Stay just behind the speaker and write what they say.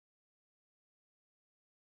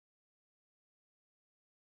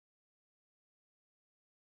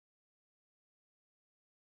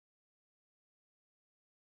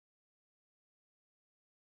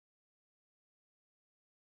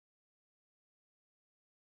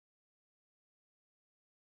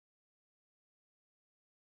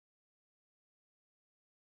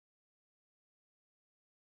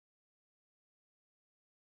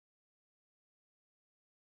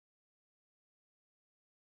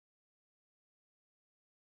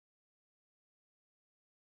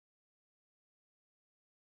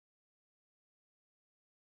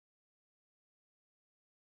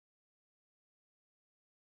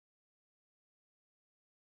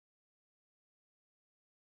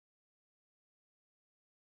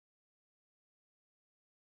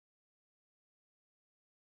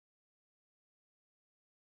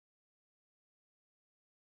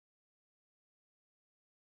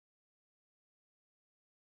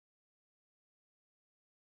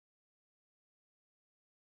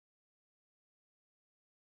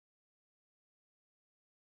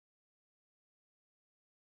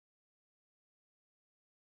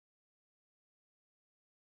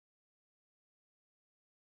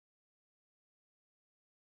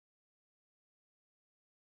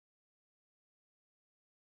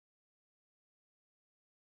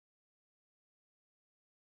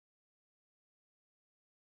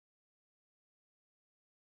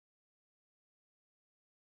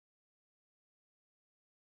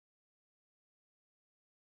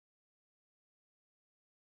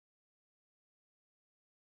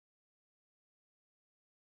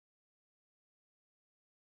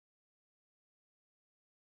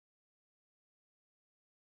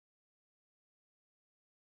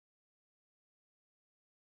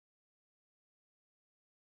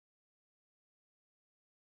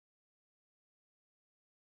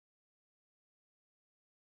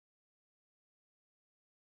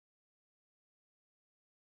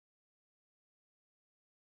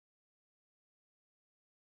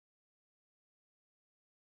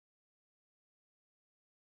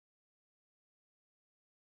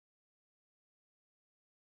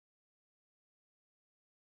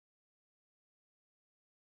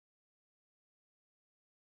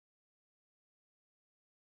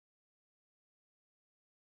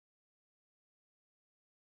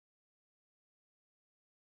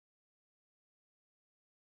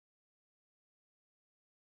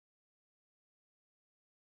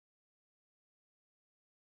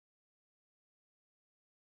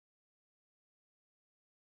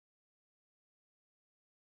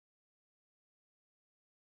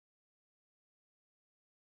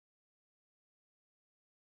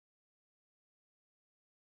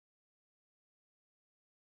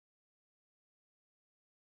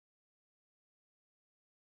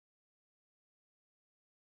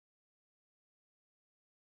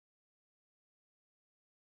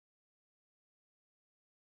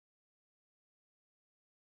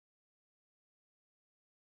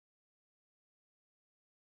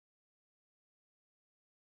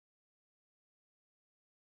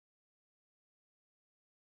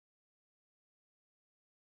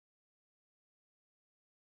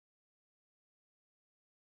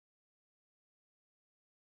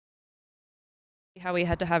how we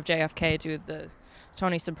had to have JFK do the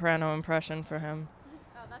Tony Soprano impression for him.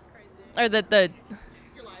 Oh, that's crazy. Or the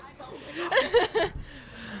You're live.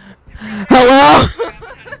 Hello.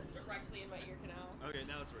 Directly in my ear canal. Okay,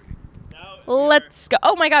 now it's working. Now Let's go.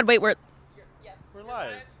 Oh my God! Wait, Yes. We're You're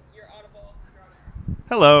live. You're audible. You're on air.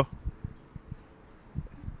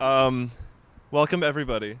 Hello. Welcome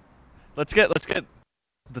everybody. Let's get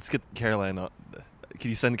Caroline on. Can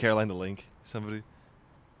you send Caroline the link? Somebody?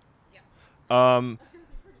 Yeah.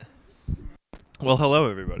 Well, hello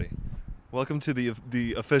everybody. Welcome to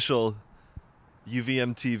the official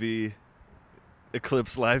UVMtv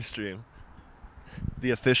Eclipse live stream.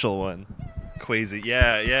 The official one. Crazy.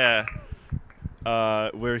 Yeah.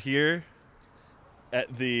 We're here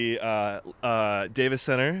at the Davis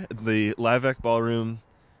Center, the Liveact Ballroom.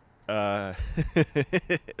 Liveact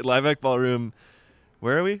Ballroom.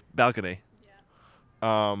 Where are we? Balcony.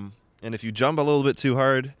 Yeah. And if you jump a little bit too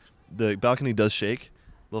hard, the balcony does shake.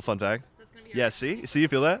 Little fun fact. So it's gonna be Yeah. See, you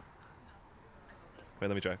feel that? Wait,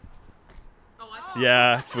 let me try. Oh,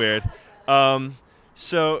 Yeah, it's weird.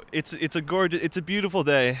 So it's a beautiful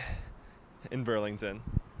day in Burlington,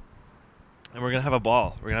 and we're gonna have a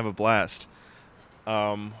ball. We're gonna have a blast.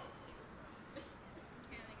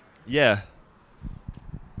 Yeah.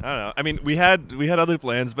 I don't know. I mean, we had other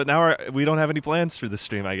plans, but now we don't have any plans for this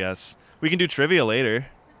stream. I guess we can do trivia later.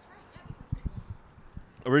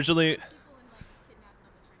 Originally,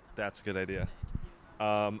 that's a good idea.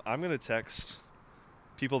 I'm gonna text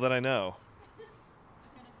people that I know. I was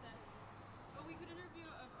gonna say. Oh, we could interview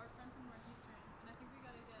our friend from Northeastern, and I think we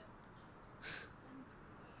gotta get.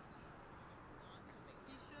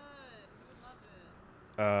 He should. He would love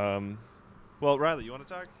it. Well, Riley, you want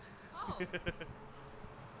to talk? Oh.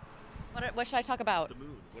 What should I talk about? The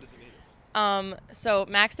moon. What does it mean? So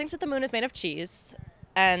Max thinks that the moon is made of cheese,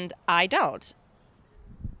 and I don't.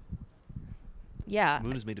 Yeah. The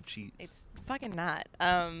moon is made of cheese. It's fucking not.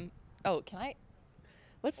 Oh, can I?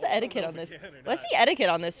 What's the I don't etiquette know on if this? we can or What's not. the etiquette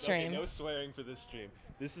on this Okay, stream? no swearing for this stream.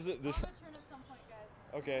 This is I'll return at some point,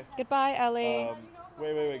 guys. okay. Goodbye, Ellie.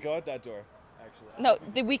 Wait. Go out that door. Actually. No,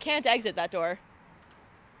 we can't exit that door.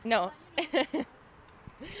 No.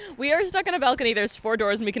 We are stuck on a balcony. There's 4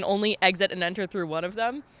 doors, and we can only exit and enter through one of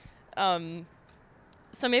them. So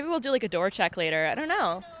maybe we'll do like a door check later. I don't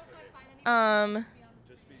know.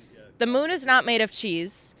 The moon is not made of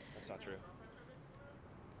cheese. That's not true.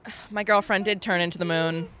 My girlfriend did turn into the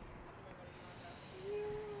moon.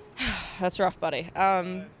 That's rough, buddy.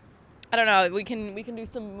 I don't know. We can do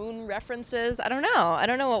some moon references. I don't know. I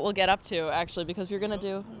don't know what we'll get up to actually because we're gonna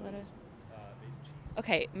do.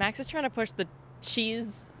 Okay, Max is trying to push the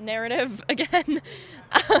cheese narrative again.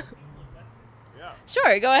 Yeah.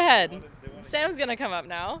 Sure, go ahead. Sam's gonna come up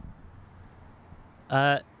now.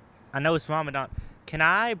 I know it's Ramadan. Can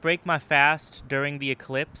I break my fast during the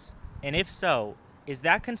eclipse? And if so, is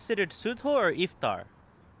that considered suhoor or iftar?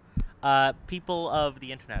 People of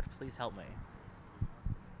the internet, please help me.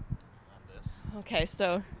 Okay,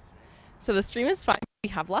 so the stream is fine. We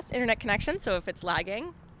have lost internet connection, so if it's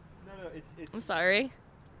lagging, No, it's. I'm sorry.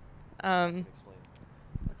 Explain.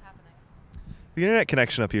 What's happening? The internet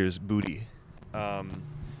connection up here is booty.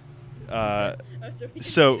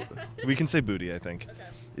 So we can say booty, I think. Okay.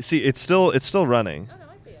 See, it's still running, Oh no,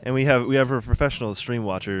 I see it. and we have a professional stream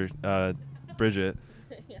watcher, Bridget.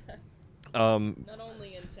 Yeah. Um, Not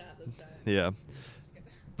only in chat this time. yeah,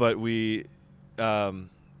 but we, so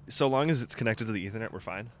long as it's connected to the Ethernet, we're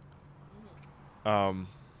fine.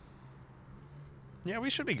 Yeah, we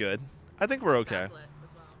should be good. I think we're okay. Backlit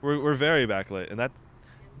as well. We're very backlit, and that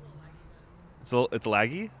It's a little laggy, but it's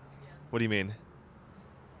laggy. yeah. What do you mean?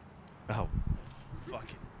 Oh,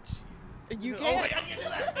 fucking Jesus! You Oh my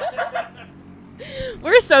can't. God.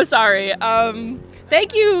 We're so sorry.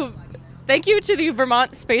 Thank you to the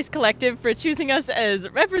Vermont Space Collective for choosing us as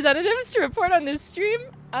representatives to report on this stream.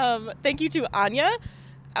 Thank you to Anya,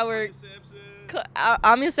 our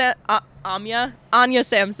Anya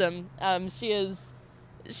Samson. She is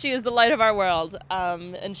the light of our world,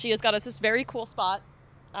 and she has got us this very cool spot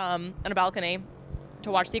on a balcony to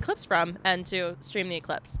watch the eclipse from and to stream the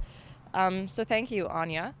eclipse. So thank you,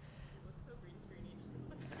 Anya.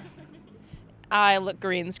 I look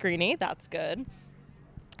green screeny. That's good.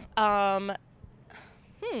 I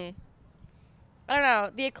don't know.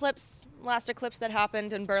 The last eclipse that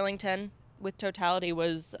happened in Burlington with totality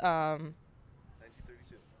was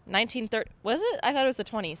 1932. 1930. Was it? I thought it was the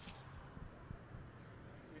 20s.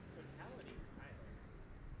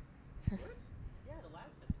 What? Yeah, the last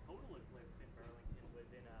total eclipse in Burlington was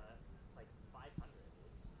in like 500.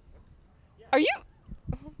 Yeah. Are you?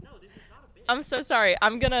 No, this is not a bit. I'm so sorry.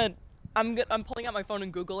 I'm pulling out my phone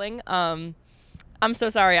and Googling. I'm so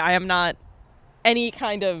sorry. I am not any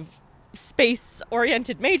kind of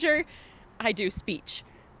space-oriented major. I do speech.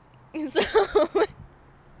 So,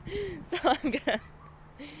 so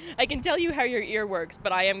I can tell you how your ear works,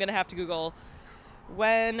 but I am gonna have to Google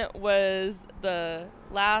when was the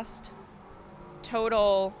last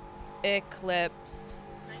total eclipse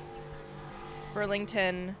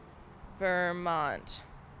Burlington, Vermont.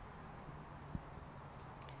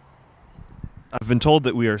 I've been told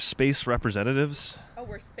that we are space representatives. Oh,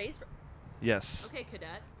 we're space. Yes. Okay,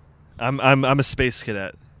 cadet. I'm a space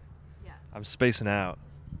cadet. Yes. I'm spacing out.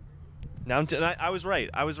 Now I was right.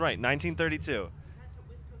 1932.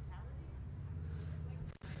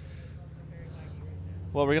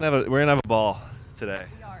 Well, we're gonna have a ball today.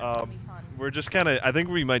 We are. It'll be fun. We're just kind of. I think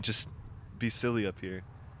we might just be silly up here,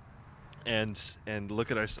 and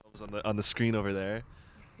look at ourselves on the screen over there.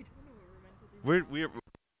 I don't know what we're meant to do. We're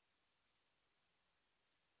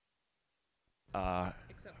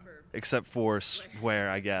Except for swear,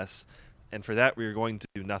 I guess. And for that, we are going to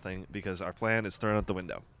do nothing because our plan is thrown out the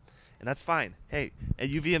window. And that's fine. Hey, at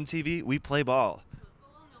UVMtv, we play ball.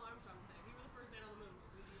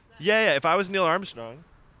 Yeah, if I was Neil Armstrong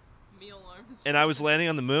and I was landing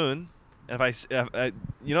on the moon, and if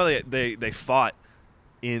you know, they fought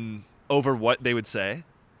over what they would say.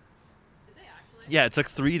 Did they actually? Yeah, it took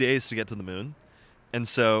 3 days to get to the moon. And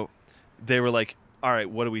so they were like, all right,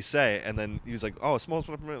 what do we say? And then he was like, oh, small.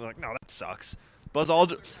 Like, no, that sucks. Buzz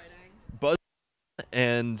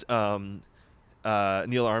and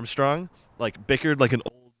Neil Armstrong like bickered like an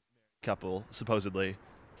old couple, supposedly,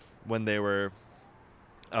 when they were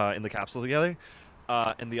in the capsule together.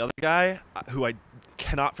 And the other guy, who I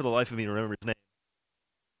cannot for the life of me remember his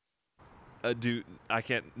name. I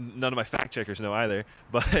can't. None of my fact checkers know either.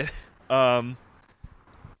 But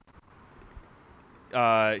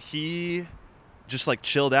he just like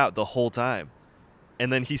chilled out the whole time,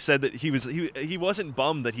 and then he said that he wasn't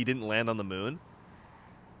bummed that he didn't land on the moon.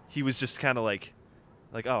 He was just kind of like,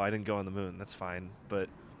 oh, I didn't go on the moon. That's fine. But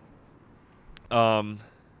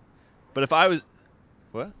if I was,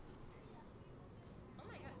 what? Oh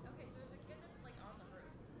my god. Okay, so there's a kid that's like on the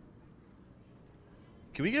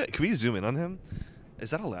roof. Can we zoom in on him? Is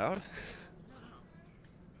that allowed?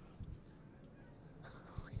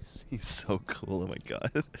 He's so cool. Oh my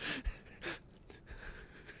god.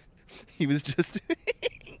 He was just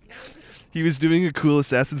he was doing a cool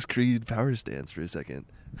Assassin's Creed power stance for a second.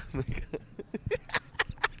 Oh my god.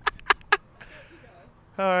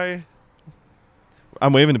 Hi.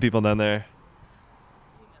 I'm waving to people down there.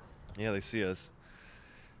 Yeah, they see us.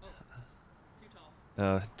 Too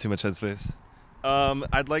tall. Too much headspace.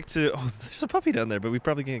 I'd like to. Oh, there's a puppy down there, but we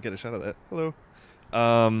probably can't get a shot of that. Hello.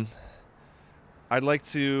 I'd like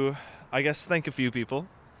to, I guess, thank a few people.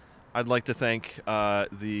 I'd like to thank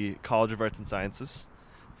the College of Arts and Sciences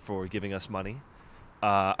for giving us money.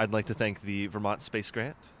 I'd like to thank the Vermont Space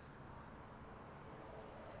Grant.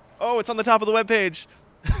 Oh, it's on the top of the webpage.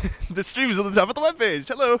 The stream is on the top of the webpage.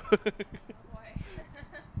 Hello.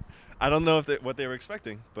 I don't know what they were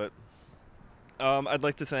expecting, but I'd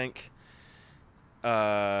like to thank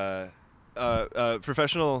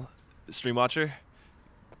professional stream watcher.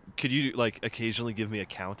 Could you like occasionally give me a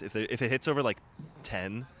count if it hits over like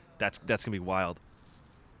 10? That's gonna be wild.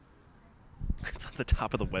 It's on the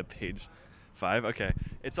top of the webpage. 5? Okay.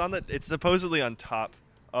 It's supposedly on top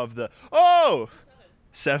of the. Oh!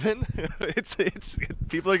 7? It's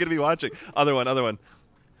people are gonna be watching. Other one.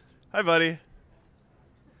 Hi, buddy.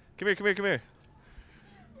 Come here.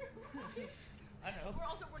 I know.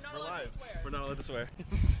 We're not We're allowed live. to swear. We're not allowed to swear.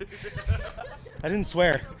 I didn't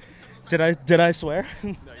swear. Did I swear? No,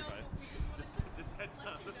 you're fine. Just heads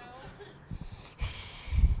up.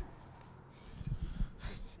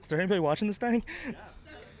 Is there anybody watching this thing? Yeah.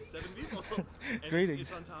 7 people. And Greetings.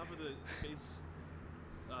 It's on top of the space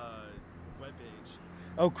webpage.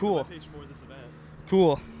 Oh, cool. The webpage for this event.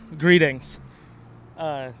 Cool. Greetings.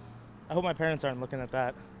 I hope my parents aren't looking at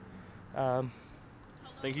that.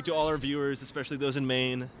 Thank you to all our viewers, especially those in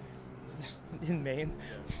Maine. In Maine.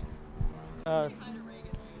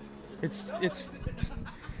 It's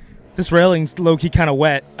this railing's low-key kind of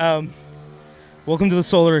wet. Welcome to the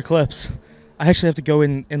solar eclipse. I actually have to go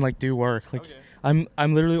in and like do work. Like, Okay.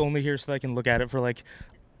 I'm literally only here so that I can look at it for like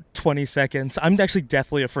 20 seconds. I'm actually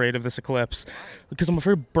deathly afraid of this eclipse because I'm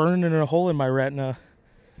afraid of burning a hole in my retina.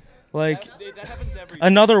 Like That happens every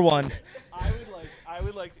another one. I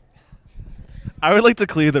would like to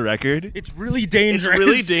clear the record. It's really dangerous.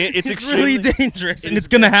 It's really extremely- dangerous, and is it's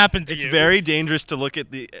gonna happen to It's you. very dangerous to look at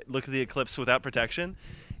the eclipse without protection.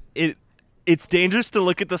 It's dangerous to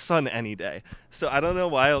look at the sun any day. So I don't know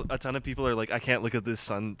why a ton of people are like, I can't look at the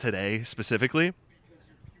sun today specifically.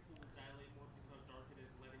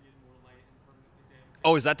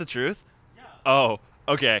 Oh, is that the truth? Oh,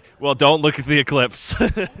 okay. Well, don't look at the eclipse.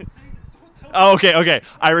 Oh, okay.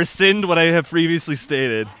 I rescind what I have previously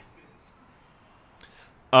stated.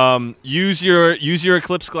 Use your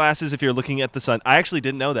eclipse glasses if you're looking at the sun. I actually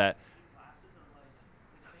didn't know that.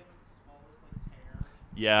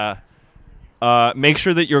 Yeah. Make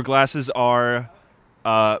sure that your glasses are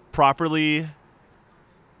properly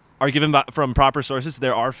are given from proper sources.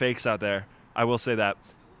 There are fakes out there. I will say that.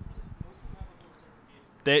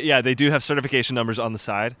 They do have certification numbers on the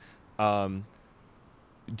side.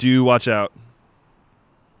 Do watch out.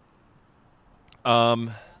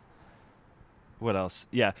 What else?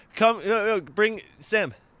 Yeah, come bring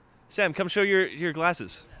Sam. Sam, come show your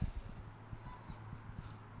glasses.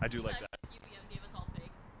 I do like that. UVM gave us all fakes.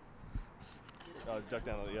 Oh, duck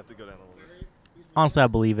down. You have to go down a little bit. Honestly, I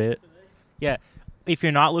believe it. Yeah, if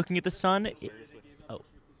you're not looking at the sun,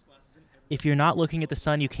 if you're not looking at the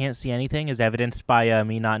sun, you can't see anything, as evidenced by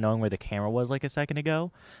me not knowing where the camera was like a second ago.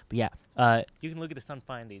 But yeah, you can look at the sun,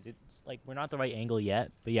 find these. It's like we're not the right angle yet,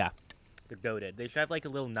 but yeah, they're goated. They should have like a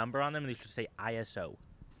little number on them, and they should say ISO.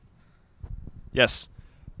 Yes.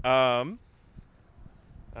 Are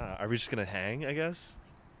we just gonna hang? I guess.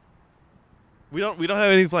 We don't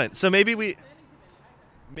have anything planned. So maybe we.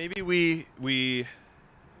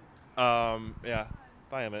 Yeah.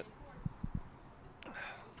 Bye, Emmett.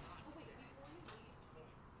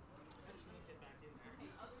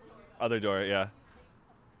 Other door, yeah.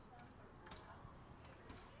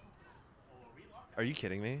 Are you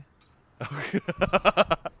kidding me?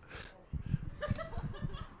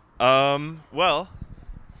 Well,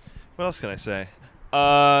 what else can I say?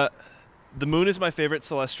 The moon is my favorite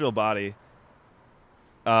celestial body.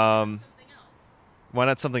 Why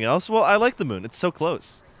not something else? Well, I like the moon. It's so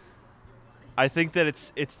close. I think that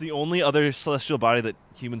it's the only other celestial body that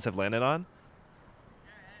humans have landed on.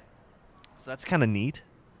 So that's kind of neat.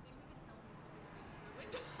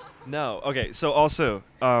 No. Okay. So also,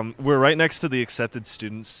 we're right next to the accepted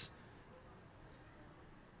students'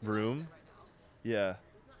 room. Yeah.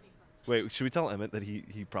 Wait. Should we tell Emmett that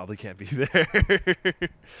he probably can't be there?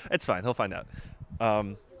 It's fine. He'll find out.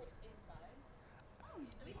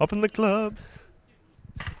 Up in the club.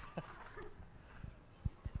 Okay.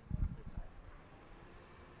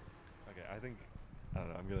 I don't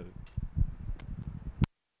know. I'm gonna.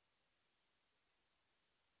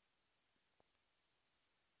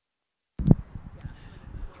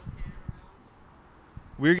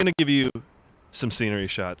 We're going to give you some scenery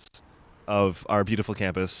shots of our beautiful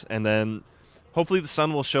campus, and then hopefully the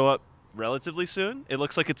sun will show up relatively soon. It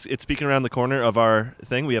looks like it's peeking around the corner of our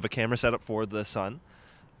thing. We have a camera set up for the sun.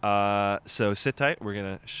 So sit tight. We're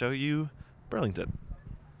going to show you Burlington.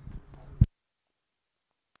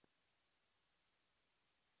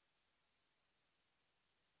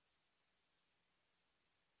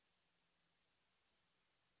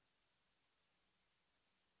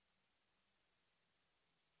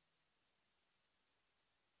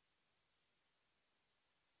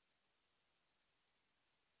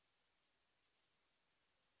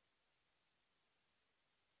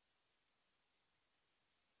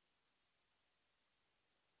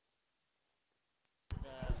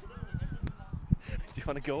 Do you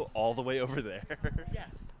want to go all the way over there? Yeah.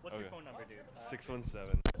 What's your phone number, dude?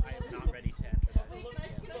 617. I am not ready to enter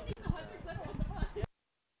that.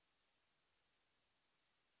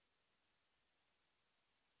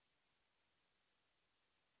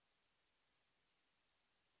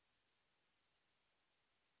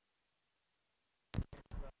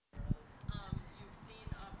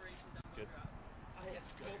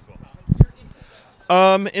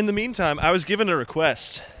 In the meantime, I was given a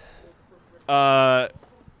request.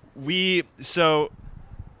 We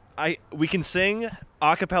can sing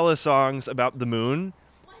a cappella songs about the moon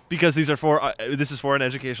because these are this is for an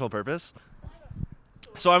educational purpose.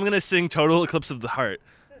 So I'm gonna sing "Total Eclipse of the Heart."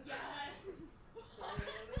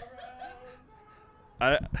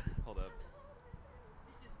 Hold up.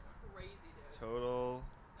 This is crazy, dude. Total.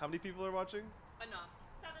 How many people are watching? Enough.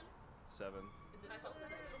 7. 7.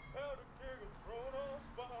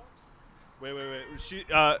 Wait.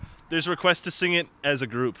 There's a request to sing it as a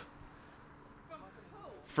group.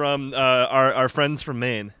 From our friends from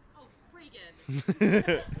Maine. Oh,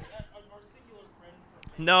 Regan.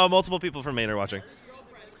 No, multiple people from Maine are watching.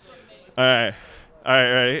 All right,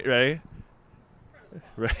 ready?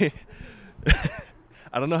 Ready?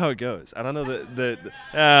 I don't know how it goes. I don't know the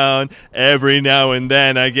down. Every now and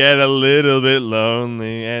then I get a little bit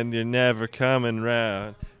lonely, and you're never coming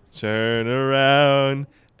round. Turn around.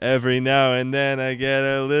 Every now and then I get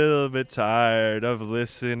a little bit tired of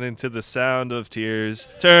listening to the sound of tears.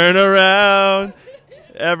 Turn around.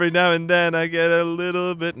 Every now and then I get a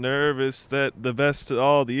little bit nervous that the best of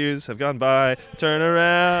all the years have gone by. Turn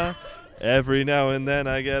around. Every now and then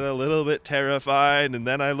I get a little bit terrified, and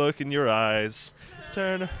then I look in your eyes.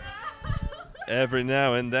 Every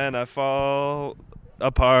now and then I fall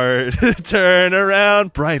apart. Turn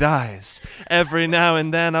around, bright eyes. Every now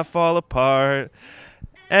and then I fall apart.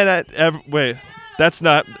 And wait, that's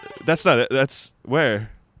not it. That's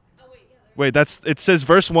where? Wait, it says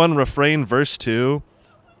verse 1, refrain, verse 2.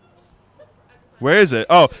 Where is it?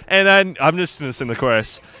 Oh, and I'm just going to sing the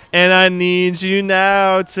chorus. And I need you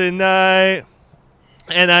now tonight.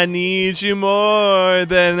 And I need you more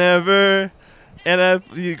than ever. And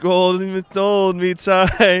you hold me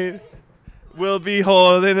tight. We'll be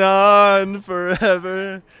holding on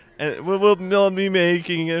forever. And we'll be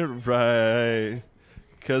making it right.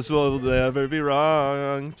 'Cause we'll never be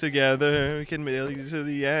wrong together. We can make it to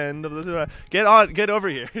the end of the... Get over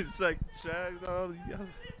here. It's like...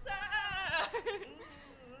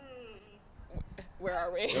 Where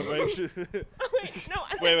are we?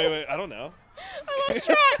 Wait, I don't know. I lost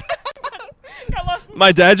track. Got lost.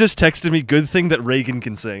 My dad just texted me, good thing that Reagan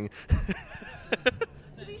can sing. To be fair,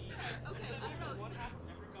 okay, I don't know.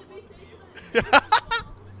 Should we say to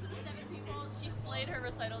the 7 people, she slayed her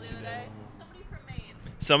recital the other day? Somebody from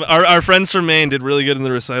Maine. Our friends from Maine did really good in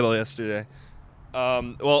the recital yesterday.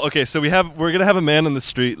 Well, okay, so we're gonna have a man on the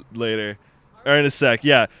street later, or in a sec.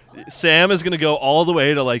 Yeah, Sam is gonna go all the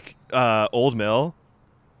way to like Old Mill.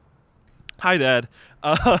 Hi, Dad.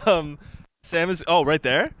 Sam is right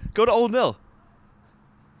there. Go to Old Mill.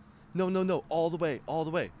 No, all the way.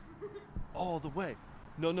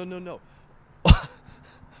 No.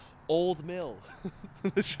 Old Mill.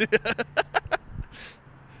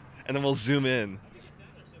 And then we'll zoom in.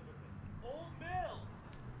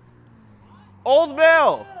 Old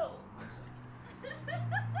Mill.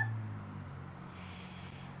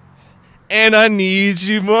 And I need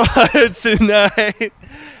you more tonight.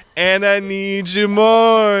 And I need you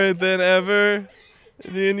more than ever.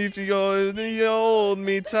 Then if you hold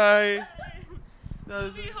me tight.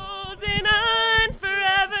 We'll be holding on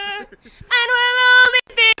forever. And we'll only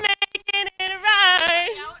be making it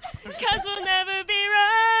right. 'Cause we'll never be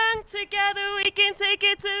wrong. Together we can take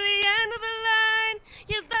it to the end of the line.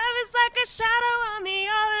 Your love is like a shadow on me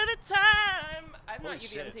all of the time. I'm not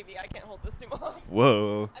UVMtv. I can't hold this too long.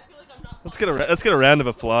 Whoa. I feel like I'm not. Let's get a round of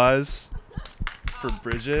applause for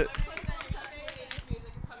Bridget.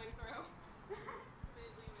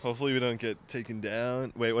 Hopefully we don't get taken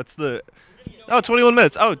down. Wait, what's the... Oh, 21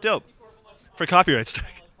 minutes. Oh, dope. For copyright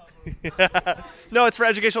strike. No, it's for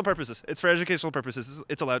educational purposes. It's allowed.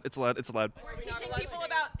 We're teaching people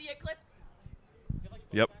about the eclipse.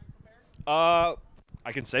 Yep. I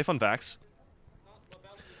can say fun facts.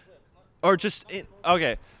 Or just...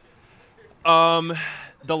 okay.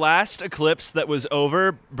 The last eclipse that was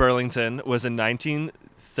over Burlington was in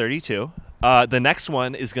 1932. The next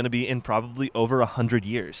one is going to be in probably over 100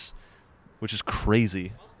 years, which is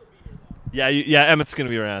crazy. Yeah, Emmett's going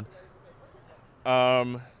to be around.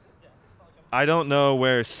 I don't know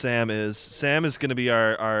where Sam is. Sam is going to be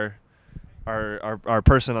our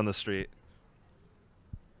person on the street.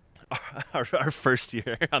 Our first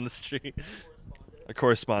year on the street. A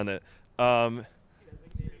correspondent. I'm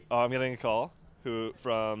getting a call.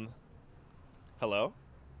 From... Hello?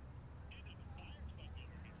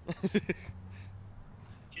 Can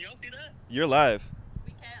y'all see that? You're live.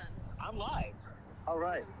 We can. I'm live. All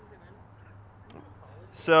right.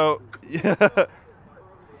 So, yeah.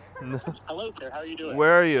 Hello, sir. How are you doing?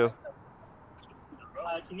 Where are you?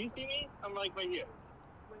 Can you see me? I'm like right here.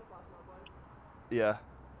 Yeah.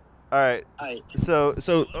 All right. Hi. So,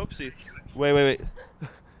 oopsie. Wait. Oh, wait.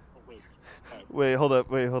 All right. Wait, hold up.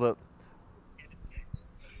 There's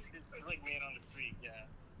like man on the street, yeah.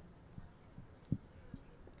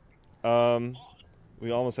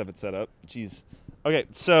 We almost have it set up. Jeez. Okay,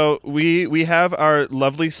 so we have our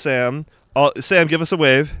lovely Sam. Sam, give us a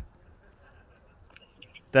wave.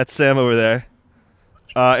 That's Sam over there.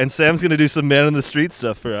 And Sam's gonna do some man on the street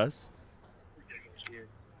stuff for us.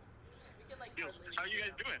 How are you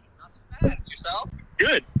guys doing? Not too bad. Yourself?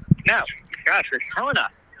 Good. Now, gosh, they're telling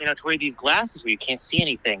us, to wear these glasses where you can't see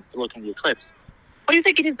anything to look in the eclipse. What do you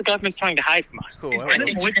think it is the government's trying to hide from us? Cool. Where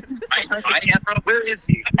is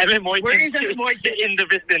he? Evan Moyton. Where is Evan Moyton? In the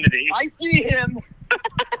vicinity. I see him.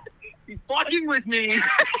 He's fucking with me.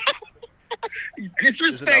 He's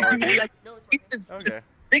disrespecting me. Okay.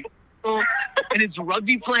 Big and his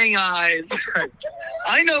rugby playing eyes.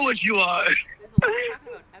 I know what you are.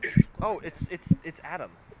 Oh, it's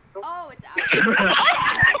Adam. Oh, it's out.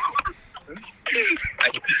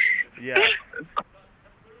 Yeah.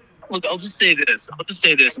 Look, I'll just say this.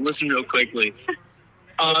 And listen real quickly.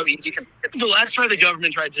 The last time the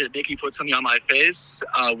government tried to make me put something on my face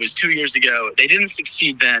was 2 years ago. They didn't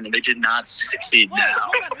succeed then, and they did not succeed now.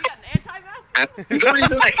 Hold on, we got an anti-mask? That's the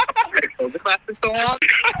reason I COVID lasted so long.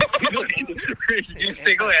 You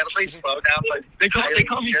single-handedly slow down. They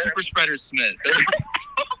call me Super Spreader Smith.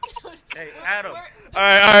 Hey, Adam. All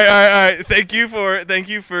right. Thank you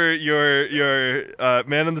for your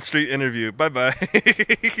man on the street interview. Bye bye. We have to do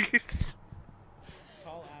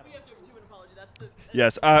an apology. That's the.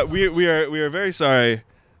 Yes, we are very sorry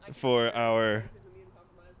for our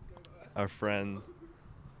friend.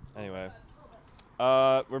 Anyway,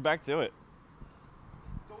 we're back to it.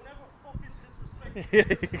 Don't ever fucking disrespect me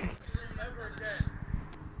ever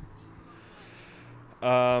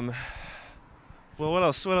again. Well, what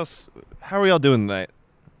else? How are we all doing tonight?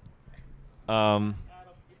 Adam,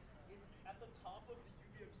 it's at the top of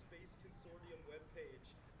the UVM Space Consortium webpage.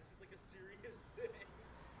 This is like a serious thing.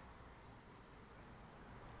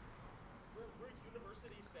 We're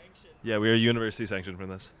university sanctioned. Yeah, we are university sanctioned from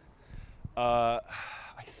this. I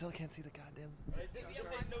still can't see the goddamn.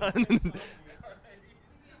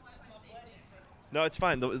 No, it's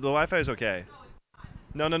fine. The Wi-Fi is okay.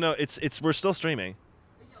 No. It's we're still streaming.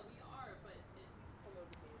 Yeah, we are, but hello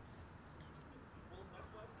to me.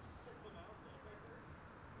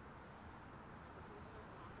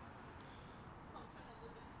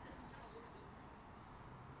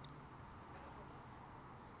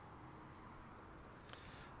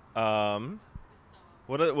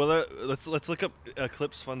 Let's look up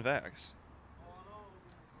Eclipse fun facts.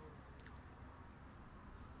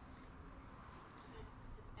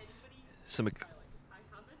 Some. Ellie has.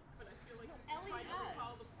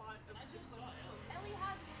 Ellie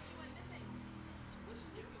has, but she went missing.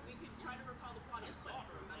 We could try to recall the plot yourself.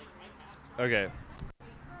 Okay.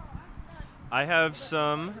 I have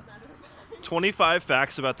some 25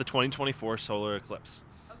 facts about the 2024 solar eclipse.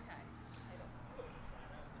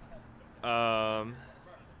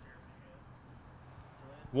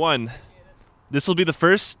 One, this will be the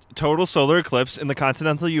first total solar eclipse in the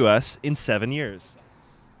continental U.S. in 7 years.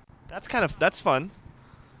 That's fun.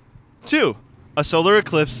 2, a solar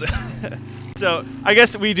eclipse. So I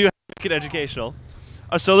guess we do have to make it educational.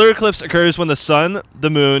 A solar eclipse occurs when the sun, the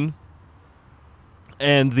moon,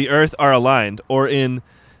 and the Earth are aligned, or in,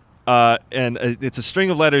 it's a string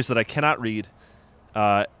of letters that I cannot read.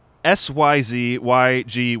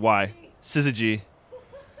 SYZYGY. Syzygy.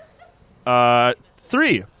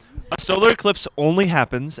 3. A solar eclipse only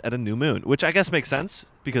happens at a new moon, which I guess makes sense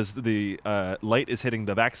because the light is hitting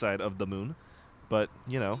the backside of the moon. But,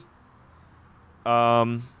 you know.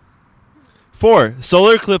 4.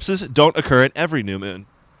 Solar eclipses don't occur at every new moon.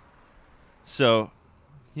 So,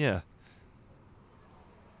 yeah.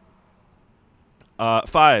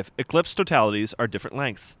 5. Eclipse totalities are different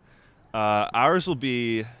lengths. Ours will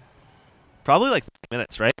be probably like 3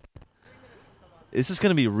 minutes, right? This is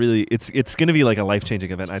gonna be it's gonna be like a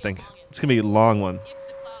life-changing event. I think it's gonna be a long one.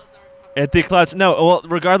 At the clouds, no. Well,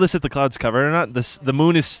 regardless if the clouds cover it or not, the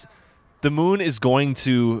moon is going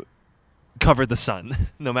to cover the sun,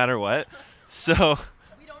 no matter what. So.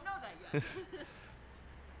 We don't know that yet.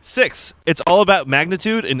 6. It's all about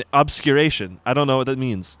magnitude and obscuration. I don't know what that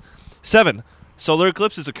means. 7. Solar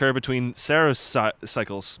eclipses occur between Saros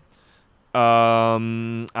cycles. I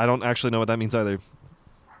don't actually know what that means either.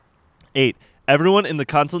 8. Everyone in the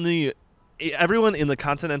continental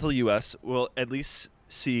U.S. will at least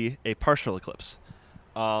see a partial eclipse.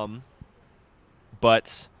 But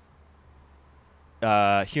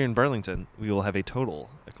here in Burlington, we will have a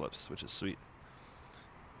total eclipse, which is sweet.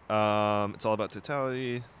 It's all about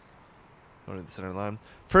totality. Going to the center line.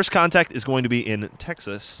 First contact is going to be in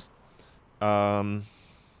Texas. The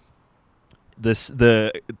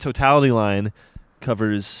totality line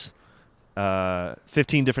covers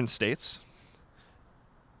 15 different states.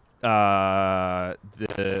 The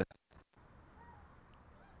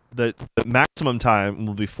maximum time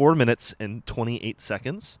will be 4 minutes and 28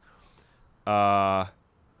 seconds. But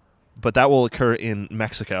that will occur in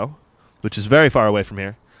Mexico, which is very far away from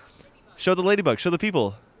here. Show the ladybug. Show the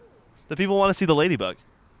people. The people want to see the ladybug. If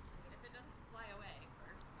it doesn't fly away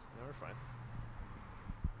first. No, we're fine.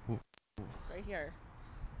 It's right here.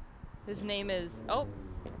 His name is. Oh,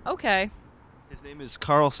 okay. His name is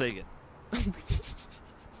Carl Sagan.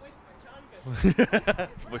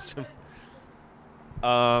 Voiced him.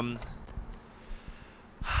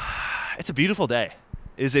 It's a beautiful day.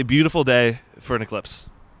 It is a beautiful day for an eclipse.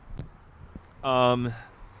 We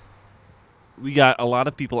got a lot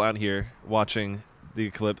of people out here watching the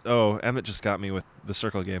eclipse. Oh, Emmett just got me with the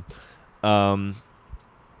circle game.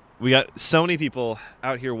 We got so many people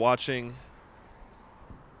out here watching,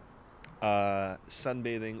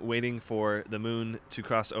 sunbathing, waiting for the moon to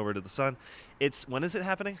cross over to the sun. When is it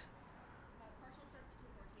happening? Partial starts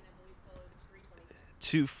at 2:14. I believe flow is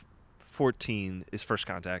 3:26. 2:14 is first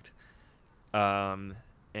contact, and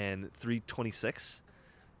 3:26.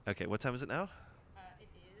 Okay, what time is it now? It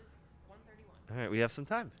is 1:31. All right, we have some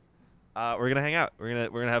time. We're gonna hang out. We're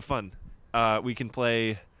gonna have fun. We can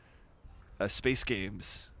play space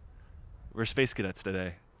games. We're space cadets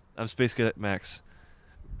today. I'm Space Cadet Max.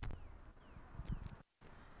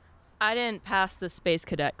 I didn't pass the space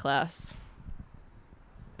cadet class.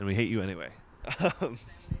 And we hate you anyway. I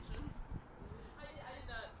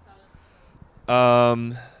did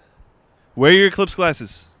not. Wear your Eclipse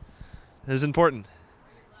glasses. That is important.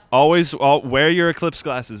 Always wear your Eclipse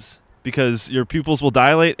glasses because your pupils will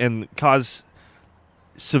dilate and cause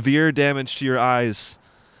severe damage to your eyes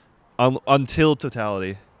until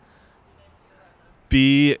totality.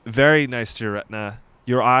 Be very nice to your retina.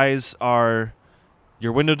 Your eyes are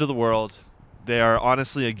your window to the world. They are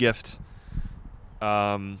honestly a gift.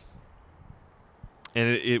 And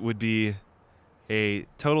it would be a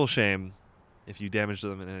total shame if you damaged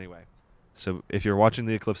them in any way. So if you're watching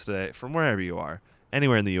the eclipse today, from wherever you are,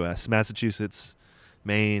 anywhere in the U.S., Massachusetts,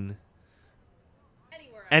 Maine,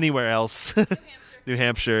 anywhere else, New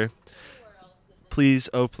Hampshire, please,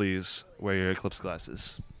 oh please, wear your eclipse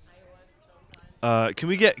glasses. Can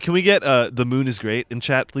we get the moon is great in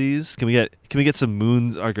chat, please? Can we get some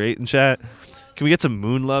moons are great in chat? Can we get some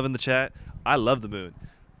moon love in the chat? I love the moon.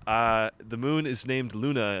 The moon is named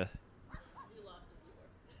Luna.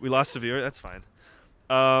 We lost a viewer. That's fine.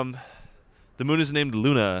 The moon is named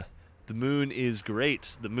Luna. The moon is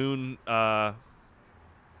great. The moon.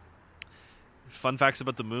 Fun facts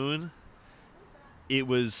about the moon. It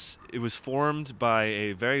was formed by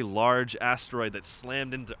a very large asteroid that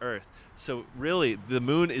slammed into Earth. So really, the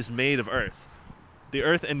moon is made of Earth. The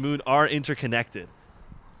Earth and moon are interconnected.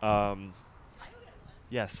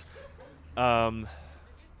 Yes. They're dancing.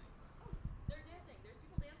 There's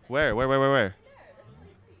people dancing. Where? There. That's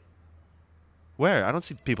really sweet. Where? I don't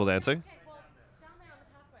see people dancing. Okay, well, down there on the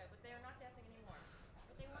pathway, but they are not dancing anymore.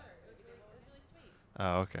 But they were. It was really sweet.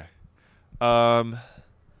 Oh, okay.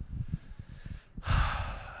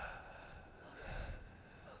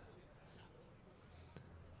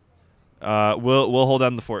 We'll hold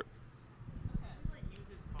down the fort.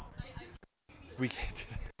 We can't do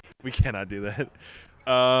that. We cannot do that.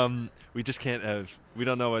 We just can't have. We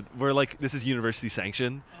don't know what we're like. This is university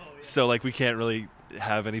sanctioned, so like we can't really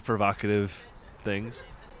have any provocative things.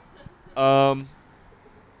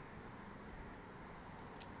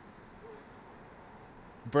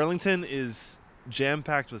 Burlington is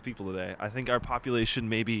jam-packed with people today. I think our population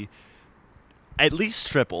maybe at least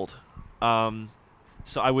tripled.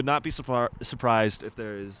 So I would not be surprised if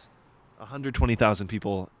there is 120,000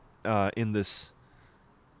 people in this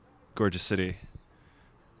gorgeous city.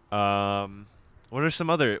 What are some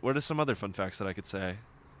other fun facts that I could say?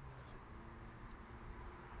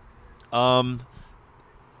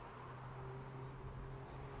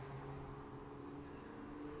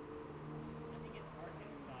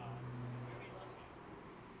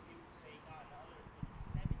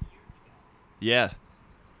 Yeah.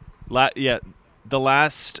 The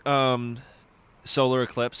last solar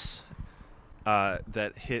eclipse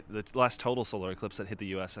that hit the last total solar eclipse that hit the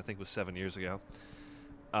U.S. I think was 7 years ago,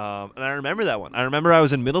 and I remember that one. I remember I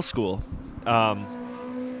was in middle school.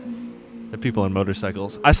 The people on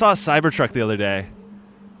motorcycles. I saw a Cybertruck the other day.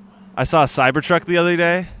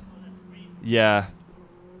 Yeah.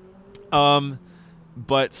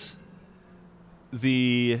 But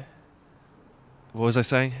what was I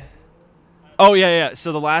saying? Oh yeah.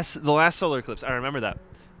 So the last solar eclipse, I remember that.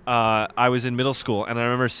 I was in middle school, and I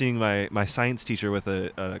remember seeing my science teacher with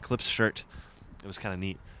an eclipse shirt. It was kind of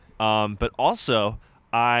neat. But also,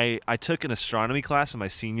 I took an astronomy class in my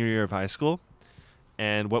senior year of high school,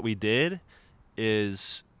 and what we did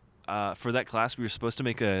is for that class we were supposed to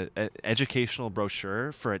make a educational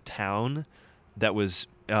brochure for a town that was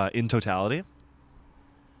in totality.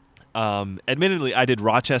 Admittedly, I did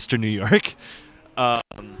Rochester, New York.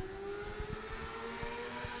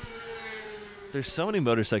 There's so many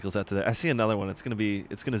motorcycles out there. I see another one. It's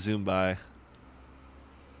gonna zoom by.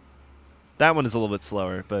 That one is a little bit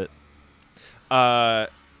slower, but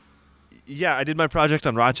yeah, I did my project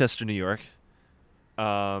on Rochester, New York.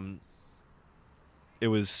 It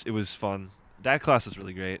was fun. That class was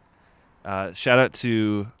really great. Shout out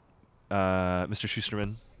to Mr.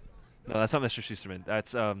 Schusterman. No, that's not Mr. Schusterman.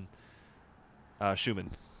 That's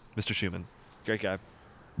Schumann. Mr. Schumann. Great guy.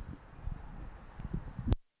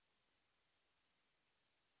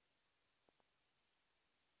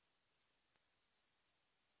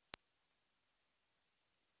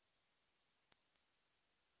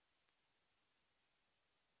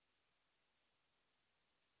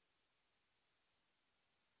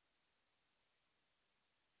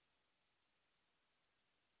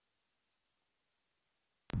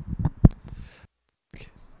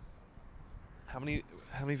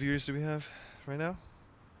 many viewers do we have right now?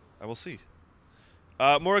 I will see.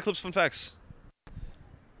 More eclipse fun facts.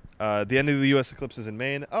 The end of the U.S. eclipse is in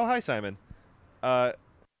Maine. Oh, hi Simon. Oh,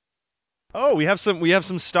 we have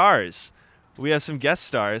some stars. We have some guest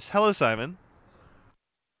stars. Hello, Simon.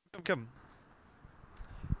 Come.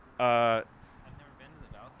 I've never been to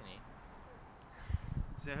the balcony.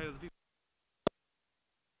 Say hi to the people.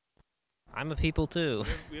 I'm a people too.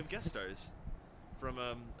 We have guest stars from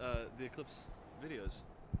the eclipse videos.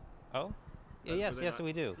 Oh? Yeah, Were yes, they yes, not?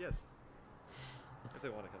 we do. Yes. If they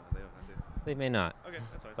want to come on, they don't have They may not. to. Okay,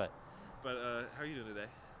 that's fine. But How are you doing today?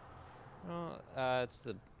 well, it's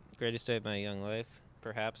the greatest day of my young life,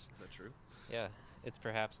 perhaps. Is that true? Yeah, it's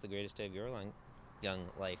perhaps the greatest day of your young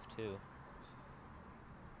life too.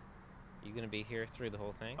 You gonna be here through the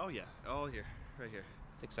whole thing? Oh yeah, all here, right here.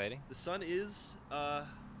 It's exciting. The sun is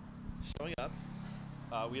showing up.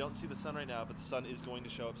 We don't see the sun right now, but the sun is going to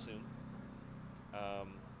show up soon.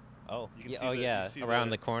 Oh, You can yeah, see oh the- yeah, you see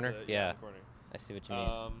around the corner. yeah, Yeah, the corner. I see what you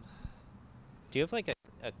mean. Do you have like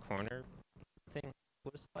a corner thing?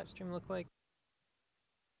 What does the live stream look like?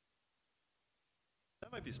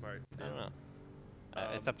 That might be smart. I don't know.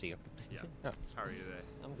 It's up to you. Yeah. Oh, How are you today?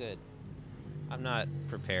 I'm good. I'm not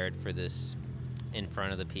prepared for this in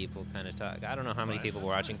front of the people kind of talk. I don't know That's how many fine, people that's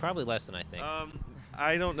were watching. Probably less than I think.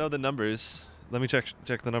 I don't know the numbers. Let me check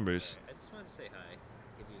the numbers. I just wanted to say hi.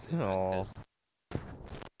 Give you a good Aw. run, 'cause-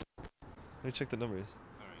 Let me check the numbers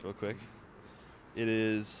Alright. real quick. It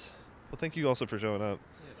is. Well, thank you also for showing up.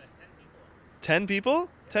 Yeah, like 10 people?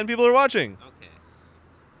 10 people are watching. Okay.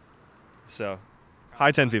 So,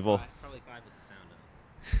 hi 10 people. Probably five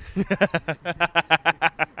with the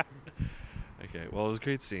sound on. Okay, well, it was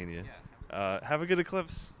great seeing you. Yeah. Have a good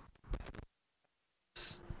eclipse.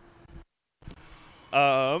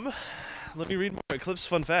 Let me read more eclipse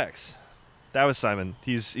fun facts. That was Simon.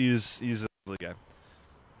 He's a lovely guy.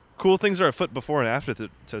 Cool things are afoot before and after the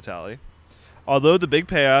totality. Although the big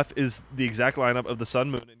payoff is the exact lineup of the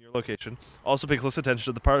sun, moon, and your location, also pay close attention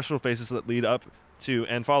to the partial phases that lead up to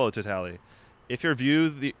and follow totality. If you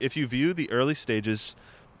view the early stages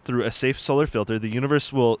through a safe solar filter, the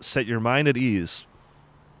universe will set your mind at ease.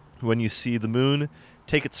 When you see the moon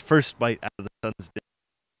take its first bite out of the sun's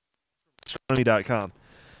disk. Astronomy.com.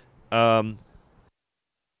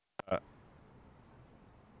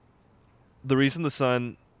 The reason the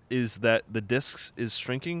sun is that the disk is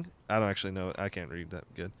shrinking. I don't actually know. I can't read that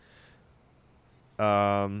good.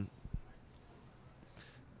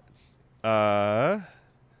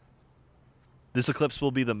 This eclipse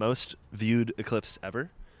will be the most viewed eclipse ever.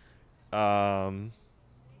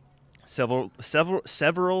 Several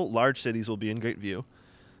large cities will be in great view.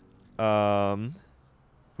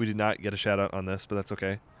 We did not get a shout out on this, but that's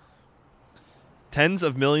okay. Tens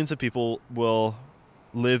of millions of people will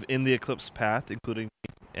live in the eclipse path, including me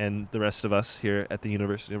and the rest of us here at the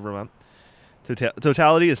University of Vermont.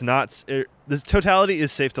 Totality is not. The totality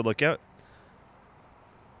is safe to look at.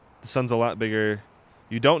 The sun's a lot bigger.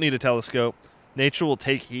 You don't need a telescope. Nature will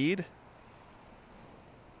take heed.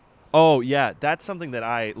 Oh yeah, that's something that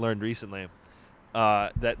I learned recently.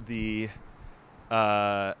 That the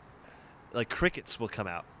like crickets will come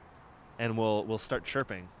out and will start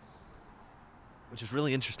chirping, which is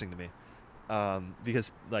really interesting to me,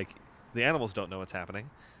 because like the animals don't know what's happening,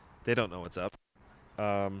 they don't know what's up.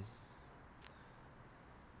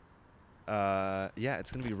 Yeah,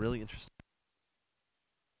 it's gonna be really interesting.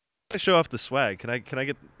 I show off the swag. Can I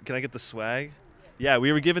get the swag? Yeah,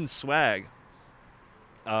 we were given swag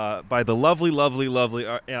by the lovely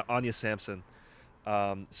Anya Sampson.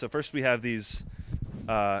 So first we have these.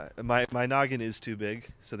 My noggin is too big,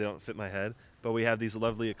 so they don't fit my head. But we have these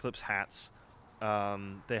lovely eclipse hats.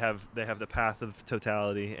 They have the path of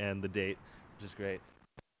totality and the date, which is great.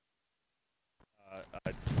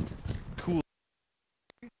 Cool.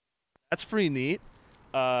 That's pretty neat.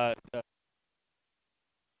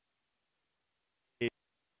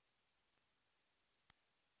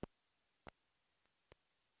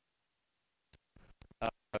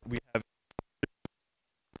 We have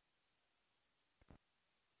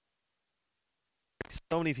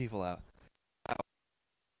so many people out.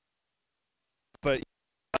 But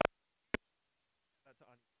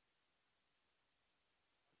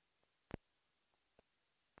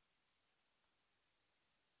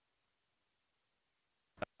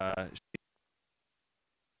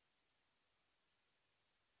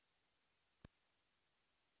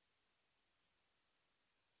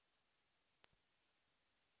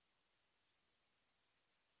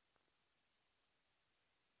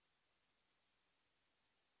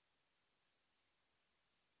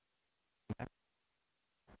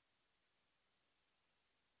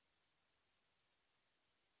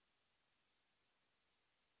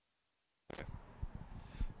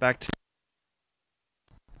back to.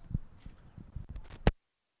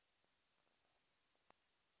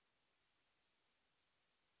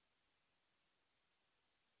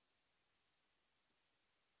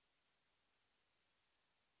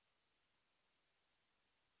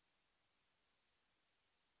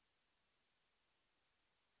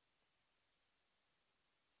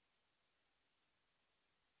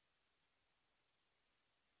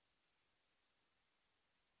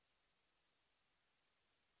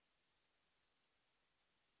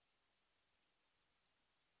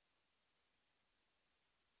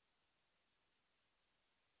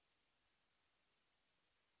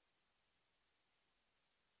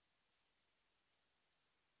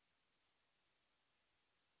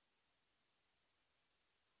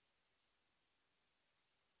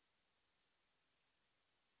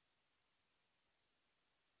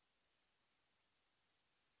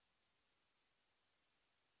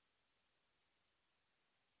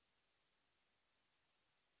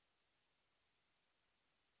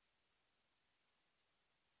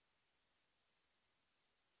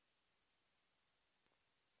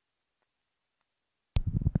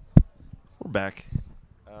 We're back.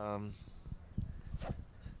 What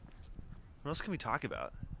else can we talk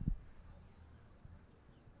about?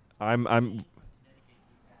 I'm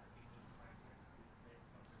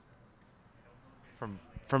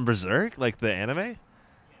from Berserk, like the anime.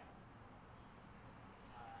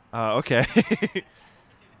 Okay.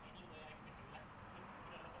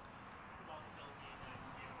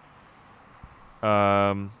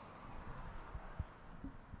 um.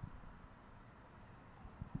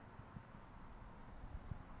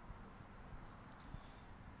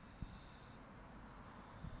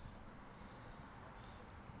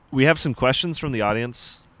 We have some questions from the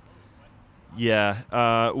audience. Yeah.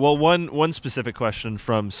 Well, one specific question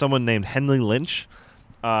from someone named Henley Lynch.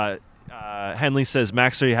 Henley says,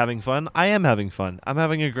 "Max, are you having fun?" I am having fun. I'm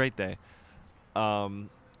having a great day.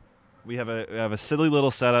 We have a silly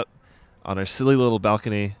little setup on our silly little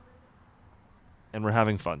balcony, and we're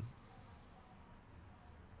having fun.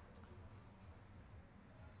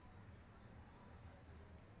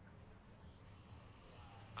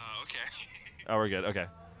 Okay. Oh, we're good. Okay.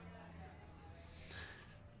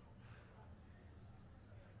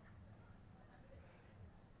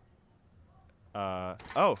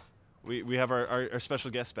 Oh, we have our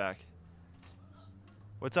special guest back.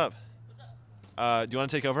 What's up? Do you want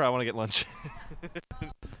to take over? I want to get lunch. What should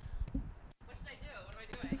I do? What am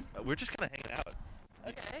I doing? We're just kind of hanging out.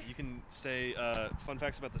 Okay. You can say fun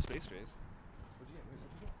facts about the space race.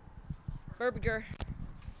 Burger.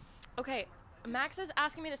 Okay, Max is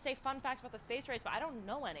asking me to say fun facts about the space race, but I don't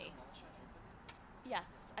know any.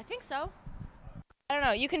 Yes, I think so. I don't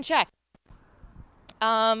know. You can check.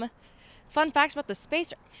 Fun facts about the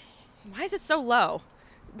space. Why is it so low?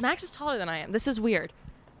 Max is taller than I am. This is weird.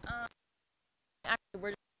 Actually,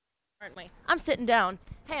 we're aren't we? I'm sitting down.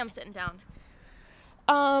 Hey, I'm sitting down.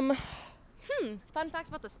 Fun facts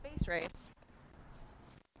about the space race.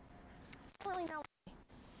 I don't really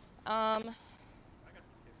know.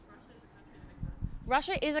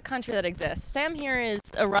 Russia is a country that exists. Sam here is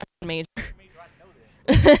a Russian major.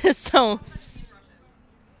 So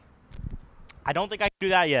I don't think I can do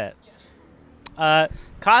that yet.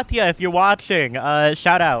 Katya, if you're watching,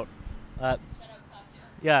 shout out.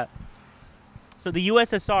 Yeah. So the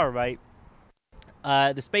USSR, right?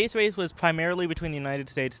 The space race was primarily between the United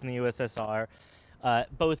States and the USSR.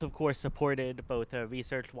 Both, of course, supported both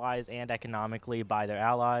research-wise and economically by their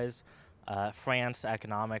allies. France,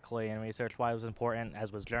 economically and research-wise, was important,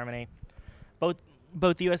 as was Germany. Both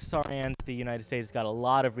the USSR and the United States got a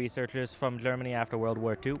lot of researchers from Germany after World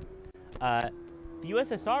War II. The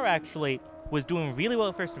USSR actually was doing really well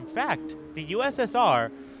at first. In fact, the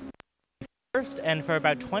USSR, first and for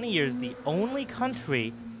about 20 years, the only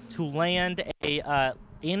country to land a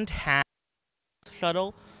intact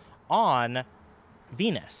shuttle on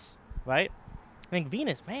Venus, right? I think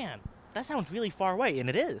Venus, man, that sounds really far away, and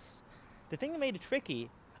it is. The thing that made it tricky,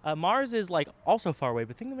 Mars is like also far away,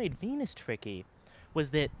 but the thing that made Venus tricky was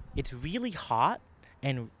that it's really hot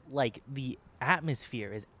and like the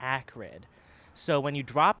atmosphere is acrid. So when you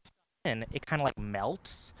drop in, it kind of like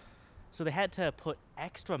melts. So they had to put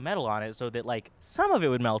extra metal on it so that like some of it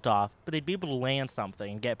would melt off, but they'd be able to land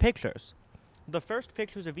something and get pictures. The first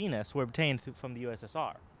pictures of Venus were obtained from the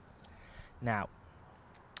USSR. Now,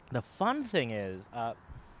 the fun thing is,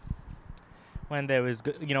 when there was,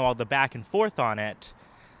 all the back and forth on it,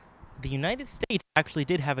 the United States actually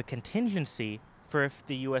did have a contingency for if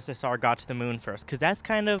the USSR got to the moon first, because that's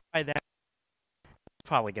kind of by then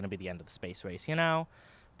probably going to be the end of the space race,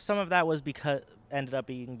 some of that was ended up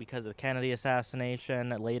being because of the Kennedy assassination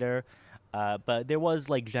later, but there was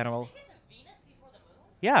like general. Isn't Venus before the moon?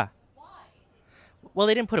 Yeah. Why? Well,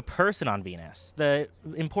 they didn't put a person on Venus. The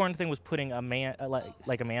important thing was putting a man,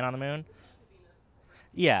 like a man on the moon.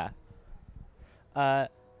 Yeah.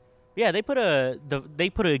 Yeah, they put a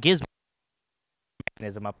gizmo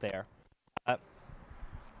mechanism up there.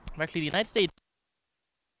 Actually, the United States,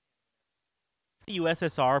 the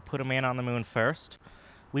USSR put a man on the moon first.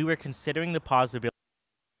 We were considering the possibility of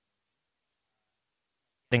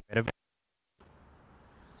getting rid of it.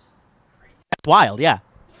 That's wild, yeah.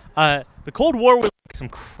 The Cold War was like some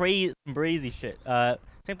crazy shit.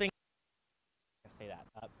 Same thing. I say that.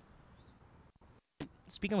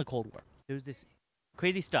 Speaking of the Cold War, there was this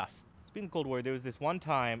crazy stuff. Speaking of the Cold War, there was this one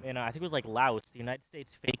time in I think it was like Laos, the United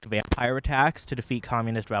States faked vampire attacks to defeat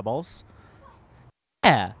communist rebels.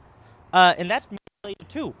 Yeah, and that's related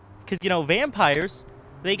too, because vampires,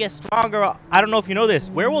 they get stronger. I don't know if you know this.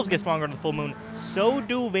 Werewolves get stronger on the full moon. So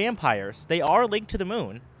do vampires. They are linked to the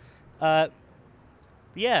moon.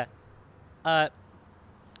 Yeah. I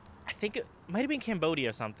think it might have been Cambodia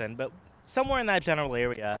or something, but somewhere in that general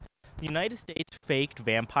area, the United States faked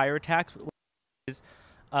vampire attacks.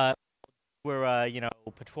 Were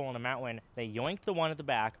patrolling a mountain. They yoinked the one at the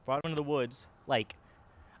back, brought him into the woods, like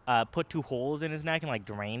put 2 holes in his neck and like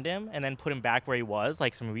drained him, and then put him back where he was,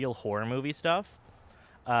 like some real horror movie stuff.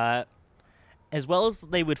 As well as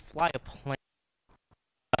they would fly a plane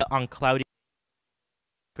on cloudy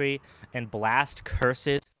and blast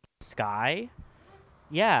curses from the sky.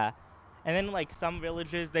 Yeah. And then like some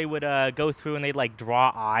villages, they would go through and they'd like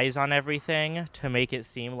draw eyes on everything to make it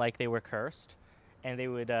seem like they were cursed. And they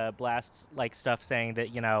would blast like stuff saying that,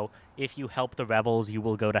 if you help the rebels, you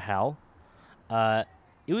will go to hell.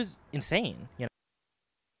 It was insane.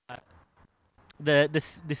 The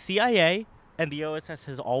CIA and the OSS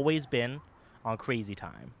has always been on crazy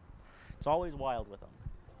time. It's always wild with them.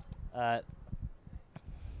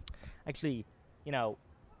 Actually,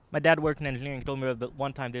 my dad worked in engineering. He told me that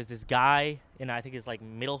one time there's this guy in, I think it's like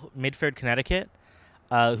Midford, Connecticut,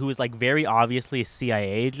 who was like very obviously a CIA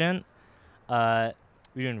agent. We were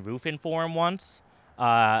doing roofing for him once,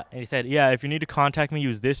 and he said, "Yeah, if you need to contact me,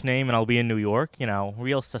 use this name, and I'll be in New York."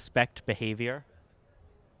 Real suspect behavior.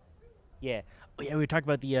 Yeah. Oh yeah, we were talking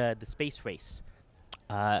about the space race.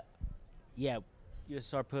 Yeah,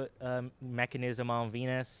 USSR put mechanism on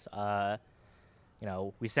Venus.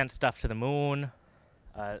 We sent stuff to the moon.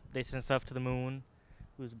 They sent stuff to the moon.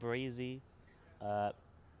 It was brazy. A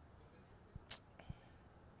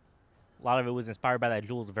lot of it was inspired by that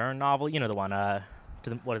Jules Verne novel. The one, To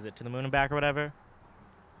the Moon and Back or whatever.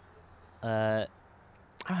 I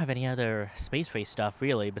don't have any other space race stuff,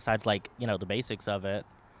 really, besides, the basics of it.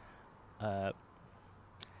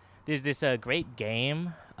 There's this great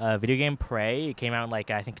game, video game, Prey. It came out in,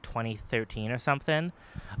 I think 2013 or something,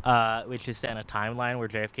 which is set in a timeline where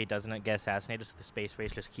JFK doesn't get assassinated, so the space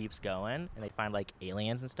race just keeps going, and they find,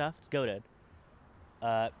 aliens and stuff. It's goated.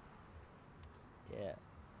 Yeah.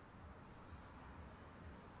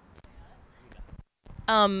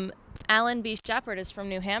 Alan B. Shepard is from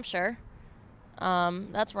New Hampshire.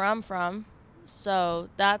 That's where I'm from, so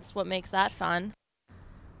that's what makes that fun.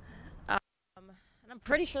 And I'm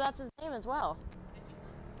pretty sure that's his name as well.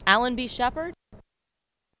 Alan B. Shepard?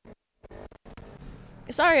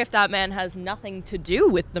 Sorry if that man has nothing to do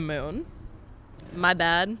with the moon. My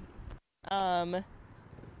bad. I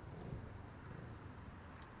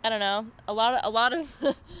don't know. A lot of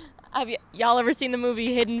have y'all ever seen the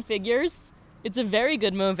movie Hidden Figures? It's a very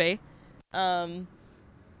good movie. I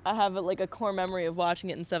have a core memory of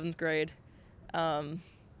watching it in 7th grade.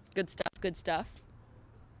 Good stuff.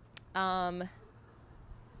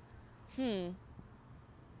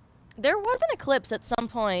 There was an eclipse at some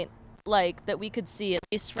point, that we could see, at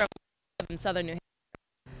least from in southern New Hampshire.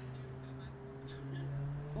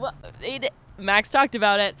 Well, Max talked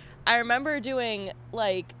about it. I remember doing,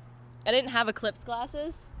 I didn't have eclipse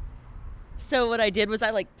glasses. So what I did was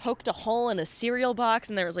I poked a hole in a cereal box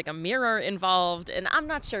and there was a mirror involved, and I'm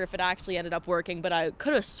not sure if it actually ended up working, but I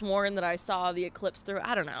could have sworn that I saw the eclipse through.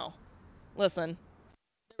 I don't know. Listen,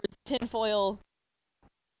 there was tinfoil.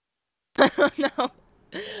 I don't know,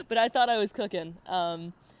 but I thought I was cooking.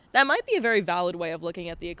 That might be a very valid way of looking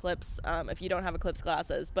at the eclipse if you don't have eclipse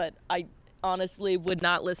glasses, but I honestly would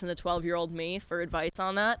not listen to 12-year-old me for advice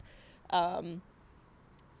on that.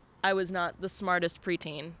 I was not the smartest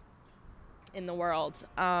preteen in the world.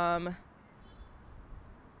 More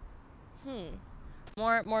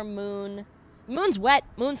moon. Moon's wet.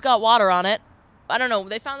 Moon's got water on it. I don't know.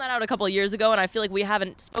 They found that out a couple of years ago, and I feel like we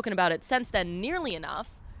haven't spoken about it since then nearly enough.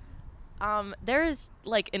 There is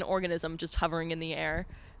like an organism just hovering in the air.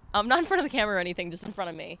 Not in front of the camera or anything, just in front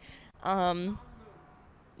of me. Not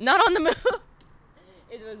on the moon.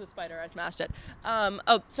 It was a spider. I smashed it.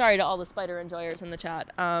 Oh, sorry to all the spider enjoyers in the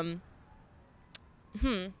chat.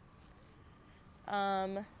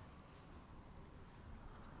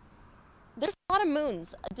 There's a lot of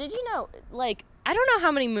moons. Did you know, like, I don't know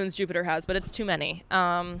how many moons Jupiter has, but it's too many.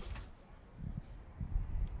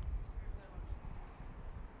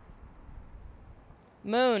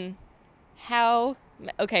 Moon. How...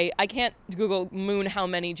 Okay, I can't Google moon how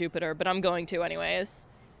many Jupiter, but I'm going to anyways.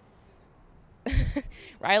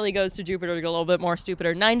 Riley goes to Jupiter to go a little bit more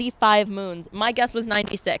stupider. 95 moons. My guess was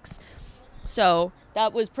 96. So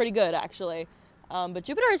that was pretty good, actually. But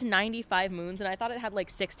Jupiter has 95 moons, and I thought it had like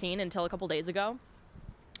 16 until a couple days ago.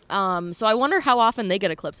 So I wonder how often they get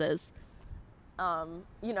eclipses.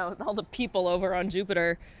 You know, all the people over on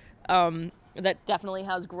Jupiter that definitely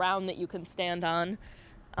has ground that you can stand on.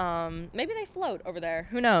 Maybe they float over there.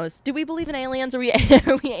 Who knows? Do we believe in aliens? Are we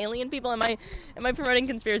alien people? Am I promoting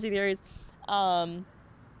conspiracy theories? I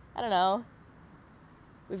don't know.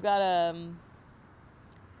 We've got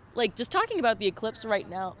like just talking about the eclipse right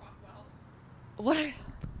now. What are...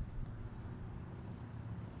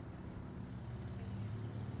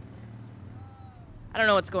 I don't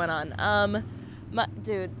know what's going on.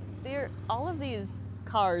 Dude, all of these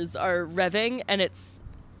cars are revving, and it's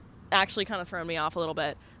actually kind of thrown me off a little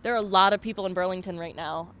bit. There are a lot of people in Burlington right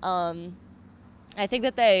now. I think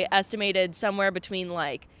that they estimated somewhere between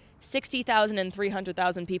like 60,000 and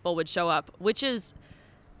 300,000 people would show up, which is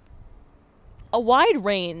a wide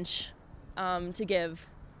range to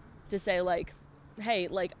say like, hey,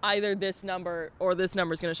 like either this number or this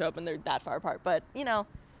number is going to show up, and they're that far apart. But, you know,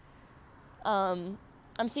 I'm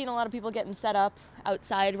seeing a lot of people getting set up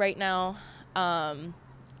outside right now.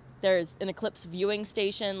 There's an eclipse viewing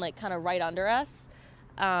station like kind of right under us.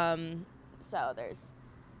 So there's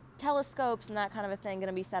telescopes and that kind of a thing going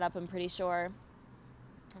to be set up, I'm pretty sure.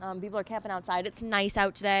 People are camping outside. It's nice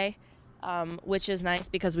out today, which is nice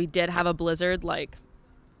because we did have a blizzard like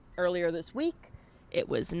earlier this week. It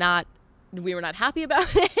was not, we were not happy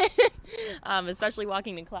about it, especially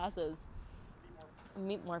walking to classes.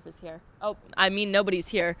 Meet Morph is here. Oh, I mean, nobody's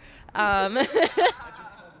here. Yeah,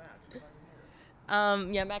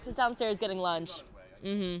 Max is downstairs getting lunch.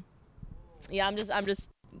 Yeah, I'm just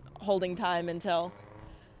holding time until.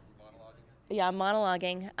 Yeah, I'm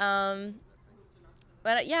monologuing.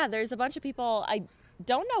 But yeah, there's a bunch of people. I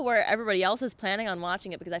don't know where everybody else is planning on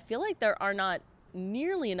watching it because I feel like there are not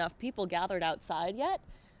nearly enough people gathered outside yet.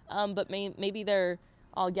 But maybe they're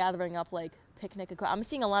all gathering up like picnic. I'm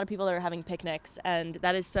seeing a lot of people that are having picnics, and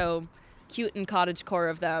that is so cute and cottagecore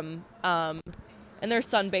of them. And they're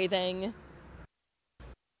sunbathing.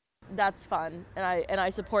 That's fun, and I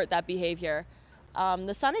support that behavior.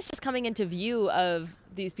 The sun is just coming into view of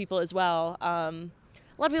these people as well. A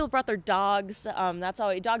lot of people brought their dogs. Dogs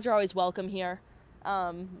are always welcome here.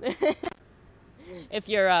 If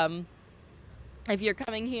you're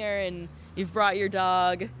coming here and you've brought your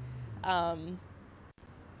dog,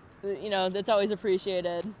 you know, that's always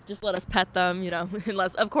appreciated. Just let us pet them, you know,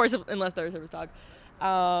 unless they're a service dog.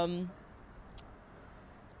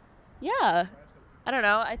 Yeah, I don't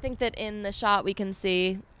know. I think that in the shot we can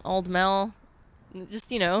see Old Mill,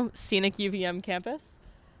 just, you know, scenic UVM campus.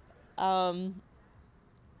 And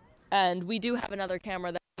we do have another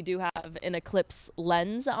camera that we do have an Eclipse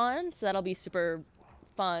lens on, so that'll be super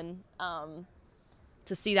fun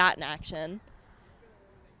to see that in action.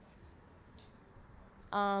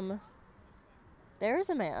 There's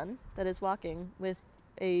a man that is walking with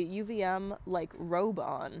a UVM like robe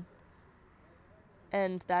on,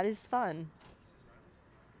 and that is fun.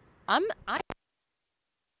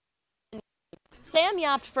 Sam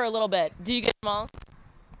yapped for a little bit. Did you get Jamal's?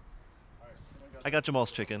 I got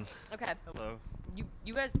Jamal's chicken. Okay. Hello.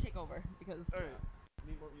 You guys take over because. All right.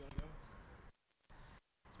 Meet Morp, you wanna go?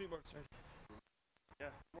 Let's meet Morp. Yeah.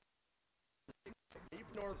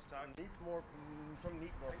 From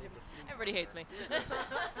Neat Morp. Everybody hates me.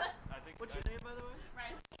 What's your name, by the way?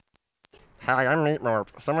 Right. Hi, I'm Meat Morp.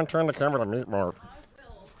 Someone turn the camera to Meat Morp.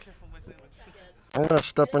 Careful, my sandwich. I'm gonna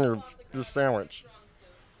step on your sandwich.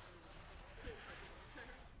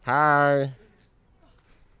 Hi.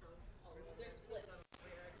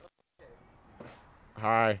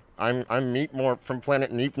 Hi, I'm Meat Morp from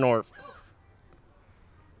planet Neat Morp.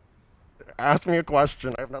 Ask me a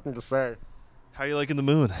question. I have nothing to say. How are you liking the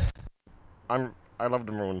moon? I love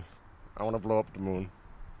the moon. I want to blow up the moon.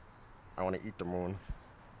 I want to eat the moon.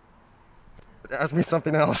 But ask me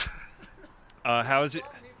something else. How is it?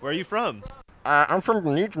 Where are you from? I'm from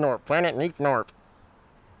Neat Norp, planet Neat Norp.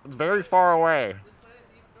 It's very far away.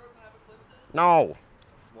 No.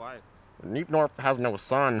 Why? Neepnorp has no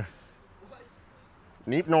sun.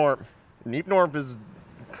 Neepnorp is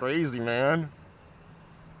crazy, man.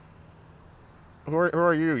 Who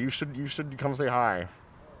are you? You should come say hi.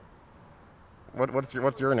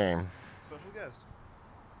 What's your name? Special guest.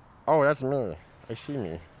 Oh, that's me. I see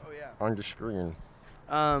me Oh yeah. on the screen.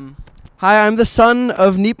 Hi, I'm the son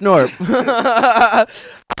of Neepnorp.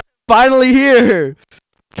 Finally here.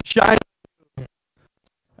 Shine.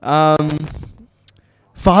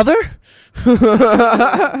 Father?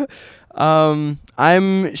 I'm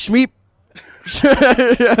Shmeep.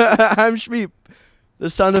 I'm Shmeep, the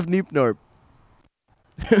son of Neepnorp.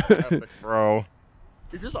 Epic, bro.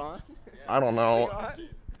 Is this on? I don't know.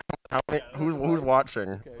 Who's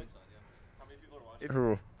watching?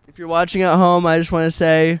 Who? If you're watching at home, I just want to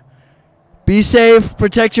say, be safe,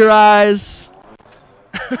 protect your eyes.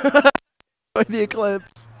 Enjoy the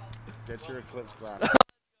eclipse. Get your Eclipse glass.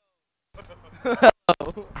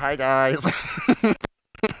 Hi guys.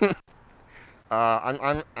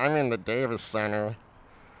 I'm in the Davis Center.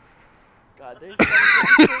 God,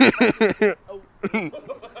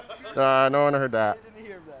 No one heard that. didn't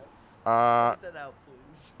hear that. Get that out,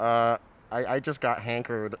 please. I just got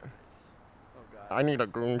hankered. Oh God. I need a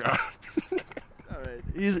goonga. All right,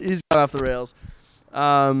 he's gone off the rails.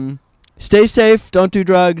 Stay safe. Don't do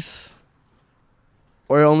drugs,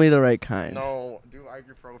 or only the right kind. No, do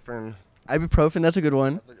ibuprofen. Ibuprofen. That's a good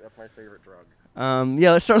one. That's my favorite drug.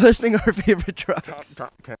 Yeah, let's start listing our favorite drugs.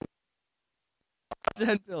 Top 10.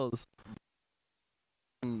 10 pills.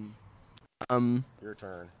 Your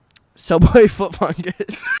turn. Subway foot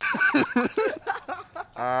fungus.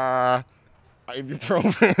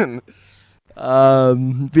 Ibuprofen.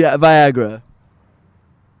 Viagra.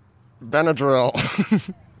 Benadryl.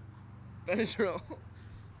 Benadryl.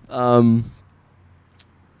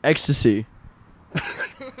 Ecstasy.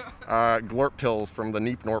 Glorp pills from the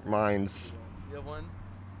Neepnorp mines. You have one?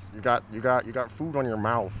 You got food on your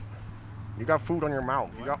mouth. You got food on your mouth.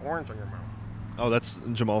 You got orange on your mouth. Oh, that's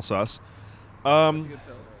Jamal sauce. That's a good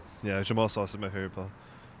pill. Yeah, Jamal sauce is my favorite pill.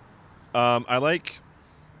 I like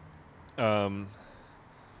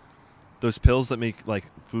those pills that make like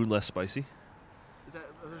food less spicy.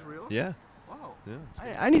 Are those real? Yeah. Wow. Yeah.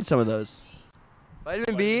 I need some of those.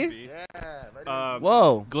 Vitamin B? Yeah.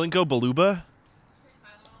 Whoa. Ginkgo biloba.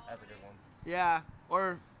 That's a good one. Yeah.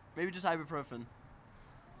 Or maybe just ibuprofen.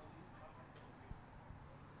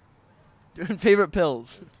 Doing favorite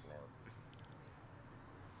pills.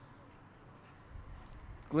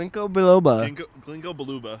 Ginkgo biloba. Ginkgo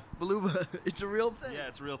biloba. Biloba. It's a real thing. Yeah,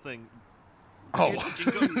 it's a real thing. Oh.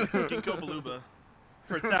 Ginkgo biloba.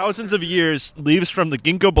 For thousands of years, leaves from the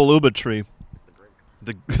ginkgo biloba tree.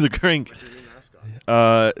 The grink.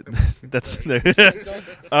 That's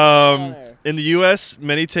in the U.S.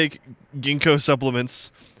 Many take ginkgo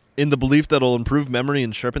supplements in the belief that it'll improve memory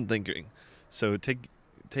and sharpen thinking. So take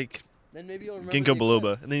Then maybe you'll remember ginkgo the biloba,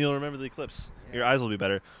 eclipse. and then you'll remember the eclipse. Your eyes will be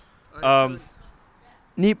better.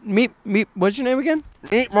 Meep. What's your name again?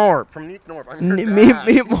 Neepnorp from Neepnorp. I'm your dad.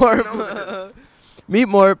 Meepmorp.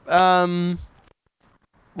 Meepmorp.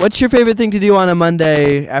 What's your favorite thing to do on a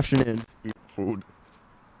Monday afternoon? Eat food.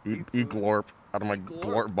 Eat glorp out of my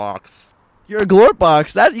glorp box. You're a glorp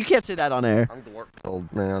box. That you can't say that on air. I'm glorp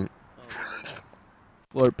pilled, man.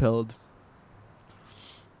 Glorp pilled.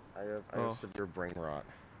 I have severe brain rot.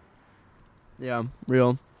 Yeah,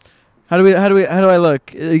 real. How do I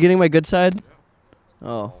look? Are you getting my good side?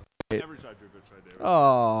 Oh. Every side your good side, David.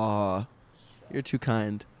 Oh. You're too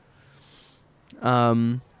kind. How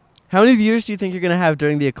many viewers do you think you're gonna have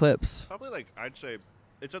during the eclipse? Probably like I'd say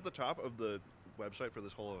it's at the top of the website for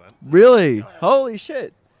this whole event. Really? Holy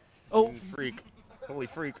shit. Oh. Freak. Holy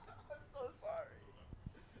freak.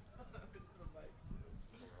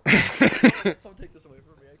 Someone take this away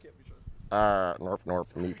from me. I can't be trusted. Norp,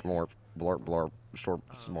 Neepnorp, blorp, short,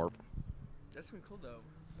 smorp. That's been cool though.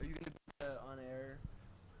 Are you gonna be on air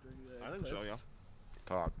during the I think so, yeah.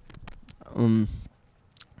 Talk.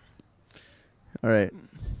 All right.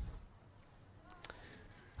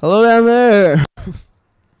 Hello down there.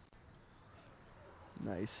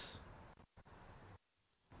 Nice.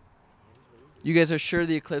 You guys are sure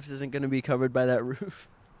the eclipse isn't going to be covered by that roof?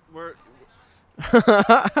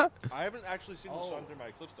 I haven't actually seen the sun through my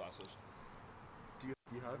eclipse glasses. Do you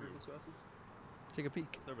have your glasses? Take a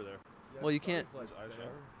peek. It's over there. Well, you can't. Okay.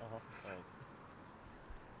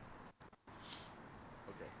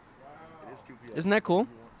 It is 2 p.m. Isn't that cool?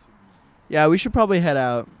 Yeah, we should probably head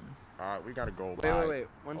out. We gotta go. Wait.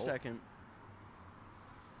 One second.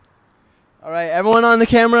 All right, everyone on the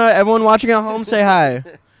camera, everyone watching at home, say hi.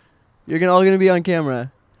 You're all gonna be on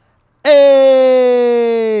camera.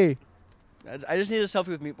 Hey! I just need a selfie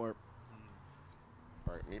with Meatmore.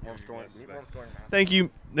 All right, Meatmore's going. Meatmore's going. Thank you.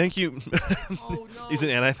 Thank you. Oh, no. He's an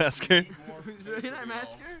anti-masker. Is there an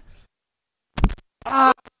masker?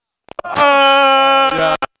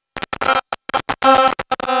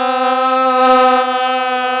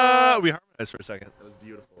 We harmonized for a second. That was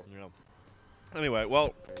beautiful. Yeah. Anyway,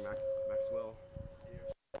 well, Okay, Maxwell.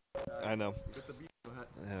 I know. You got the beat. Go ahead.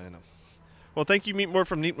 Yeah, I know. Well, thank you, Meatmore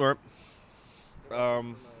from Neatmore.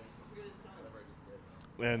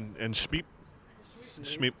 And Schmeep.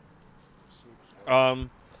 Schmeep. How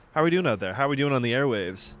are we doing out there? How are we doing on the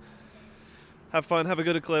airwaves? Have fun. Have a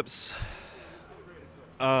good eclipse.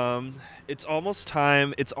 It's almost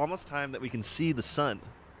time. It's almost time that we can see the sun.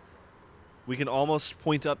 We can almost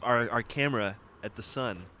point up our camera at the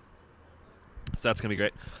sun. So that's gonna be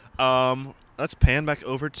great. Let's pan back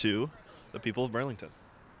over to the people of Burlington.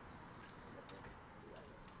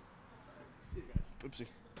 Oopsie.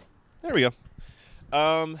 There we go.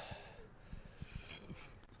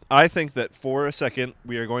 I think that for a second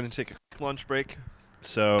we are going to take a quick lunch break.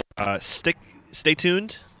 So stay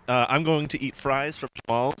tuned. I'm going to eat fries from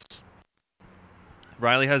Jamal's.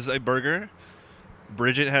 Riley has a burger.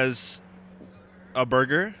 Bridget has a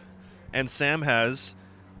burger. And Sam has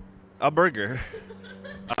a burger.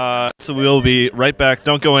 So we'll be right back.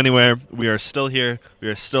 Don't go anywhere. We are still here. We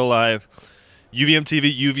are still live.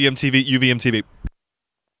 UVMtv, UVMtv, UVMtv.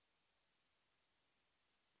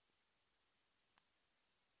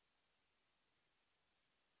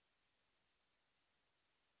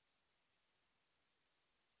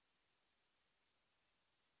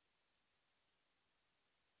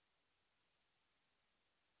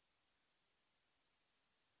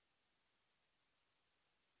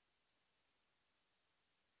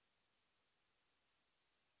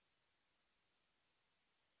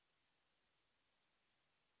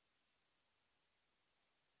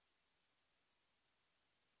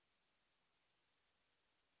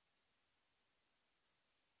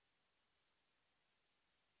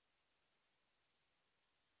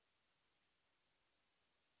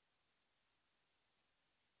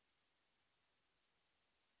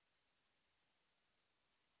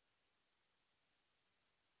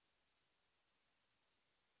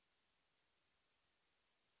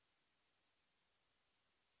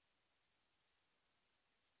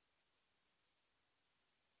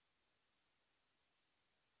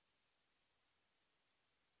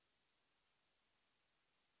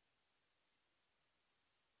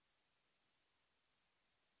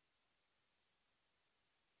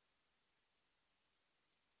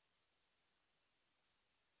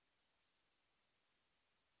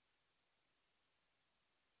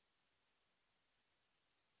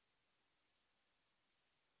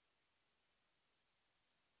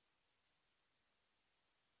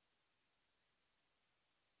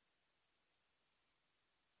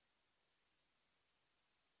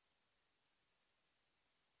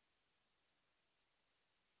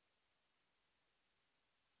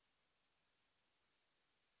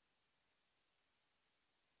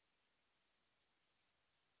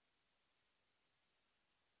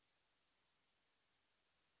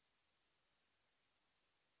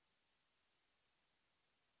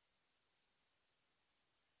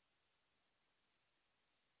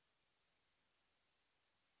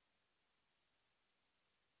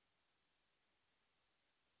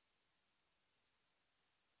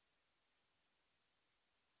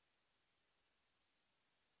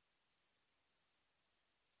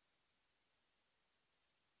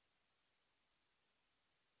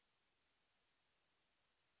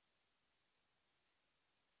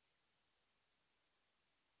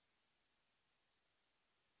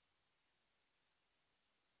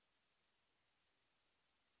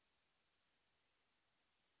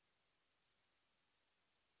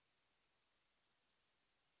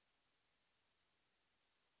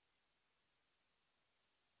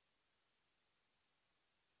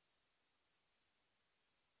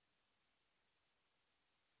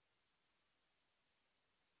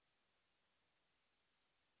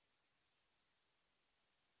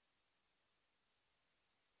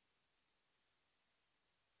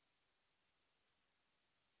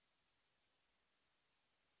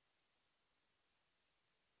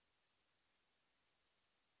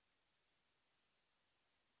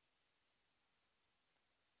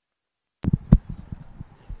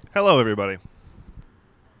 Hello, everybody.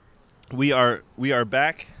 We are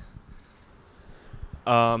back.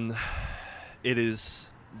 It is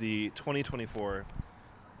the 2024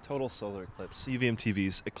 total solar eclipse.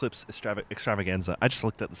 UVMTV's Eclipse Extravaganza. I just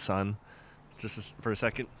looked at the sun just for a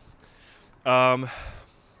second.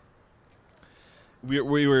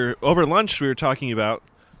 we were over lunch. We were talking about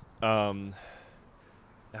how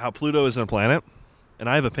Pluto isn't a planet, and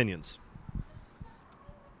I have opinions.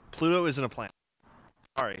 Pluto isn't a planet.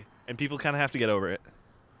 Sorry, and people kind of have to get over it.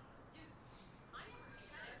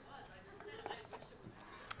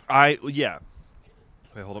 Yeah.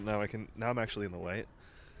 Wait, hold up. Now I'm actually in the light.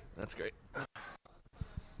 That's great.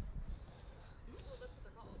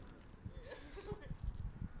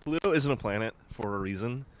 Pluto isn't a planet for a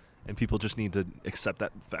reason, and people just need to accept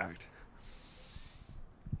that fact.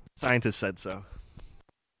 Scientists said so.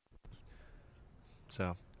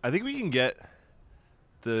 So I think we can get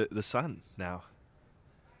the sun now.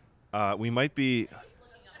 We might be.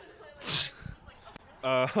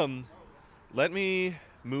 Let me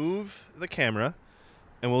move the camera,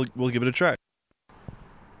 and we'll give it a try.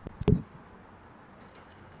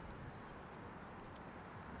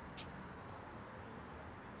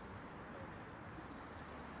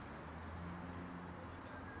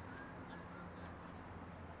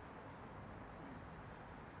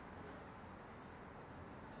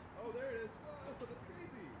 Oh, there it is. Whoa, that's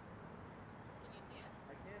crazy. Can you see it?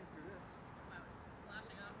 I can through this. Wow, it's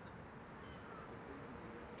flashing off.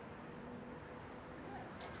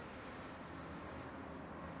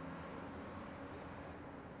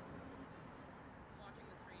 I'm watching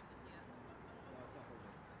the stream to see it.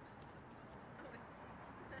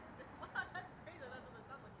 Oh, that's crazy. That's what the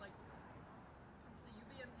sun looks like. It's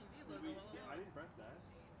the UVMtv logo. I didn't press that.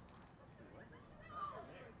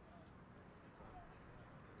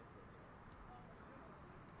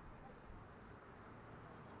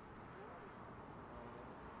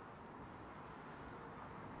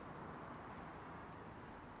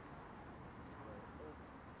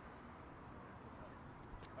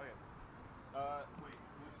 Okay. Wait,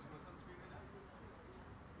 what's on screen right now?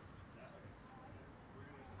 That? Okay. We're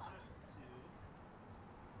gonna cut to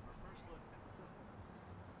our first look at the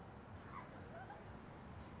sun.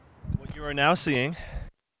 What you are now seeing,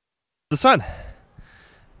 the sun.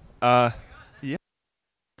 Yeah.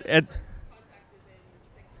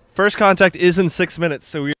 First contact is in 6 minutes,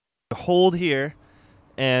 so we're gonna hold here,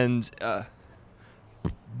 and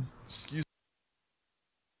excuse.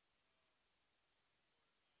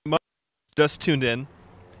 Just tuned in.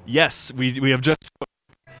 Yes, we have just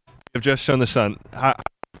shown the sun.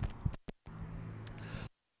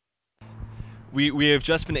 We have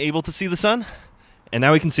just been able to see the sun, and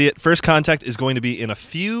now we can see it. First contact is going to be in a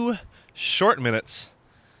few short minutes.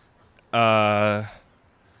 First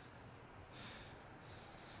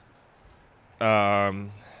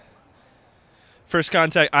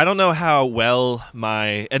contact. I don't know how well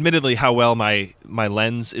my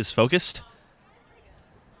lens is focused.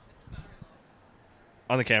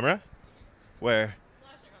 On the camera? Where?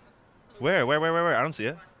 Where? I don't see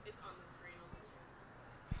it. It's on the screen.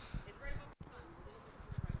 It's right above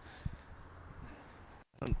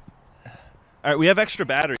the sun. All right, we have extra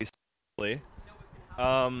batteries.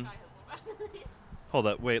 Hold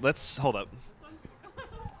up. Wait. Hold up.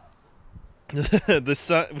 The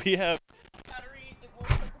sun. We have. Battery, it will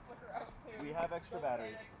start to flicker out soon. We have extra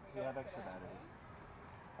batteries.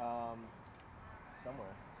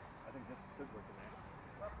 Somewhere. I think this could work in there.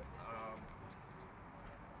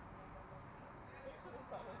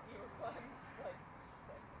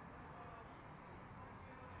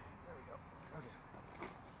 There we go. Okay.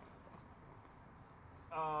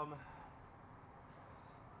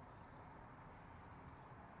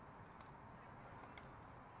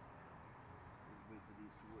 Wait for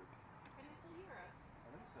these to work. Can they still hear us? I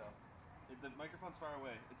think so. The microphone's far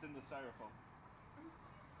away. It's in the styrofoam.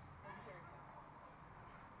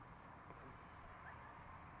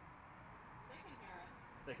 They can hear us.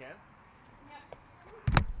 They can?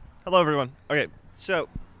 Yeah. Hello, everyone. Okay, so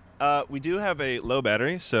we do have a low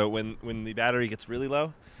battery, so when the battery gets really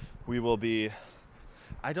low, we will be...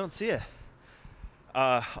 I don't see it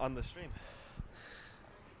on the stream.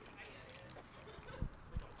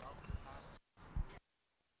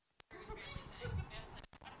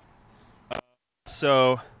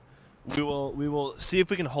 So we will see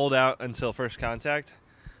if we can hold out until first contact.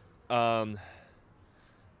 But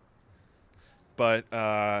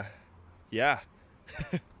yeah.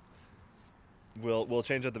 We'll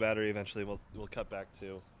change out the battery eventually. We'll cut back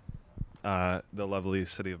to the lovely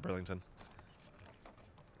city of Burlington.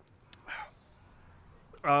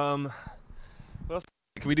 What else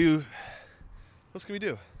can we do? What else can we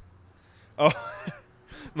do? Oh,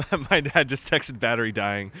 my dad just texted battery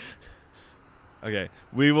dying. Okay,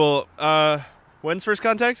 we will. When's first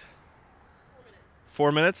contact?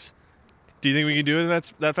 4 minutes. 4 minutes. Do you think we can do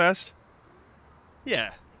it that fast?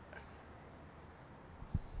 Yeah.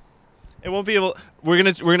 It won't be able. We're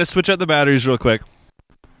gonna switch out the batteries real quick.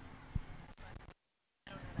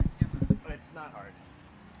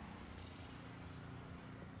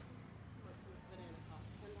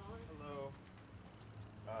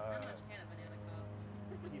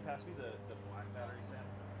 pass me the black battery, Sam?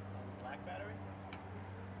 Black battery?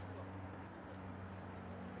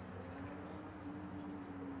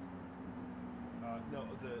 No,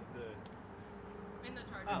 the In the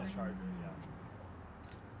charger. oh, charger, yeah.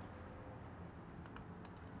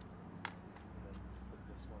 And then put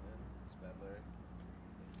this one in, this bad Larry.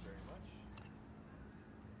 Thank you very much.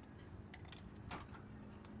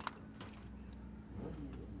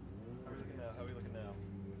 How are we looking now? How are we looking now?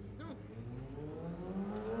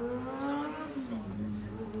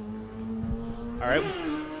 All right.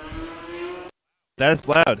 That's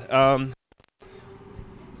loud.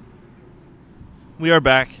 We are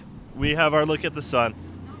back. We have our look at the sun.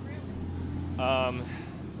 I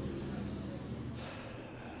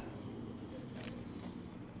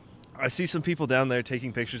see some people down there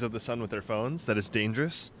taking pictures of the sun with their phones. That is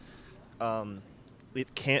dangerous.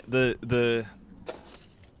 It can't. The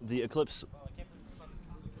eclipse.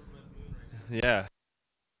 Yeah.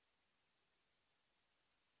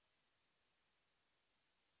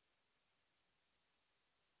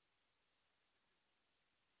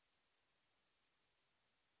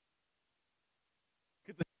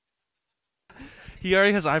 He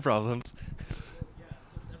already has eye problems.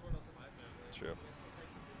 True.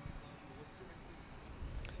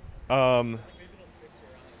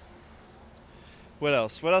 What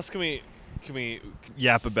else? What else can we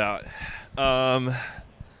yap about?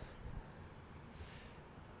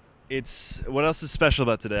 It's what else is special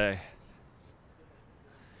about today?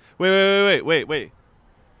 Wait.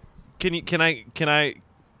 Can I?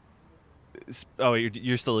 Oh,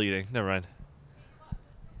 you're still eating. Never mind.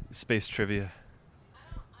 Space trivia.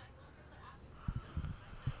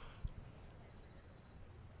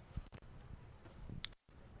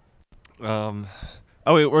 Oh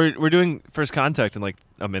wait, we're doing first contact in like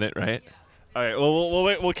a minute, right? Yeah. All right. Well, we'll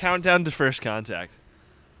wait. We'll count down to first contact.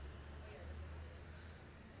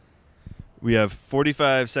 We have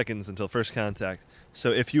 45 seconds until first contact.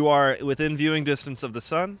 So if you are within viewing distance of the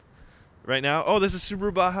sun, right now. Oh, there's a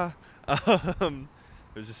Subaru Baja.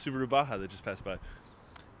 There's a Subaru Baja that just passed by.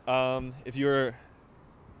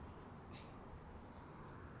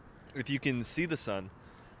 If you can see the sun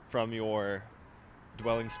from your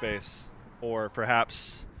dwelling space, or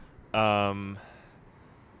perhaps if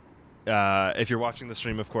you're watching the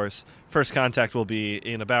stream, of course, first contact will be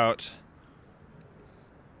in about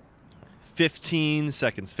 15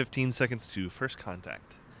 seconds. 15 seconds to first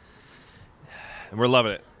contact. And we're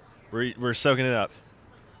loving it. We're soaking it up.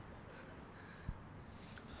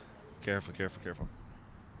 Careful.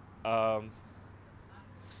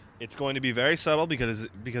 It's going to be very subtle because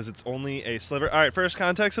it's only a sliver. All right, first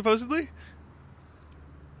contact supposedly.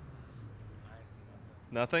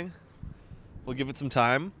 Nothing. We'll give it some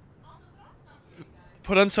time.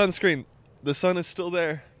 Put on sunscreen. The sun is still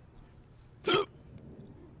there.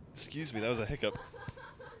 Excuse me, that was a hiccup.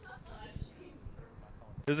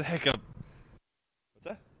 There's a hiccup. What's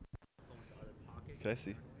that? Can I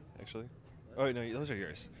see? Actually. Oh wait, no, those are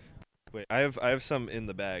yours. Wait, I have some in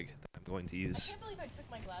the bag that I'm going to use. I can't believe I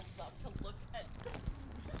took my glasses off to look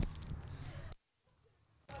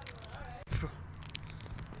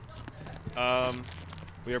at.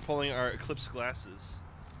 We are pulling our Eclipse glasses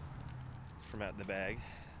from out the bag.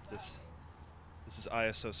 This is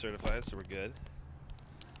ISO certified, so we're good.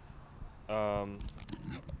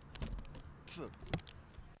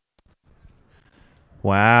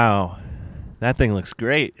 Wow, that thing looks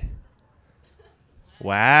great.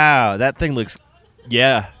 Wow, that thing looks,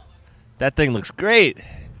 that thing looks great.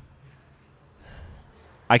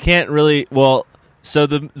 I can't really, well, so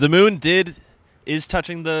the moon is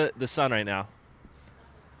touching the sun right now.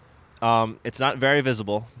 It's not very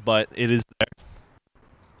visible, but it is there.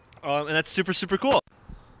 And that's super, super cool.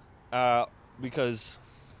 Because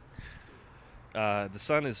the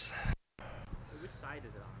sun is... Which side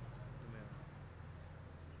is it on? The moon?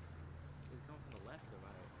 Is it coming from the left or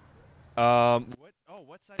right?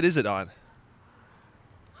 What side is it on?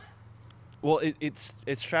 Well,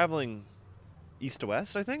 it's traveling east to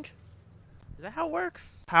west, I think. Is that how it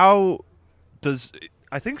works? I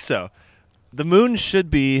think so. The moon should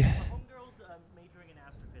be... My homegirl's majoring in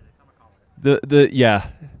astrophysics. I'm gonna call her.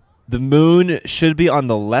 The moon should be on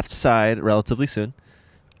the left side relatively soon.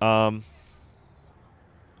 So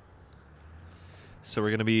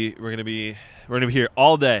we're gonna be here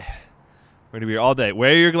all day. We're gonna be here all day.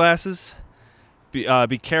 Wear your glasses.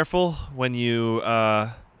 Be careful when you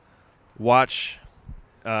watch,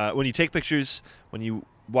 when you take pictures, when you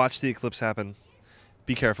watch the eclipse happen.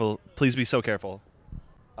 Be careful. Please be so careful.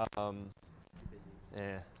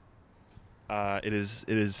 It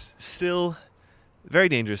is still very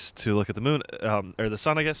dangerous to look at the moon or the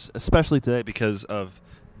sun, I guess, especially today because of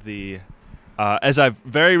as I've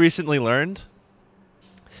very recently learned,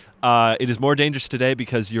 it is more dangerous today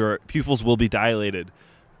because your pupils will be dilated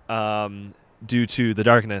due to the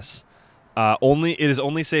darkness. It is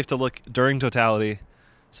only safe to look during totality,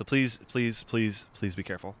 so please be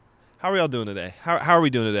careful. How are we all doing today? How are we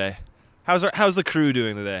doing today? How's the crew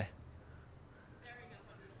doing today?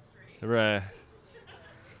 Right.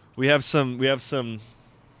 We have some. I'm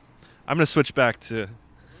gonna switch back to.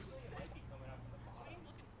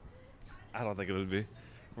 I don't think it would be.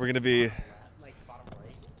 We're gonna be.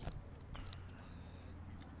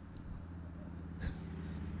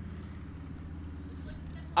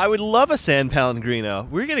 I would love a San Pellegrino.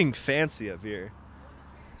 We're getting fancy up here.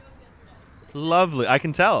 Lovely. I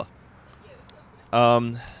can tell.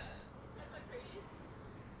 Can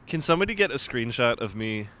somebody get a screenshot of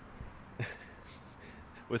me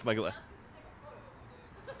with my glass?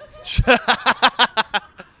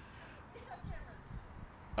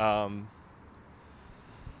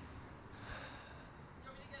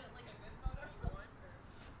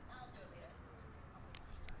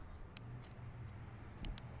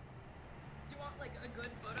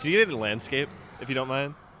 Can you get it in landscape, if you don't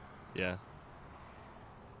mind? Yeah.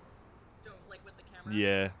 With the camera?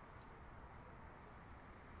 Yeah.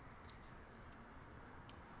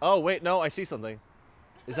 Oh, wait, no, I see something.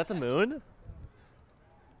 Is that the moon?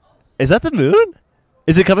 Is that the moon?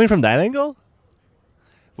 Is it coming from that angle?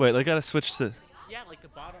 Wait, I gotta switch to... Yeah, like the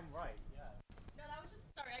bottom right. Yeah. No, that was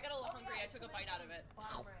just, sorry, I got a little hungry. I took a bite out of it.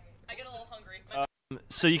 I get a little hungry.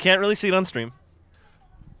 So you can't really see it on stream.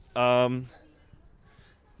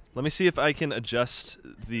 Let me see if I can adjust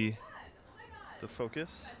the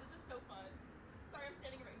focus. Guys, this is so fun. Sorry, I'm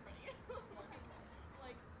standing right in front of you.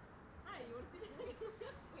 Like, hi, you want to see the thing?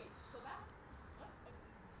 Wait, go back.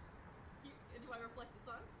 Do I reflect the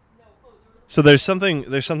sun? No. Oh, So there's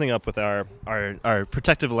something up with our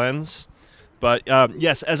protective lens, but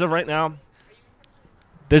yes, as of right now,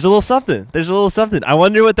 there's a little something. I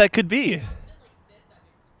wonder what that could be.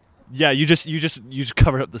 Yeah, you just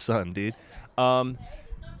covered up the sun, dude.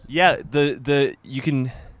 Yeah, you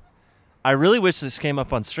can. I really wish this came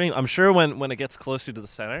up on stream. I'm sure when it gets closer to the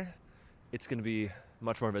center, it's gonna be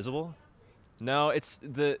much more visible. No, it's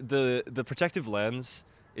the protective lens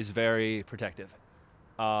is very protective,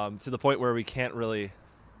 to the point where we can't really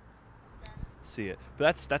see it.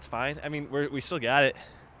 But that's fine. I mean, we still got it.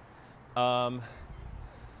 Oh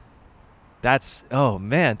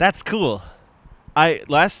man, that's cool.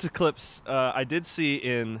 Last eclipse I did see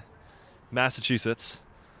in Massachusetts,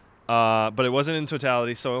 but it wasn't in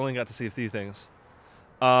totality, so I only got to see a few things.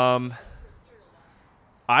 I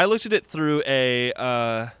looked at it through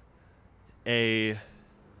a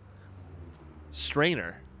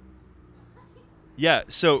strainer. Yeah.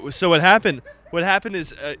 So what happened? What happened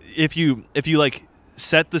is if you like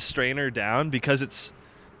set the strainer down because it's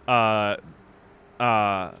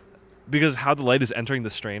because how the light is entering the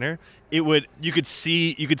strainer, you could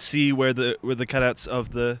see where the cutouts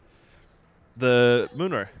of the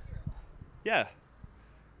moon are. Yeah.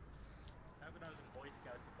 Back when I was in Boy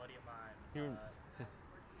Scouts, a buddy of mine.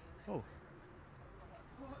 Oh.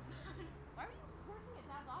 Why are you working at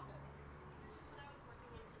Dad's office? When I was working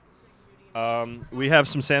in assistant Judy. We have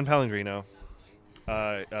some San Pellegrino.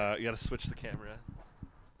 You gotta switch the camera.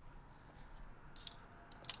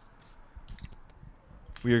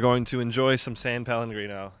 We are going to enjoy some San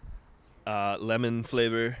Pellegrino, lemon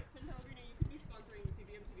flavor. San Pellegrino, you could be sponsoring the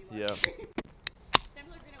UVMtv live. Yeah. San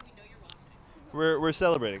Pellegrino, we know you're watching. We're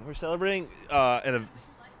celebrating. We're celebrating. Oh,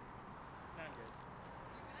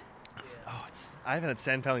 I haven't had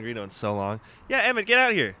San Pellegrino in so long. Yeah, Emmett, get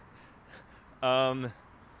out of here.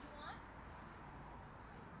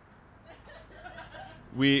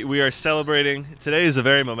 We are celebrating. Today is a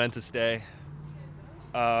very momentous day.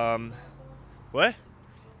 What?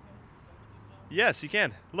 Yes, you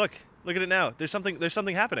can. Look at it now. There's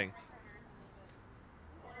something happening.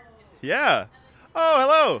 Yeah. Oh,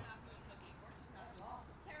 hello.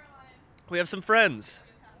 We have some friends.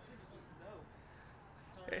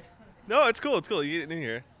 Hey. No, it's cool. You get in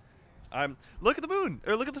here. Look at the moon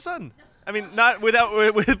or look at the sun. I mean, not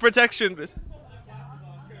with protection, but.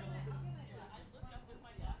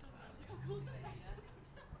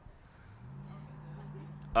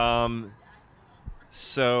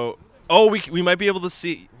 So, we might be able to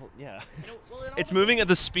see. Well, yeah, it's moving at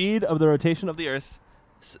the speed of the rotation of the Earth.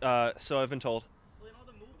 So I've been told.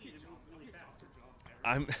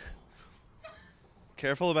 I'm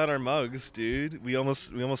careful about our mugs, dude. We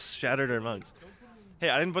almost shattered our mugs. Hey,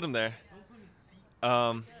 I didn't put them there.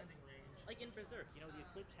 Like in Berserk, the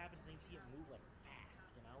eclipse happens and you see it move like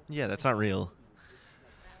fast, Yeah, that's not real.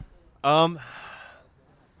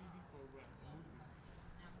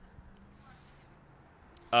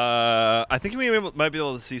 I think we might be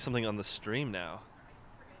able to see something on the stream now.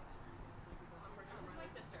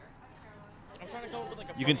 I'm trying to come up with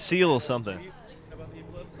like a You can see a little something. about the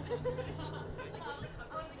eclipse.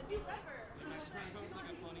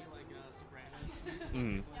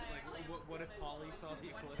 Mm. It's like, what if Polly saw the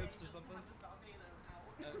eclipse or something?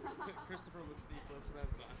 Christopher looks at the eclipse and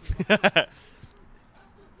has glasses.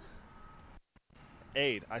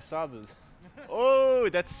 Aid, I saw the. Oh,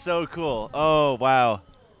 that's so cool. Oh, wow.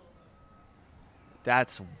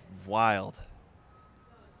 That's wild.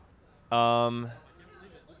 This is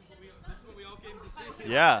what we all came to see.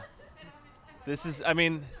 Yeah. This is, I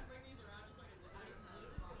mean,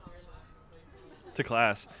 to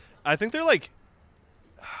class. I think they're like,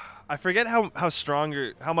 I forget how much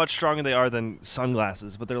stronger they are than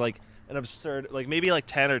sunglasses, but they're like an absurd, like maybe like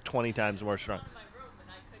 10 or 20 times more strong.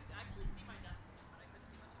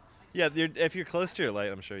 Yeah, if you're close to your light,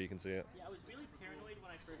 I'm sure you can see it. Yeah, I was really paranoid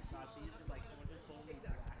when I first got these because like someone just told me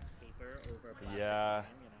black paper over a plastic Yeah.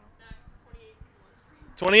 frame, you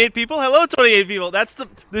know. 28 people? Hello, 28 people.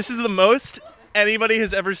 This is the most anybody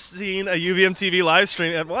has ever seen a UVMtv live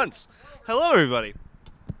stream at once. Hello, everybody.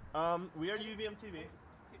 We are UVMtv.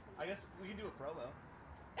 I guess we can do a promo.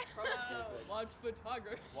 Watch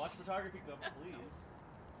photography. Watch Photography Club, please.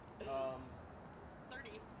 30.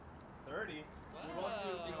 30? We won't do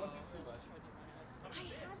too much. I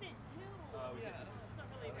have it too. We can do It's not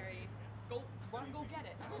really very. Go get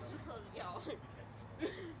it.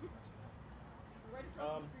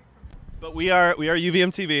 But we are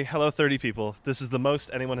UVMtv. Hello, 30 people. This is the most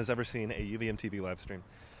anyone has ever seen a UVMtv live stream.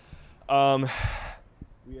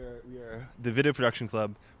 We are the Video Production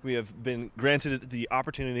Club. We have been granted the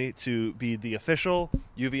opportunity to be the official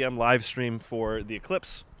UVM live stream for the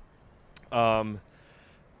Eclipse.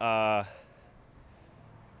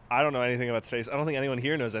 I don't know anything about space. I don't think anyone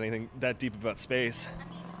here knows anything that deep about space.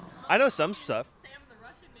 I know some stuff. Sam, the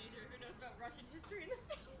Russian major, who knows about Russian history and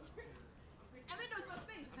space. Evan knows about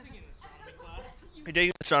space. I'm taking astronomy class. You're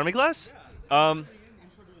taking astronomy class?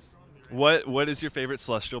 What is your favorite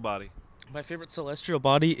celestial body? My favorite celestial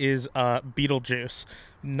body is Beetlejuice,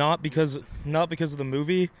 not because of the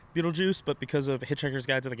movie Beetlejuice, but because of Hitchhiker's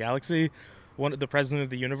Guide to the Galaxy. The president of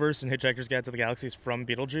the universe in Hitchhiker's Guide to the Galaxy is from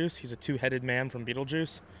Beetlejuice. He's a two-headed man from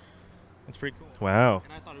Beetlejuice. That's pretty cool. Wow.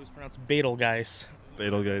 And I thought it was pronounced Betelgeuse.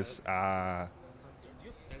 Betelgeuse. Do you have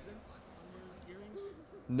pheasants on your earrings?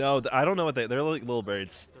 No, I don't know what they're like little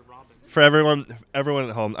birds. They're robins. For everyone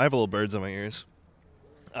at home, I have little birds on my ears.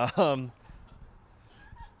 What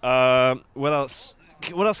else?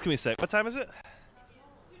 What else can we say? What time is it?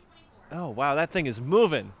 Oh wow, that thing is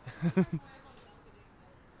moving.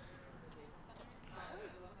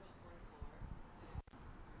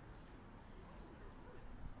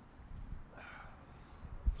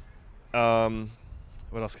 What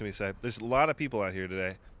else can we say? There's a lot of people out here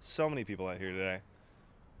today. So many people out here today.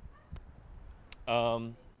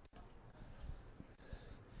 We'll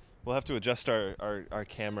have to adjust our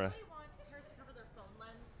camera. Do you want hers to cover their phone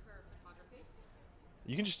lens for photography?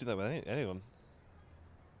 You can just do that with any of them.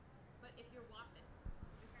 But if you're walking, to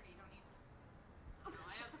be fair, you don't need to. Oh, no,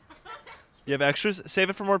 I have. You have extras? Save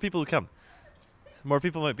it for more people who come. More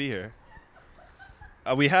people might be here.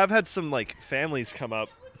 We have had some like families come up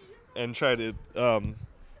and try to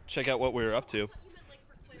check out what we're up to. You meant like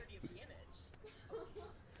for clarity of the image.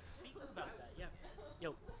 Speaking about that, yeah.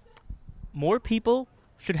 Yo, more people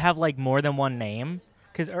should have like more than one name.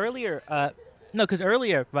 Cause earlier,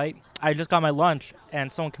 right? I just got my lunch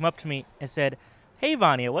and someone came up to me and said, "Hey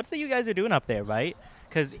Vanya, what's that you guys are doing up there, right?"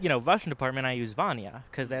 Cause Russian department I use Vanya,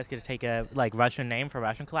 cause they ask you to take a like Russian name for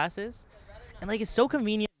Russian classes, and like it's so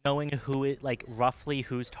convenient knowing roughly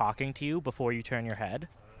who's talking to you before you turn your head.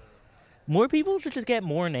 More people should just get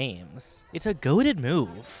more names. It's a goated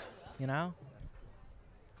move, you know?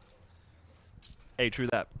 Hey, true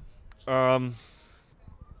that.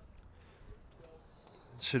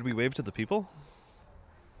 Should we wave to the people?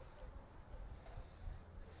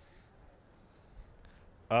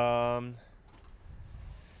 What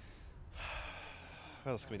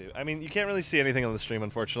else can we do? I mean, you can't really see anything on the stream,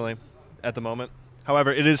 unfortunately, at the moment.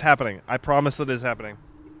 However, it is happening. I promise that it is happening.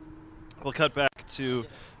 We'll cut back to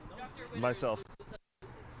myself.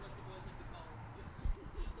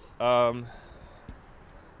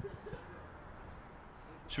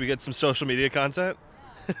 Should we get some social media content?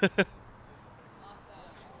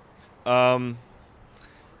 What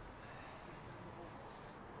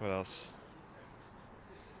else?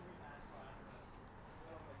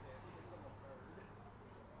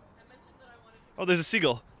 Oh, there's a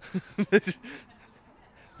seagull. The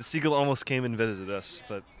seagull almost came and visited us,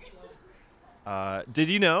 but Did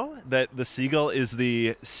you know that the seagull is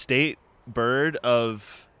the state bird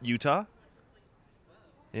of Utah?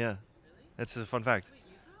 Yeah, that's a fun fact.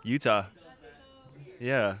 Utah.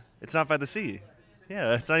 Yeah, it's not by the sea.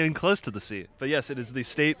 Yeah, it's not even close to the sea. But yes, it is the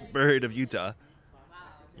state bird of Utah.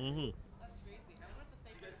 Mm-hmm.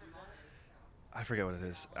 I forget what it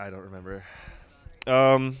is. I don't remember.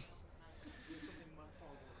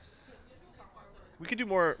 We could do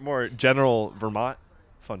more general Vermont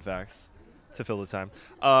fun facts to fill the time.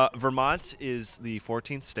 Vermont is the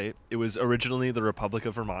 14th state. It was originally the Republic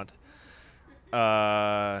of Vermont. Emmett,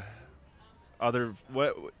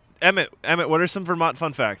 what are some Vermont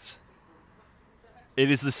fun facts? It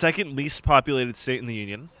is the second least populated state in the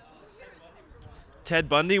Union. Ted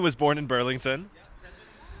Bundy was born in Burlington.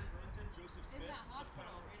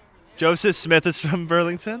 Joseph Smith is from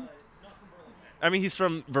Burlington? I mean, he's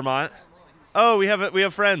from Vermont. Oh, we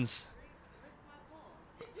have friends.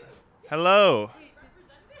 Hello.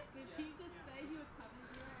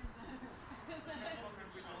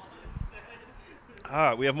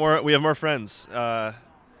 We have more friends.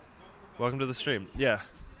 Welcome to the stream. Yeah.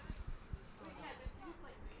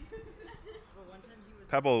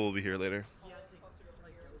 Pebble will be here later.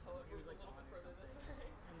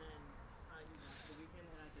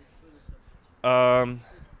 I'm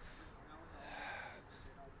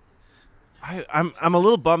a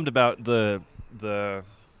little bummed about the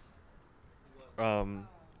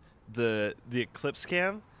Eclipse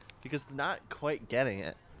cam because it's not quite getting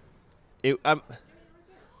it.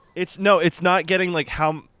 It's not getting like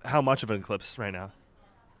how much of an eclipse right now.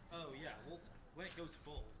 Oh yeah, well when it goes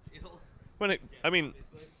full, it'll.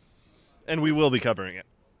 And we will be covering it.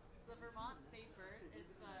 The Vermont state bird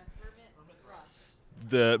is the hermit thrush.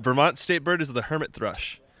 The Vermont state bird is the hermit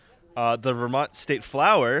thrush. The Vermont state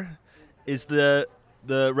flower is the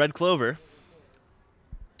red clover.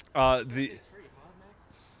 The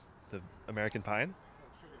American pine?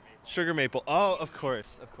 Sugar maple. Oh, of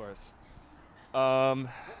course.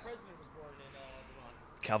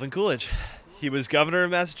 Calvin Coolidge. He was governor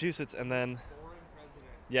of Massachusetts, and then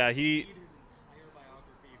he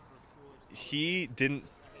didn't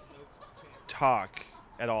talk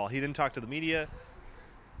at all. He didn't talk to the media.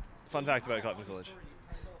 Fun fact about Calvin Coolidge.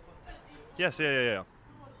 Yes, yeah.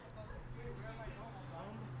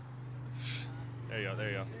 There you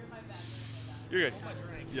go. You're good.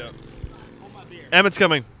 Yeah. Emmett's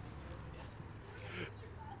coming.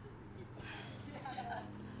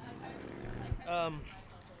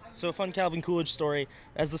 So a fun Calvin Coolidge story.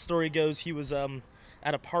 As the story goes, he was at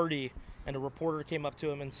a party, and a reporter came up to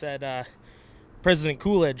him and said, President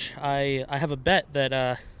Coolidge, I have a bet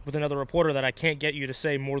that with another reporter that I can't get you to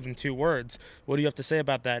say more than 2 words. What do you have to say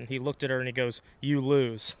about that? And he looked at her and he goes, "You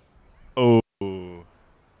lose." Oh.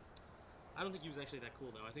 I don't think he was actually that cool,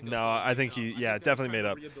 though. I think he definitely made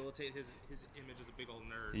up. Rehabilitate his image as a big old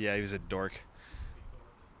nerd. Yeah, he was a dork.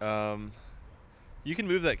 You can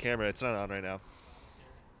move that camera. It's not on right now.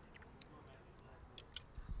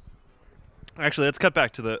 Actually, let's cut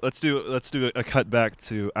back to let's do a cut back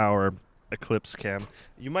to our Eclipse cam.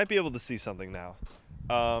 You might be able to see something now.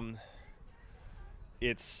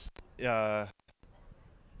 It's the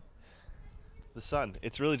sun.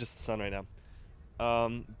 It's really just the sun right now.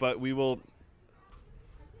 But we will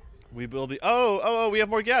be. Oh, we have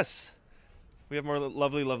more guests. We have more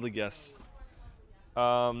lovely guests.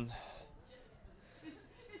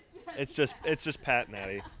 It's just Pat and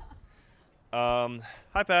Addie.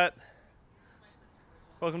 Hi, Pat.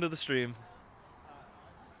 Welcome to the stream.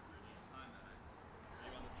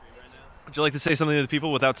 Would you like to say something to the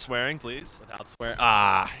people without swearing, please? Without swearing.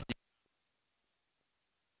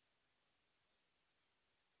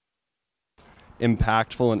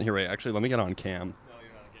 Impactful and here, wait. Actually, let me get on cam. No,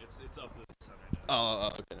 you're not. It's up the center.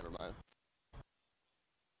 Oh, okay, never mind.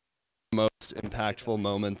 Most impactful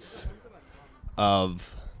moments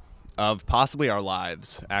of possibly our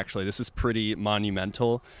lives. Actually, this is pretty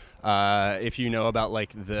monumental. If you know about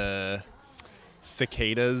like the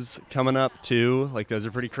cicadas coming up too, like those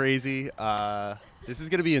are pretty crazy. This is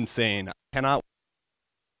gonna be insane. I cannot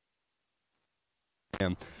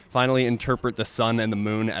finally interpret the sun and the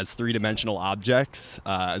moon as 3-dimensional objects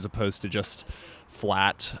as opposed to just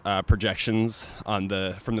flat projections from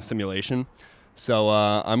the simulation. So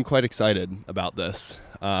I'm quite excited about this.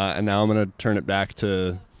 And now I'm gonna turn it back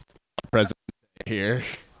to President here.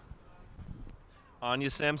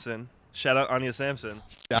 Anya Sampson. Shout out Anya Sampson.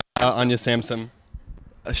 Shout out Anya Sampson.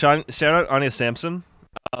 Shout out Anya Sampson.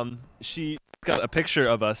 She got a picture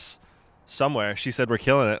of us somewhere. She said we're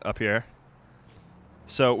killing it up here.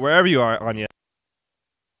 So wherever you are, Anya.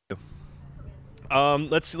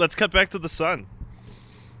 Let's cut back to the sun.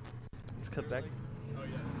 cut back.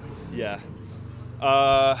 Yeah.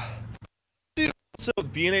 So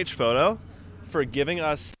B&H Photo for giving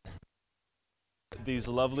us these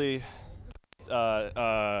lovely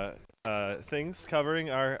things covering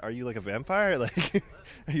our. Are you like a vampire? Like,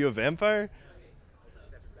 are you a vampire?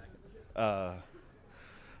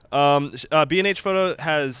 B&H Photo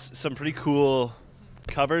has some pretty cool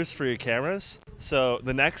covers for your cameras. So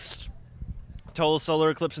the next total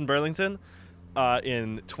solar eclipse in Burlington,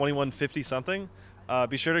 in 2150 something,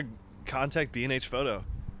 be sure to contact B&H Photo.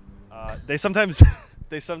 They sometimes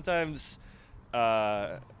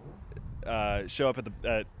show up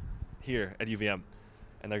at here at UVM,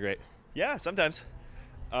 and they're great. Yeah, sometimes.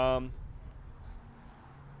 I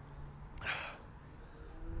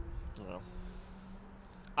don't know.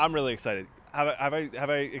 I'm really excited. Have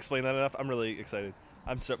I explained that enough? I'm really excited.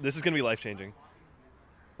 This is gonna be life changing.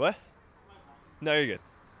 What? No, you're good.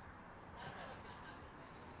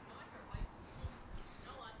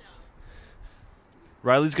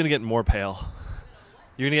 Riley's gonna get more pale.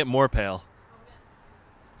 You're gonna get more pale.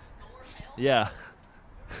 Yeah.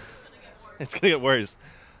 It's gonna get worse.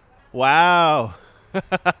 Wow.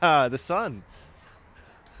 The sun.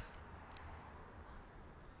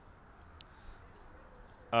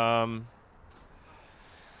 I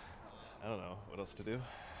don't know what else to do.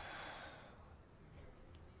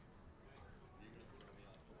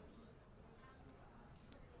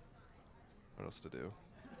 What else to do?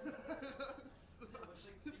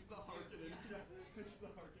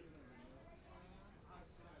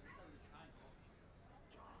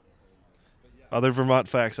 Other Vermont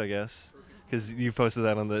facts, I guess, because you posted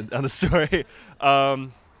that on the story.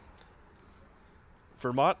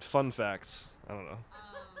 Vermont fun facts. I don't know.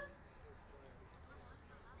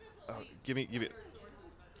 Oh, give me.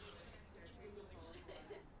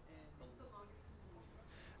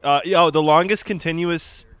 The longest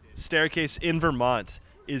continuous staircase in Vermont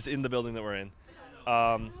is in the building that we're in.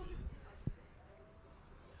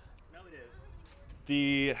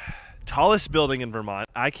 The tallest building in Vermont,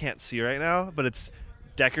 I can't see right now, but it's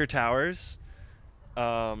Decker Towers.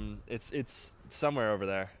 It's somewhere over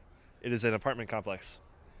there. It is an apartment complex.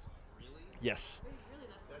 Really? Yes.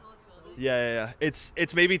 Yeah.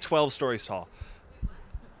 It's maybe 12 stories tall.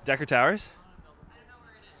 Decker Towers?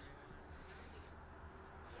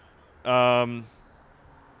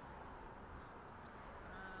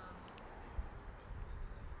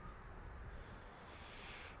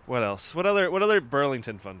 What else? What other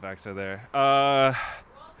Burlington fun facts are there?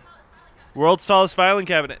 World's tallest filing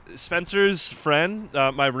cabinet. Spencer's friend,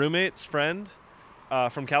 my roommate's friend,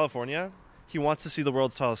 from California, he wants to see the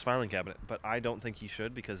world's tallest filing cabinet, but I don't think he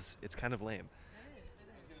should because it's kind of lame.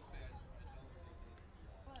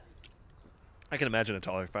 I can imagine a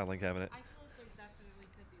taller filing cabinet. I feel like there definitely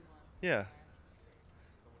could be one.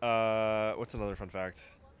 Yeah. What's another fun fact?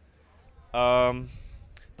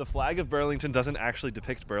 The flag of Burlington doesn't actually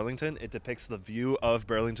depict Burlington. It depicts the view of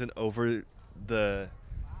Burlington over the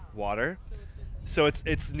water. So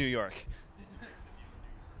it's New York.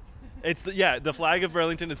 The flag of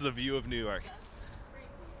Burlington is the view of New York.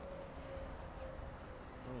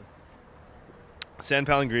 San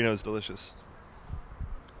Pellegrino is delicious.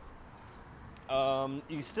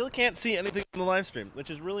 You still can't see anything on the live stream, which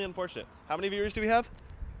is really unfortunate. How many viewers do we have?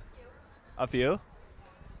 A few.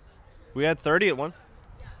 We had 30 at one.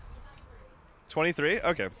 23?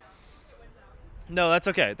 Okay. No, that's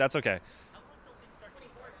okay. That's okay.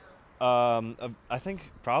 I think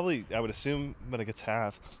probably, I would assume when it gets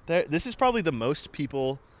half. This is probably the most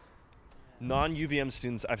people, non-UVM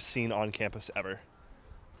students I've seen on campus ever.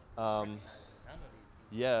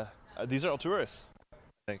 Yeah. These are all tourists, I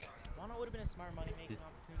think. Well, no, it would have been a smart money-making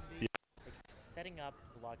opportunity. Yeah. Like, setting up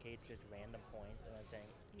blockades just random points and then saying,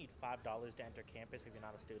 you need $5 to enter campus if you're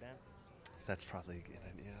not a student. That's probably a good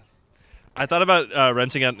idea. I thought about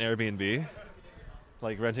renting out an Airbnb,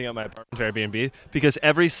 like renting out my apartment to Airbnb, because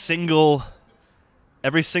every single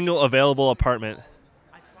available apartment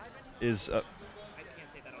is. I can't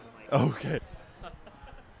say that on mic. Okay.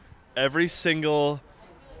 Every single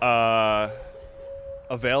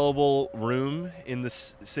available room in the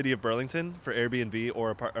city of Burlington for Airbnb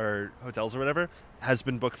or hotels or whatever has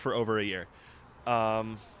been booked for over a year.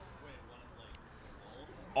 All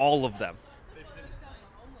of them.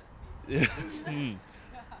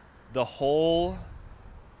 The whole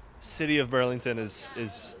city of Burlington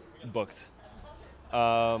is booked.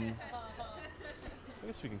 I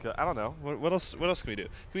guess we can. I don't know. What else? What else can we do?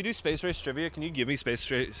 Can we do space race trivia? Can you give me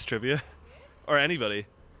space race trivia, or anybody?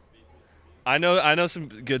 I know some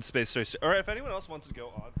good space race. Or if anyone else wants to go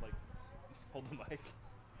on, like, hold the mic,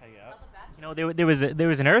 hang out. You know, there was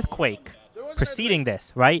an earthquake. There preceding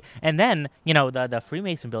this, right? And then, you know, the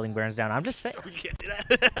Freemason building burns down. I'm just saying. We can't do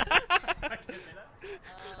that.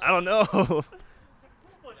 I don't know. Yeah, go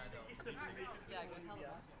tell them.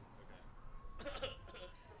 It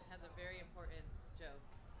has a very important joke.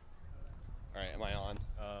 All right, am I on?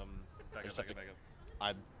 Back Just up, have back to-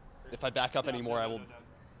 up. If I back up anymore, I will.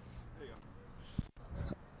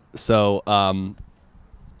 So,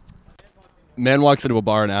 man walks into a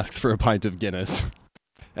bar and asks for a pint of Guinness,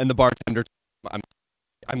 and the bartender,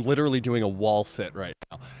 I'm literally doing a wall sit right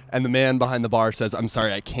now, and the man behind the bar says, "I'm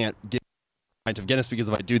sorry, I can't give you a pint of Guinness because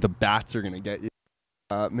if I do, the bats are gonna get you."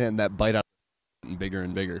 Man, that bite out getting bigger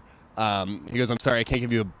and bigger. He goes, "I'm sorry, I can't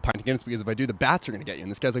give you a pint of Guinness because if I do, the bats are gonna get you."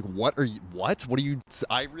 And this guy's like, "What are you? What? What are you?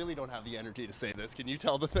 I really don't have the energy to say this. Can you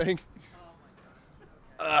tell the thing?"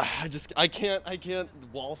 I can't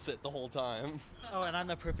wall sit the whole time. Oh, and I'm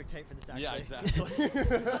the perfect height for this, actually. Yeah, exactly.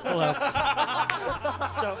 Hello.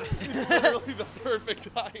 So, literally the perfect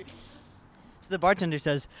height. So the bartender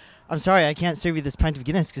says, "I'm sorry, I can't serve you this pint of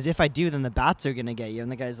Guinness because if I do, then the bats are gonna get you."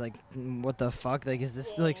 And the guy's like, "What the fuck? Like, is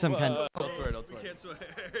this like some kind of?" Don't swear, don't swear. We can't swear.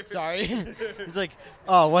 Sorry. He's like,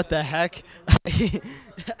 "Oh, what the heck?"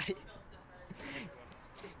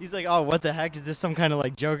 He's like, "Oh, what the heck? Is this some kind of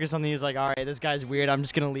like joke or something?" He's like, "All right, this guy's weird. I'm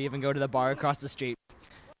just gonna leave and go to the bar across the street."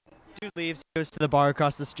 Dude leaves, goes to the bar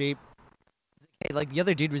across the street. Hey, like the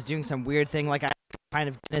other dude was doing some weird thing, like I pint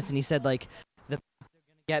of Guinness, and he said like, "The bats are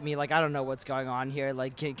gonna get me. Like I don't know what's going on here.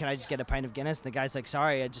 Like, can I just get a pint of Guinness?" And the guy's like,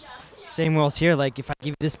 "Sorry, I just same rules here. Like if I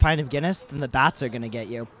give you this pint of Guinness, then the bats are gonna get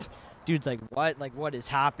you." Dude's like, "What? Like what is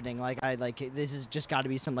happening? Like this has just got to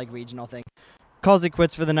be some like regional thing." Calls it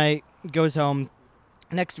quits for the night, goes home.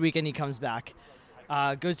 Next weekend he comes back,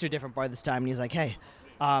 goes to a different bar this time, and he's like, "Hey,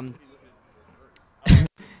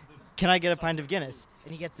 can I get a pint of Guinness?"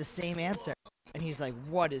 And he gets the same answer. And he's like,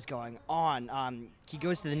 "What is going on?" He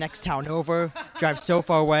goes to the next town over, drives so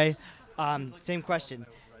far away. Same question.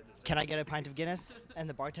 "Can I get a pint of Guinness?" And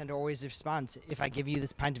the bartender always responds, "If I give you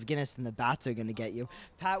this pint of Guinness, then the bats are going to get you."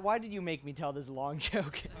 Pat, why did you make me tell this long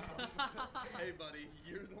joke? Hey, buddy,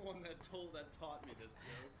 you're the one that taught me this joke.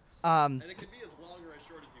 And it can be as long or as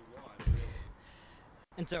short as you want. Really.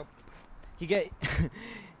 And so he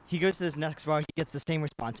goes to this next bar. He gets the same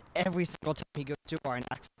response every single time he goes to a bar and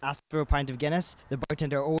asks for a pint of Guinness. The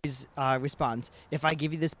bartender always responds, "If I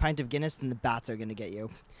give you this pint of Guinness, then the bats are going to get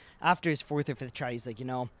you." After his fourth or fifth try, he's like,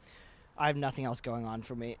 "I have nothing else going on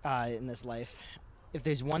for me in this life. If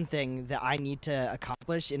there's one thing that I need to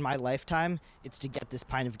accomplish in my lifetime, it's to get this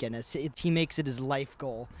pint of Guinness." He makes it his life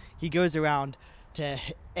goal. He goes around to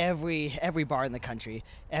every bar in the country,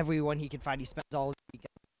 everyone he can find. He spends all the weekend.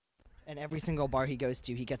 And every single bar he goes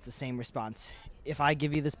to, he gets the same response. "If I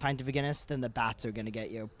give you this pint of Guinness, then the bats are going to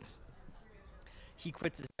get you." He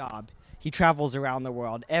quits his job. He travels around the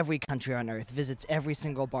world, every country on earth, visits every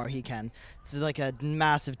single bar he can. This is like a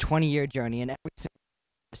massive 20-year journey, and every single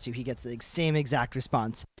bar he goes to, he gets the same exact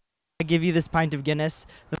response. "If I give you this pint of Guinness,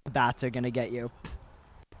 then the bats are going to get you."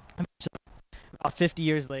 About 50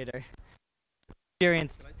 years later,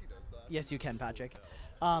 experienced. Yes, you can, Patrick.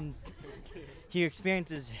 He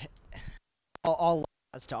experiences all life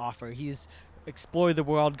has to offer. He's explored the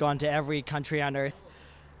world, gone to every country on earth,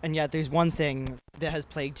 and yet there's one thing that has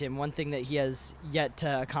plagued him, one thing that he has yet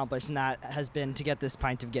to accomplish, and that has been to get this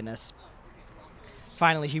pint of Guinness.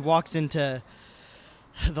 Finally, he walks into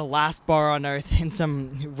the last bar on earth in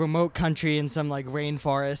some remote country in some like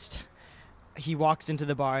rainforest. He walks into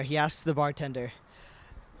the bar. He asks the bartender,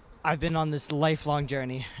 "I've been on this lifelong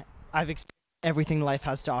journey. I've experienced everything life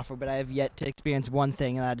has to offer, but I have yet to experience one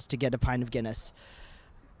thing, and that is to get a pint of Guinness.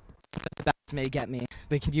 The bats may get me,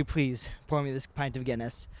 but can you please pour me this pint of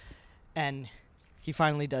Guinness?" And he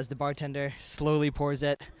finally does. The bartender slowly pours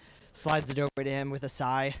it, slides it over to him with a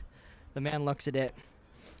sigh. The man looks at it.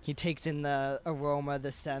 He takes in the aroma,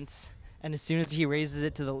 the scents, and as soon as he raises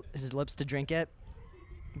it to his lips to drink it,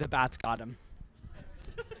 the bats got him.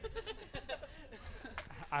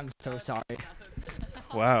 I'm so sorry.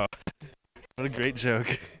 Wow. What a great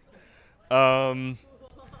joke. Cool.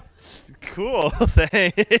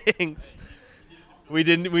 Thanks. We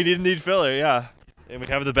didn't need filler, yeah. And we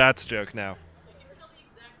have the bats joke now.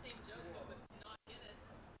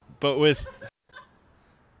 But with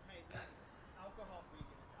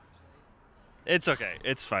It's okay.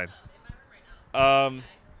 It's fine. I mean,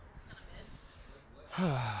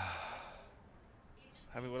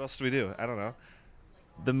 what else do we do? I don't know.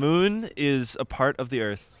 The moon is a part of the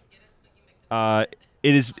Earth. It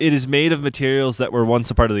is made of materials that were once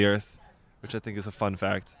a part of the Earth, which I think is a fun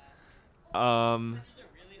fact.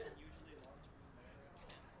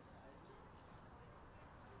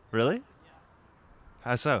 Really?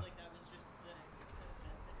 How so?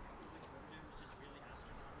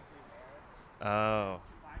 Oh.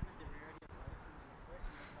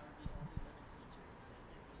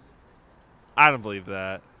 I don't believe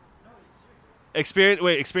that.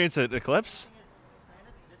 Experience an eclipse?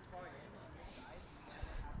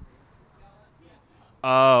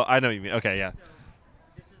 Oh, I know what you mean. Okay, yeah.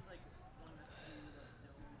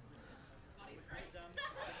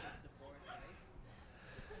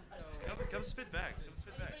 Come spit facts. Come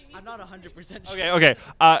spit facts. I'm not 100% sure. Okay.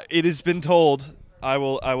 It has been told. I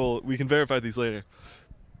will. We can verify these later.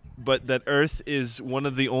 But that Earth is one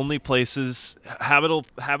of the only places,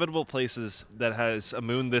 habitable places, that has a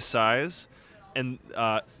moon this size, and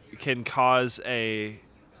can cause a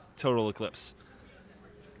total eclipse.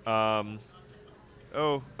 Oh.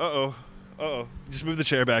 Just move the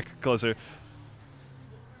chair back closer.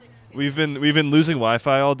 We've been losing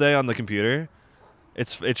Wi-Fi all day on the computer.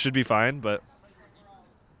 It should be fine, but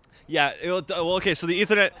yeah. Well, okay. So the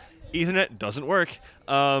Ethernet doesn't work.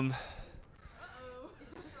 I'm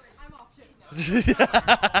off shift now.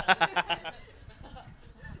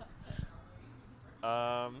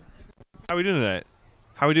 How are we doing tonight?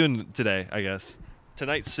 How are we doing today? I guess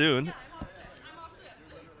tonight soon. Yeah, I'm off shift.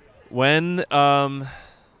 When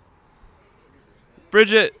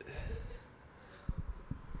Bridget,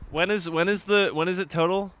 when is it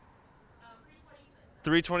total?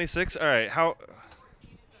 3:26. All right. How?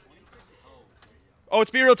 Oh, it's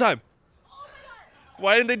B-real time.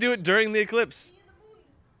 Why didn't they do it during the eclipse?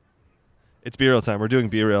 It's B-real time. We're doing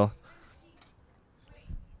B-real.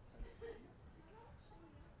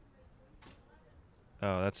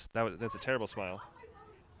 Oh, that's a terrible smile.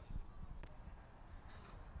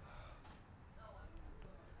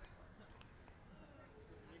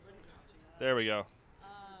 There we go.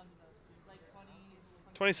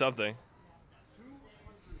 20 something.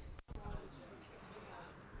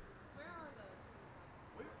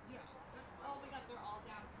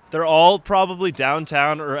 They're all probably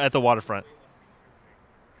downtown or at the waterfront.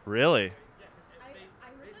 Really?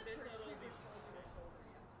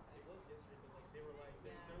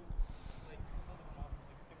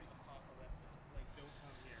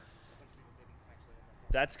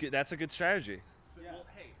 That's good. That's a good strategy. Well,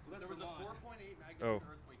 hey, there was a 4.8 magnitude Oh.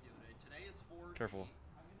 earthquake the other day. Today is 4. Careful.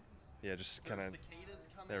 Yeah, just kind of.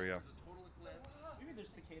 There we go. Maybe there's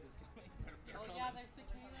cicadas coming. Oh yeah, there's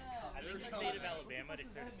cicadas. I think the state of Alabama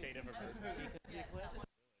declared a state of emergency for the eclipse.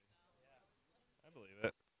 I believe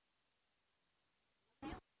it.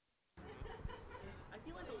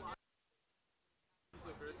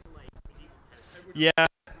 Yeah,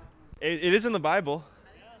 it is in the Bible.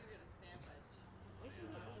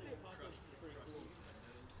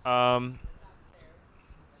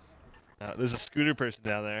 There's a scooter person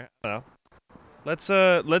down there. I don't know. Let's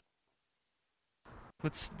check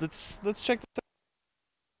this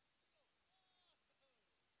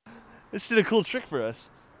out. This did a cool trick for us.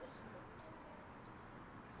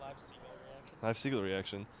 Live seagull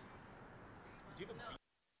reaction.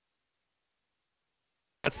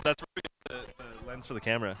 That's where we get the lens for the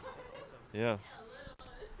camera. Yeah.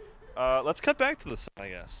 Let's cut back to the sun, I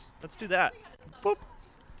guess. Let's do that. Boop.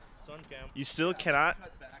 Sun cam. You still cannot.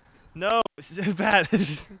 No, it's bad. Why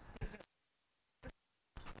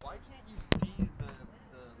can't you see the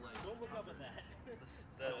like? Don't look up at that.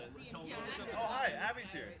 Oh hi,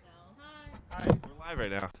 Abby's here. Hi. We're live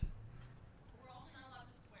right now.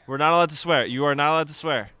 We're not allowed to swear. You are not allowed to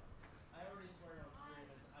swear.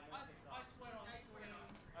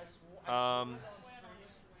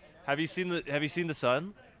 Have you seen the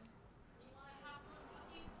sun?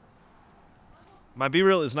 My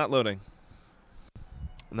B-reel is not loading.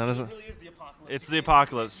 And that is It really is the apocalypse. It's the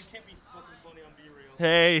apocalypse. You can't be fucking funny on B-Reel.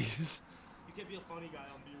 Hey. You can't be a funny guy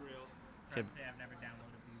on B-Reel. Can't- I've never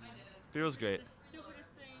downloaded B-Reel. B-reel's great.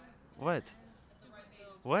 Stupidest thing. What?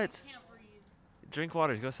 What? Drink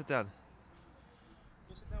water. Go sit down.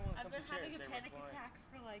 I've been having a panic attack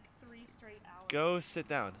for like 3 straight hours. Go sit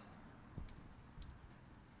down.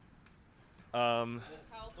 No,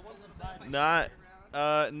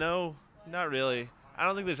 not really. I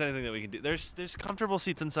don't think there's anything that we can do. There's comfortable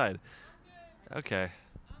seats inside. Okay.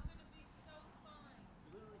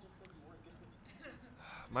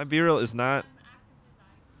 My B-reel is not.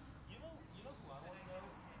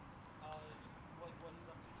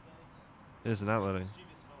 It is not loading.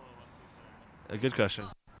 A good question.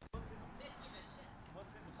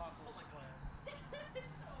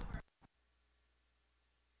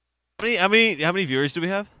 How many viewers do we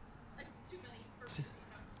have?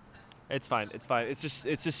 It's fine. It's fine. It's just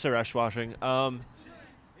Suresh watching.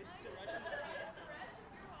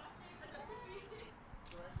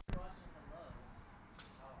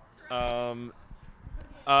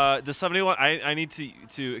 Does somebody want? I need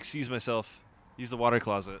to excuse myself Use the water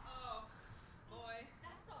closet. Oh, boy.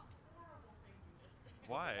 That's a horrible thing you just said.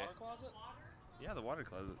 Why? Water closet? Yeah, the water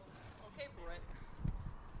closet. Okay for it.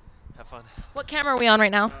 Have fun. What camera are we on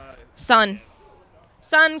right now? Sun.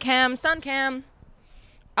 Sun cam. Sun cam.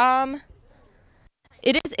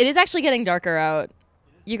 It is actually getting darker out.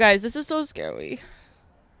 You guys, this is so scary.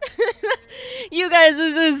 You guys,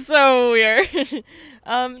 this is so weird.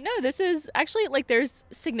 No, this is actually like there's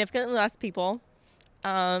significantly less people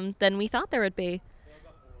than we thought there would be.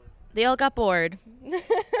 They all got bored.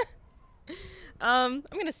 I'm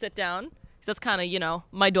gonna sit down because that's kind of, you know,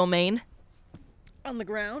 my domain. On the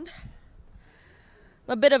ground.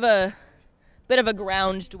 I'm a bit of a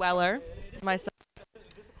ground dweller myself.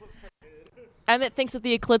 Emmett thinks that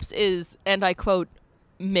the eclipse is, and I quote,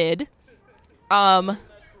 mid.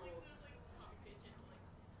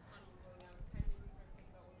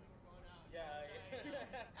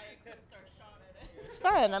 It's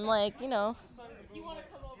fun. I'm like, you know,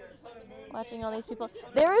 watching all these people.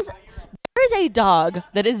 There is a dog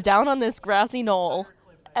that is down on this grassy knoll,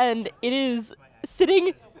 and it is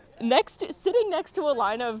sitting next to a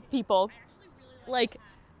line of people, like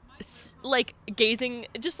gazing,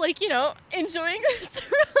 just like, you know, enjoying the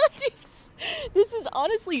surroundings. This is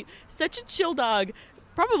honestly such a chill dog,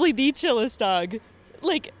 probably the chillest dog.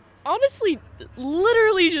 Like, honestly,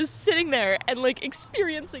 literally just sitting there and like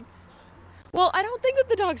experiencing. Well, I don't think that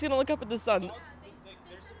the dog's gonna look up at the sun.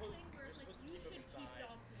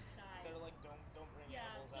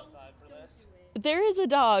 There is a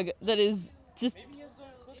dog that is just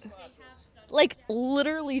like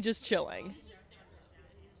literally just chilling.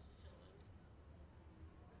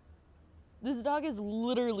 This dog is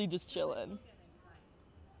literally just chilling.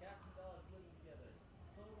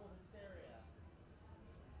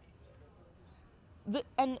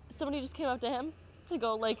 And somebody just came up to him to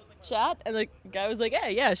go like chat, and the guy was like,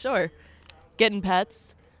 "Hey, yeah, sure." Getting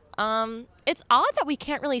pets. It's odd that we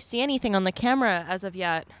can't really see anything on the camera as of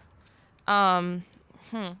yet. That's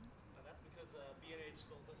because B&H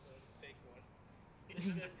sold us a fake one.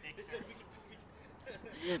 They said we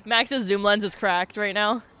could Max's zoom lens is cracked right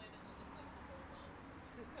now.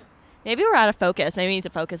 Maybe we're out of focus. Maybe we need to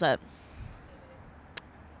focus it.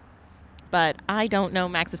 But I don't know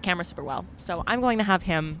Max's camera super well, so I'm going to have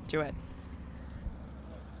him do it.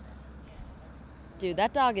 Dude,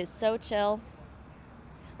 that dog is so chill.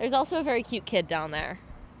 There's also a very cute kid down there.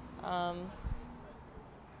 Yeah.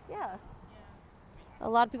 A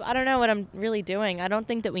lot of people, I don't know what I'm really doing. I don't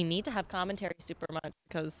think that we need to have commentary super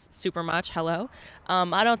much, hello.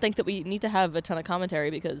 I don't think that we need to have a ton of commentary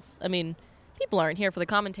because, I mean, people aren't here for the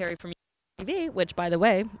commentary from UVMtv, which, by the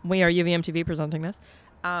way, we are UVMtv presenting this.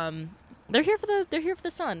 They're here for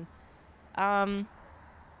the sun. I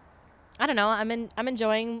don't know. I'm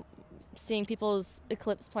enjoying seeing people's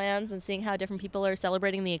eclipse plans and seeing how different people are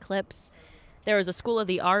celebrating the eclipse. There was a School of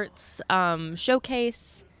the Arts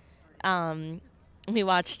showcase. We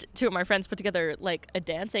watched two of my friends put together like a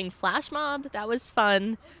dancing flash mob. That was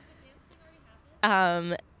fun.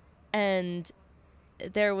 And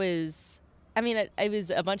there was, I mean, it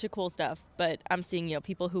was a bunch of cool stuff, but I'm seeing, you know,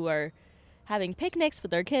 people who are having picnics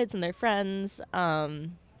with their kids and their friends. It's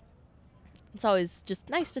always just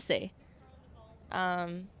nice to see.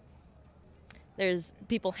 There's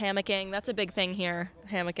people hammocking. That's a big thing here,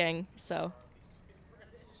 hammocking. So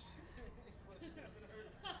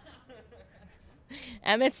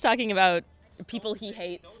Emmett's talking about people he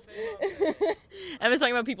hates. Emmett's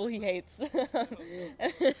talking about people he hates.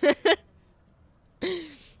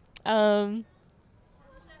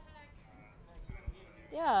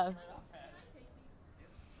 Yeah.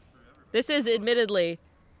 This is admittedly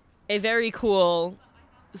a very cool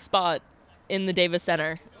spot in the Davis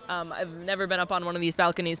Center. I've never been up on one of these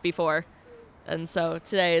balconies before. And so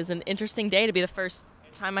today is an interesting day to be the first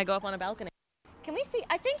time I go up on a balcony. Can we see?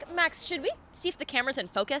 I think, Max, should we see if the camera's in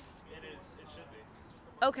focus? It is. It should be.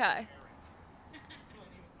 Okay. That's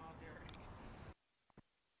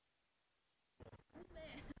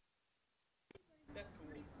cool.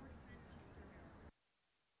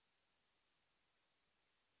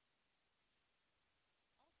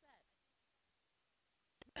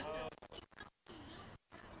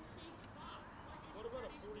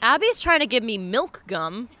 Abby's trying to give me milk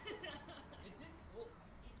gum.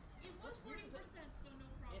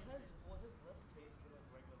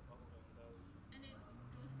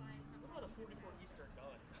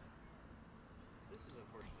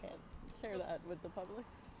 Share that with the public.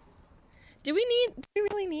 Do we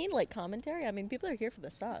really need like commentary? I mean, people are here for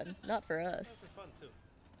the sun, not for us. For fun too.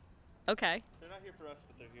 Okay. They're not here for us,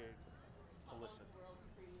 but they're here to listen.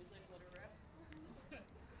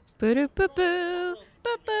 Boo-doo-boo-boo,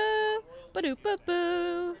 boo-boo.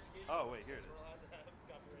 Ba-doop-ba-boo. Oh, wait, here it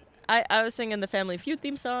is. I was singing the Family Feud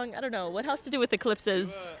theme song. I don't know. What has to do with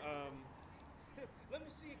eclipses? Let me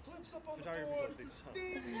see Eclipse up on the board.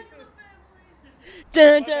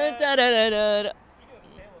 Dun, dun, dun, dun, dun, dun.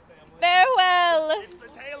 Farewell. It's the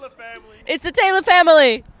Taylor family. It's the Taylor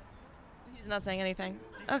family. He's not saying anything.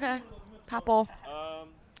 Okay. Papal. That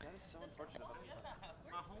is so unfortunate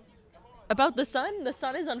About the sun? The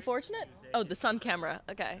sun is unfortunate? Oh, the sun camera.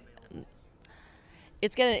 Okay.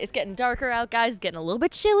 It's getting darker out, guys. It's getting a little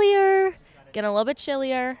bit chillier.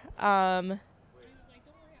 I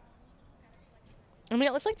mean,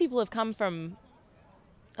 it looks like people have come from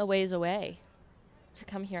a ways away to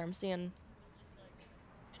come here. I'm seeing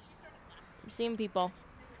people.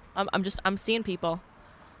 I'm seeing people.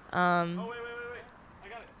 Oh, wait. I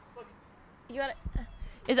got it. Look. You got it.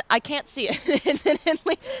 Is it, I can't see it.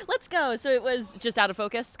 Let's go. So it was just out of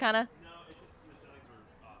focus, kind of? No, it just, the settings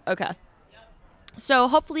were off. Okay. So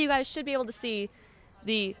hopefully you guys should be able to see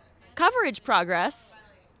the coverage progress.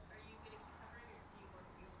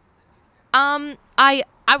 I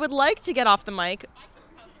would like to get off the mic.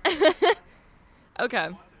 Okay. Look at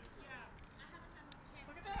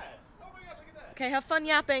that. Oh my God, look at that. Okay, have fun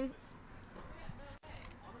yapping.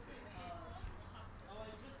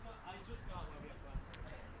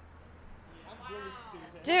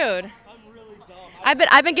 Dude.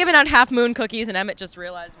 I've been giving out half moon cookies and Emmett just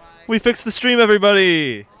realized why. We fixed the stream,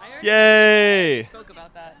 everybody. Yay. Spoke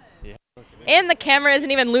about that. Yeah. And the camera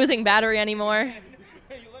isn't even losing battery anymore.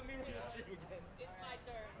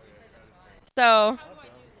 So,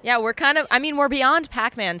 yeah, we're kind of, we're beyond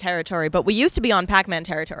Pac-Man territory, but we used to be on Pac-Man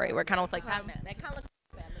territory. We're kind of like Pac-Man. They kind of look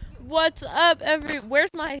like Pac-Man. What's up,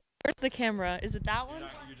 where's the camera? Is it that one?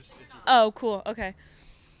 Oh, cool. Okay.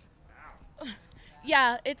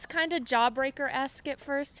 Yeah, it's kind of Jawbreaker-esque at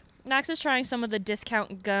first. Max is trying some of the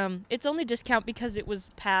discount gum. It's only discount because it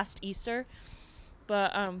was past Easter.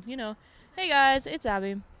 But, hey guys, it's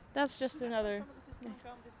Abby. That's just another.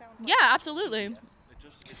 Yeah, absolutely.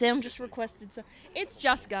 Sam just requested some. It's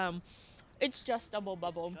just gum. It's just double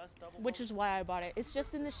bubble, which is why I bought it. It's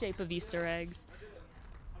just in the shape of Easter eggs.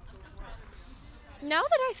 Now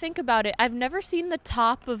that I think about it, I've never seen the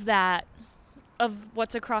top of that, of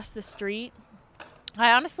what's across the street.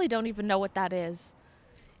 I honestly don't even know what that is.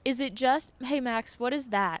 Is it just, hey Max, what is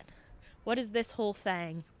that? What is this whole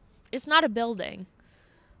thing? It's not a building.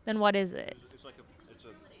 Then what is it? It's a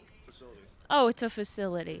facility. Oh, it's a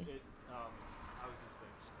facility. It houses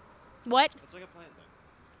things. What? It's like a plant thing.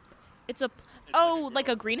 It's a, like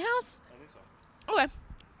a greenhouse? I think so. Okay.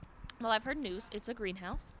 Well, I've heard news. It's a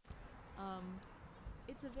greenhouse.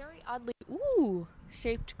 It's a very oddly,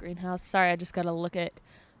 shaped greenhouse. Sorry, I just gotta look at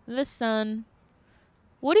the sun.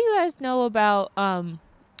 What do you guys know about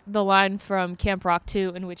the line from Camp Rock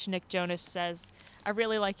 2 in which Nick Jonas says, I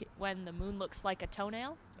really like it when the moon looks like a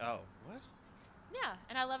toenail? Oh, what? Yeah,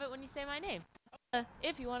 and I love it when you say my name.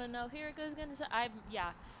 If you want to know, here it goes again.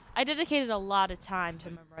 I dedicated a lot of time to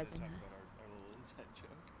memorizing that. Our little inside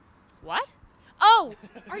joke. What? Oh,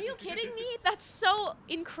 are you kidding me? That's so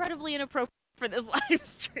incredibly inappropriate for this live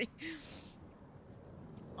stream.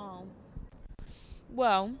 Oh.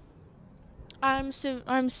 Well, I'm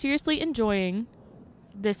seriously enjoying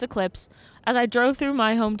this eclipse. As I drove through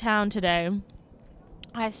my hometown today,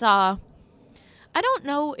 I saw, I don't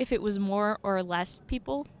know if it was more or less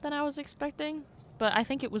people than I was expecting, but I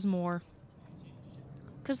think it was more.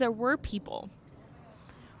 Because there were people.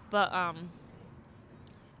 But,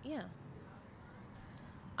 yeah.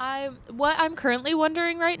 What I'm currently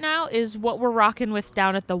wondering right now is what we're rocking with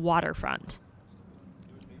down at the waterfront.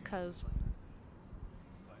 Because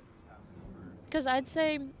I'd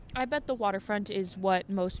say, I bet the waterfront is what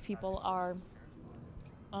most people are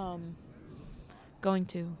going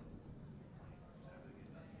to.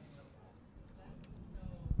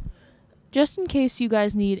 Just in case you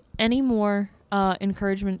guys need any more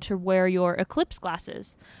encouragement to wear your eclipse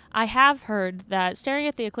glasses, I have heard that staring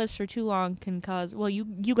at the eclipse for too long can cause, well,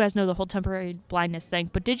 you guys know the whole temporary blindness thing,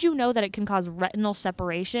 but did you know that it can cause retinal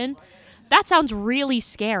separation? That sounds really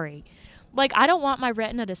scary. Like, I don't want my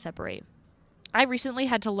retina to separate. I recently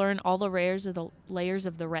had to learn all the layers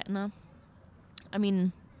of the retina. I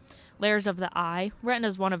mean, layers of the eye. Retina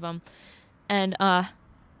is one of them. And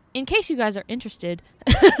in case you guys are interested,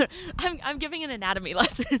 I'm giving an anatomy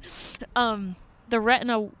lesson. The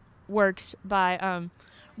retina works by,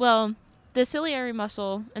 the ciliary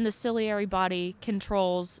muscle and the ciliary body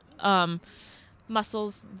controls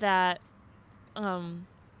muscles that,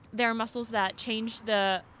 there are muscles that change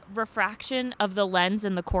the refraction of the lens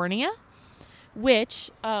in the cornea, which,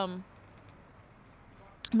 the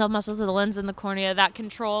muscles of the lens in the cornea that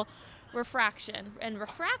control refraction, and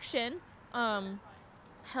refraction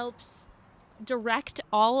helps direct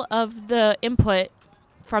all of the input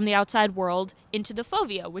from the outside world into the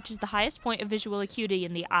fovea, which is the highest point of visual acuity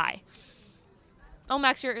in the eye. Oh,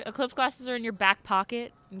 Max, your Eclipse glasses are in your back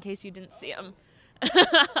pocket, in case you didn't see them.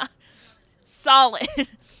 Solid.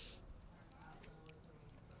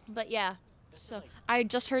 But yeah, so I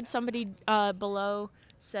just heard somebody below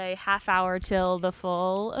say half hour till the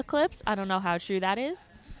full eclipse. I don't know how true that is.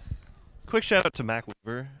 Quick shout out to Mac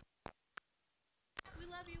Weaver. We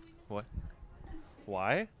love you. We miss What?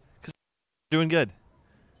 Why? Because doing good.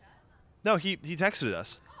 No, he texted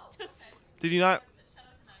us. Did you not?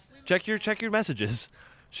 Check your messages.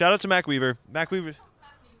 Shout out to Mac Weaver. Mac Weaver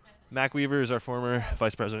is our former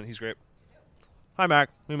vice president. He's great. Hi, Mac.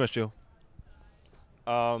 We missed you.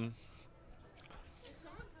 Yes,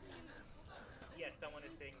 someone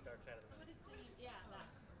is saying Dark Side of the Moon.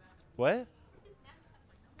 What?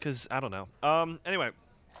 Because I don't know. Anyway,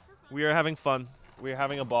 we are having fun. We are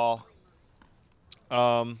having a ball.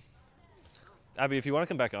 Abby, if you want to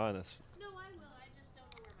come back on this. No, I will. I just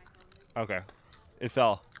don't know where my phone is. Okay. It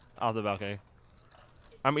fell off the balcony.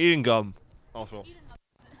 I'm eating gum. Also.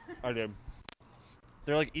 I did.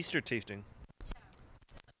 They're like Easter tasting.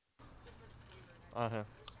 Uh-huh.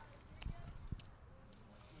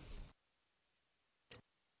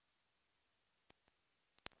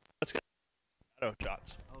 Let's get shadow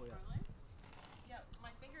shots. Oh, yeah. Yeah, my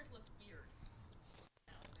fingers look weird.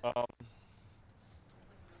 Oh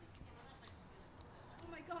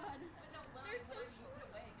my god. They're so short.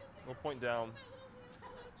 We'll point down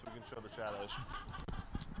so we can show the shadows.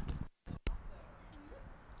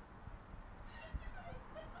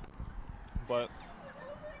 But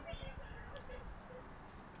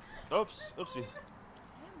oopsie.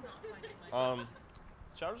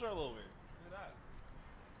 Shadows are a little weird. Look at that.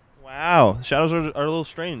 Wow, shadows are a little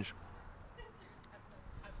strange.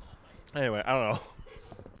 Anyway, I don't know.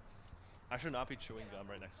 I should not be chewing gum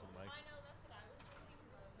right next to the mic.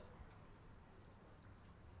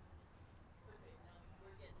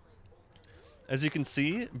 As you can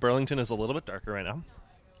see, Burlington is a little bit darker right now.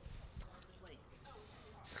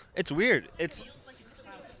 It's weird.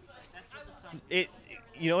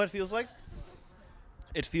 You know what it feels like?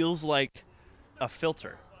 It feels like a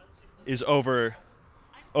filter is over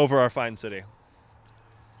our fine city.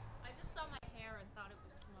 I just saw my hair and thought it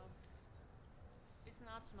was smoke. It's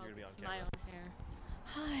not smoke, You're gonna be it's on my camera. own hair.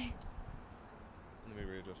 Hi. Let me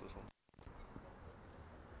readjust this one.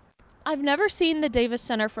 I've never seen the Davis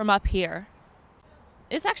Center from up here.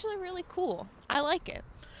 It's actually really cool. I like it.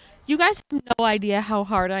 You guys have no idea how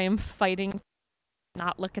hard I am fighting to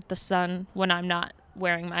not look at the sun when I'm not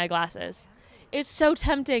wearing my glasses. It's so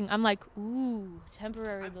tempting. I'm like, ooh,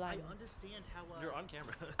 temporary blindness. I understand how. You're on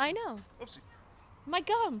camera. I know. Oopsie. My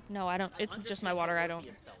gum. No, I don't. It's just my water. I don't.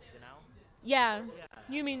 Orpheus felt, you know? Yeah.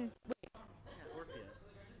 You mean? Orpheus.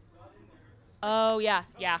 Oh yeah,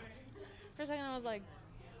 yeah. For a second, I was like,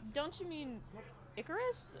 don't you mean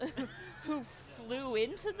Icarus, who flew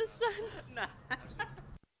into the sun? Nah.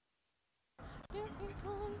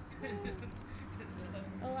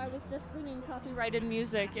 Oh, I was just singing copyrighted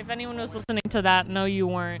music. If anyone was listening to that, no, you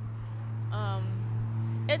weren't.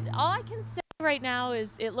 All I can say right now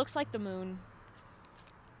is it looks like the moon.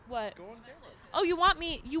 What? Go on camera. Oh, you want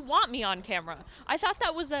me on camera? I thought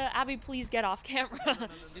that was a Abby, please get off camera. No.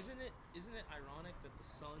 Isn't it ironic that the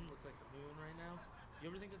sun looks like the moon right now? You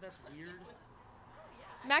ever think that that's weird?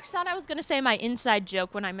 Max thought I was gonna say my inside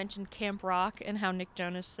joke when I mentioned Camp Rock and how Nick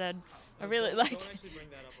Jonas said I really like. Don't actually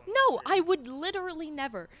bring that up on No, I would literally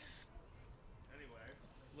never. Anyway,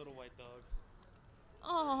 little white dog.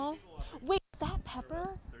 Oh, wait, is that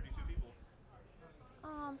Pepper? 32 people.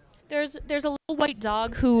 There's a little white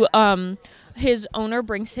dog who his owner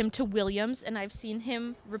brings him to Williams, and I've seen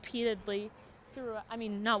him repeatedly through. I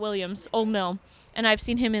mean, not Williams, Old Mill, and I've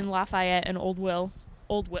seen him in Lafayette and Old Mill.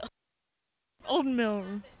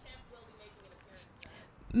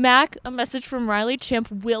 Mac, a message from Riley. Champ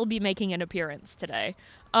will be making an appearance today.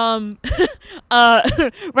 Riley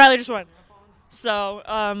just went. So,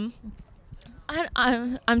 I'm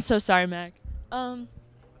so sorry, Mac.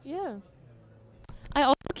 Yeah. I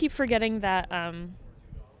also keep forgetting that,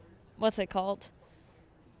 what's it called?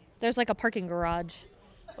 There's like a parking garage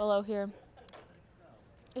below here.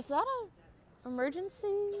 Is that a emergency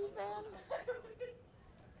van?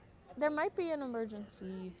 There might be an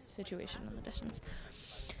emergency situation in the distance.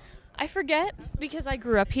 I forget, because I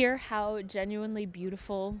grew up here, how genuinely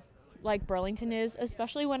beautiful like Burlington is,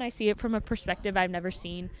 especially when I see it from a perspective I've never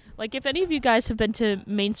seen. Like, if any of you guys have been to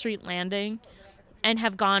Main Street Landing and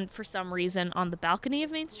have gone for some reason on the balcony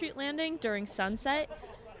of Main Street Landing during sunset,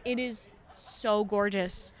 It is so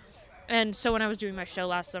gorgeous. And so when I was doing my show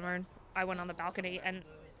last summer, I went on the balcony and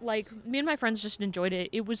like me and my friends just enjoyed it.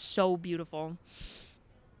 It was so beautiful.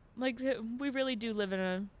 Like we really do live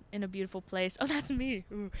in a beautiful place. Oh, that's me.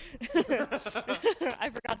 Ooh. I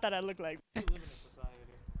forgot that I look like.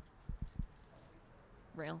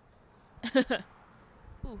 Real.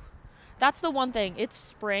 Ooh. That's the one thing. It's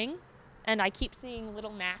spring, and I keep seeing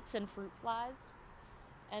little gnats and fruit flies.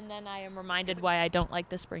 And then I am reminded why I don't like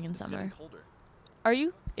the spring and summer. It's getting colder. Are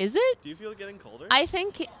you? Is it? Do you feel it getting colder? I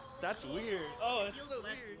think. That's weird. Oh, it's so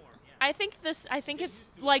weird. I think it's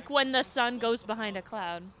like when the sun goes behind a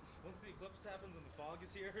cloud. Once the eclipse happens and the fog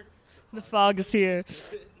is here. The fog is here. I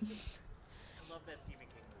love that Stephen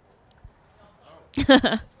King.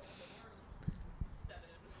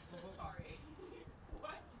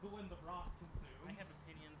 But when the rock consumes. I have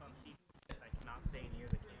opinions on Stephen King that I cannot say near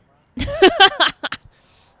the camera.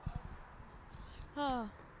 Oh.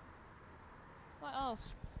 What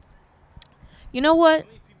else? You know what?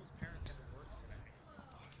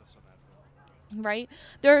 Right?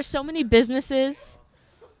 There are so many businesses.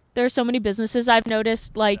 I've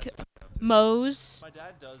noticed, like Moe's. My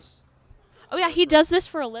dad does. Oh yeah, he does this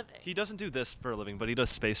for a living. He doesn't do this for a living, but he does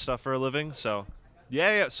space stuff for a living. So,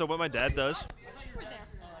 yeah. So what my dad does.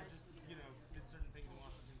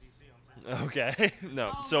 Okay.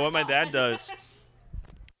 No. So what my dad does.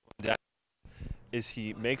 Is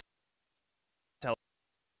he makes.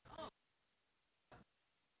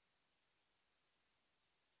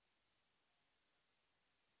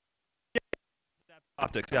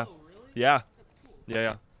 Optics, yeah. Yeah.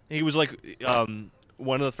 Yeah. He was like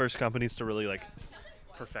one of the first companies to really like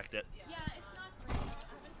perfect it. Yeah, it's not great. I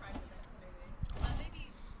haven't tried it yet, so maybe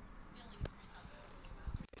stealing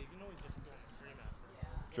screen time.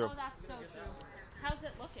 True. Oh, that's so true. How's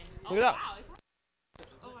it looking? Look at that. Wow.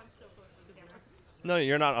 Oh, I'm so close to the camera. No,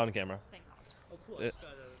 you're not on camera. Thank God. Oh, cool. I just got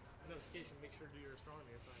a notification. Make sure to do your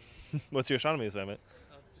astronomy assignment. What's your astronomy assignment?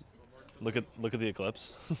 Look at the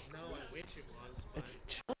eclipse. No, I wish it was. It's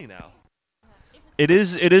chilly now. It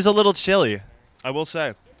is a little chilly, I will say.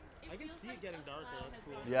 I can see it getting darker. That's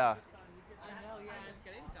cool. Yeah. I know, yeah, it's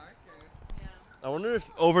getting darker. Yeah. I wonder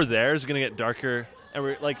if over there is gonna get darker, and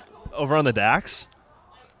we're like over on the Dax.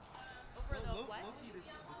 Over the what? This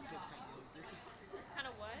eclipse Kind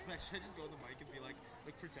of what? should I just go on the mic and be like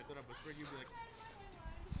pretend that I'm whispering? You'd be like,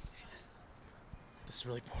 hey, this is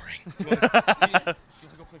really boring. Do you want to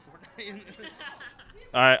go play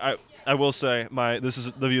Fortnite? I will say this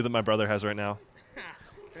is the view that my brother has right now.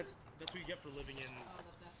 That's what you get for living in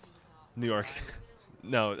New York.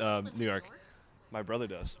 No, New York. My brother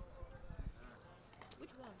does.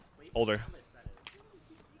 Which one? Older.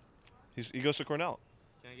 He goes to Cornell.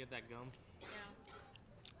 Can I get that gum? Yeah.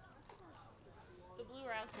 The blue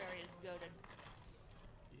raspberry is goated.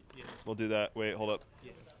 Yeah. We'll do that. Wait, hold up.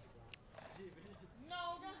 Yeah.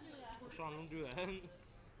 No, don't do that. Sean, don't do that.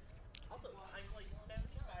 Also, I'm like 75%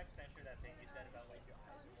 sure that thing you said about like your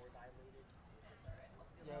eyes are more dilated.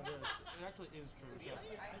 Yeah, it actually is true. So,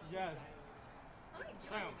 yeah.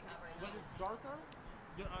 Sam, when it's darker,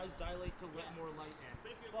 your eyes dilate to let more light in.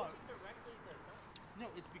 But if you're looking directly at the sun,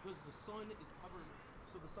 no, it's because the sun is covered.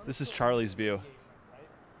 So the sun. This is Charlie's view. Right?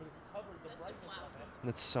 But it's covered. The brightness of it.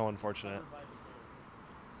 That's so unfortunate.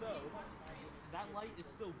 So that light is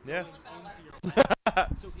still Yeah. going into your eye.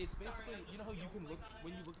 So it's basically, you know how you can look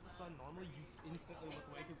when you look at the sun normally, you instantly look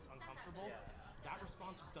away because it's uncomfortable. That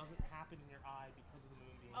response doesn't happen in your eye because of the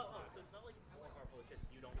moon being. So it's not like it's more harmful. It's just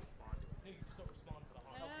you don't respond to it. No, you just don't respond to the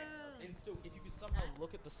harm. Okay. And so if you could somehow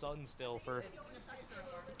look at the sun still for.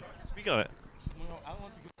 Speaking of it. Well, I don't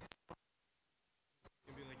want to go.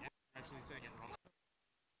 And be like, actually saying it wrong.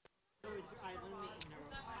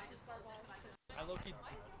 I low key.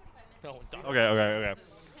 No, don't. Okay.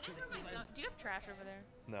 Do you have trash over there?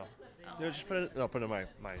 No. Yeah, just put it. No, put it in my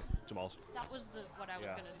Jamal's. That was what I was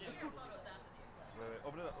Yeah. gonna do. Wait,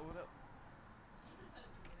 open it up.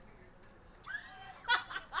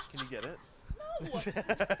 Can you get it? No.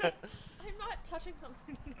 I'm not touching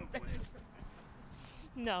something.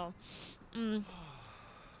 No.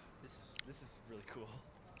 This is really cool.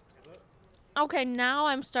 Okay, now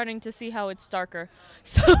I'm starting to see how it's darker.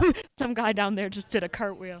 Some guy down there just did a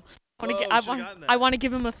cartwheel. I want to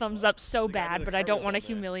give him a thumbs up so bad, but I don't want to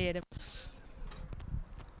humiliate him.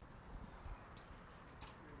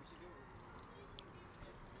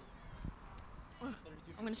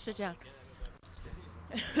 I'm gonna sit down.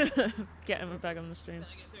 Get him back on the stream.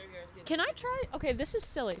 Can I try? Okay, this is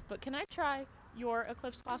silly, but can I try your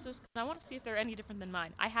Eclipse glasses? 'Cause I want to see if they're any different than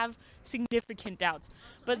mine. I have significant doubts,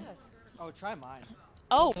 but Oh, try mine.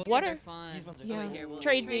 Oh, what are? fun. These ones are Yeah. cool. Here, we'll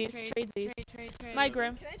Trade these. My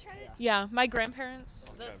Can my grandparents.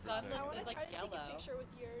 The stuff is like yellow.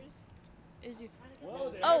 Is you?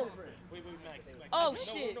 Whoa, Oh. Wait, Max. Oh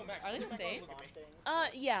shit. Are they the same?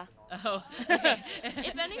 Yeah. Oh.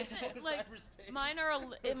 If anything, like mine are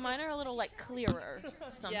a little like clearer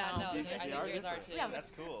somehow. Yeah, no, I think yours are too. Yeah.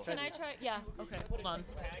 That's cool. Can I try? Yeah. Okay. Hold on.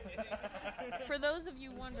 For those of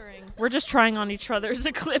you wondering, we're just trying on each other's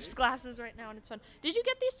Eclipse glasses right now, and it's fun. Did you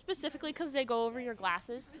get these specifically because they go over your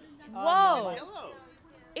glasses? Whoa.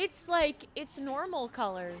 It's like it's normal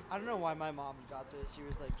color. I don't know why my mom got this. She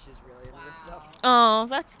was like, she's really into this stuff. Oh,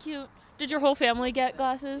 that's cute. Did your whole family get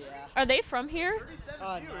glasses? Yeah. Are they from here?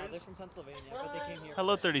 No, they're from Pennsylvania, but they came here.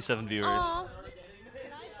 Hello, 37 viewers. Aw.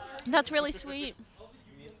 That's really sweet.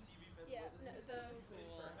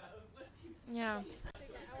 Yeah.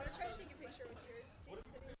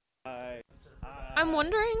 I'm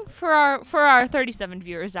wondering for our 37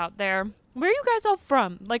 viewers out there, where are you guys all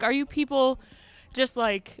from? Like, are you people just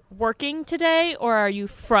like working today, or are you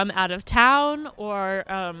from out of town, or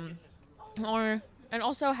and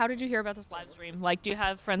also, how did you hear about this live stream? Like, do you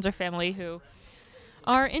have friends or family who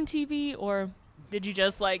are in TV, or did you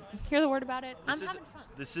just like hear the word about it? I'm having fun.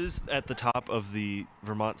 This is at the top of the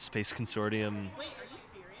Vermont Space Consortium Wait, are you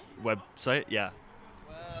serious? website. Yeah.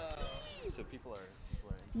 Whoa. So people are.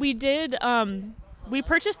 We did. We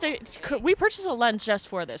purchased a lens just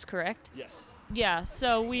for this, correct? Yes. Yeah.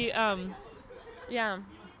 So we. Yeah.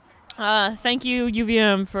 Thank you,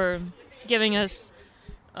 UVM, for giving us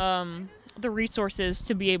the resources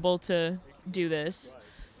to be able to do this.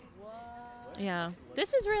 Yeah.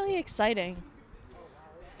 This is really exciting.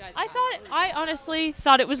 Guys, I honestly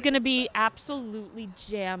thought it was going to be absolutely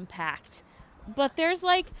jam-packed. But there's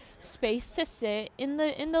like space to sit in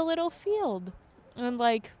the little field. And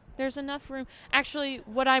like there's enough room. Actually,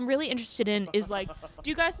 what I'm really interested in is like, do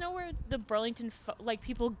you guys know where the Burlington like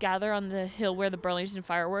people gather on the hill where the Burlington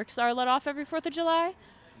fireworks are let off every 4th of July?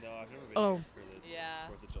 No, I've never been Oh. here for the Yeah.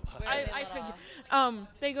 4th of July. Where are they I let figured. off?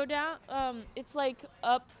 They go down. It's like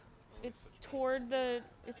up. It's toward the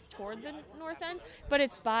north end, but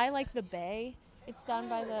it's by like the bay. It's down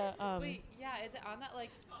by the. Wait, yeah, is it on that like?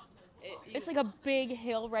 It's like a big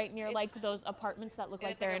hill right near like those apartments that look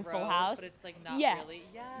like they're in Full House. But it's like not Yes. really.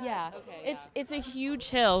 Yes. Yeah. Okay. It's a huge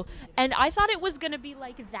hill, and I thought it was gonna be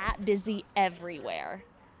like that busy everywhere.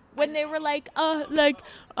 When they were like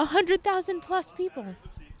 100,000 plus people.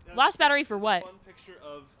 Lost battery for what? One picture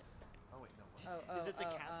of. Is it the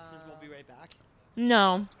cactuses? We'll be right back.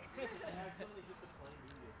 No.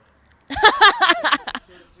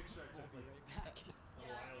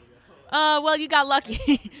 Well, you got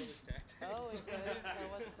lucky.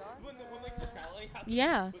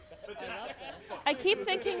 Yeah. I keep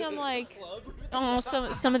thinking I'm like, oh,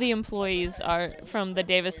 some of the employees are from the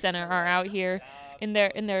Davis Center are out here in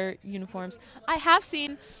their uniforms. I have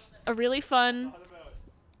seen a really fun.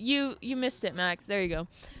 You missed it, Max. There you go.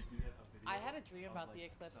 I had a dream about the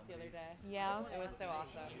eclipse the other day. Yeah. It was so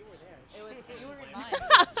awesome. You were in mine.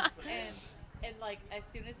 and like as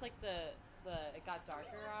soon as like it got darker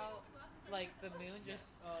out, like the moon just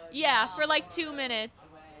Yeah, for like 2 minutes.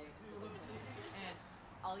 and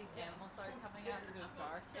all these animals started coming out because it was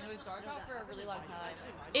dark, and it was dark out for a really long time.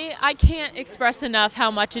 I can't express enough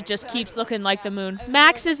how much it just keeps looking like the moon.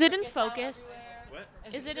 Max, is it in focus? What?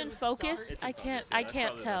 Is it in focus? I can't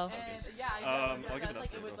tell. Yeah, I'll give it up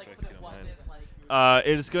like to it you was real like, quick but if it you don't wasn't mind. like.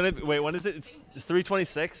 It is gonna be, wait. When is it? It's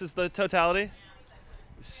 326 is the totality.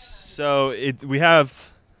 So we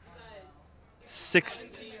have 6.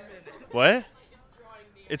 What?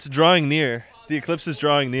 It's drawing near. The eclipse is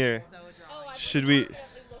drawing near. Should we?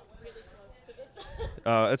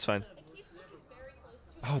 It's fine.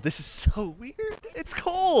 Oh, this is so weird. It's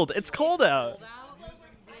cold. It's cold out.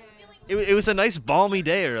 It was a nice balmy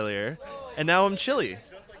day earlier, and now I'm chilly.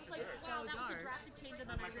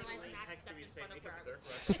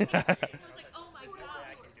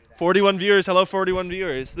 41 viewers. Hello, 41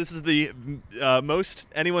 viewers. This is the most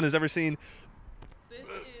anyone has ever seen.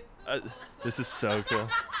 This is so cool.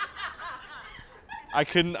 I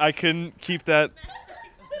couldn't keep that.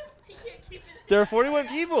 There are 41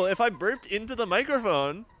 people. If I burped into the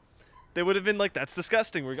microphone, they would have been like, "That's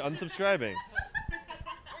disgusting. We're unsubscribing."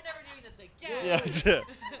 We're never doing this again. Yeah. It's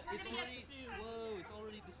already. Whoa! It's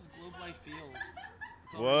already. This is Globe Life Field.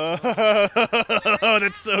 Whoa!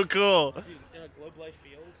 That's so cool. Dude, Globe Life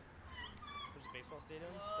Field. There's a baseball stadium.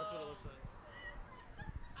 That's what it looks like.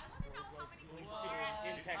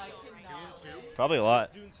 In Texas. Dune 2. Probably a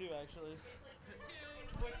lot. Dune 2, actually.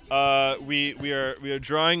 We are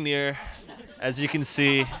drawing near, as you can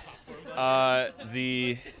see.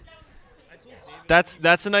 The That's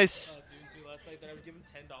a nice. Last night that I would give him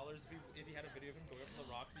 $10 if he had a video of him going up to the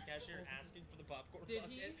Roxy cashier asking for the popcorn bucket.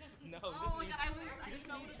 No, he doesn't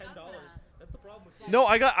need $10. That's the problem with No,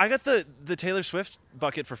 I got the Taylor Swift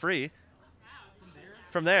bucket for free.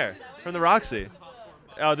 From there, from the Roxy.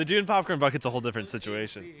 Oh, the Dune popcorn bucket's a whole different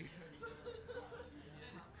situation.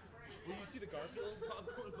 Will you see the Garfield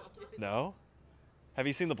popcorn bucket? No. Have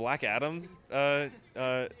you seen the Black Adam?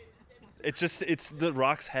 It's the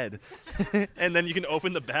Rock's head, and then you can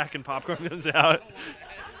open the back and popcorn comes out.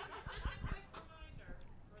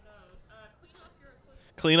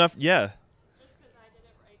 Clean up, yeah.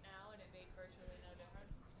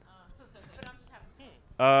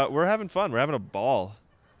 We're having fun. We're having a ball.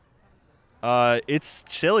 It's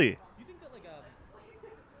chilly. You think that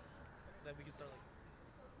that we could start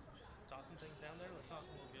tossing things down there, tossing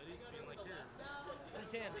little goodies, being like, here,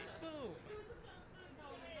 free candy, boom.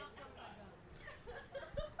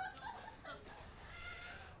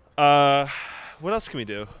 What else can we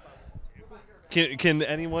do? Can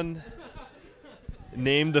anyone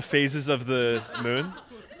name the phases of the moon?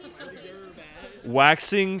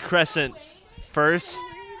 Waxing crescent,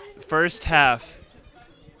 first half.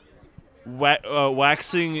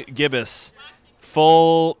 Waxing gibbous,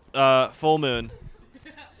 full moon,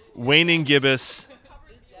 waning gibbous,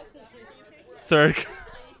 third.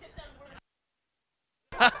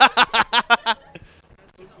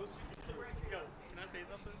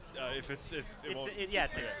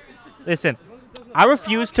 Listen, I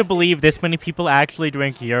refuse to believe this many people actually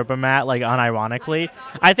drink yerba mate, like, unironically.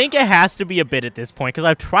 I think it has to be a bit at this point, because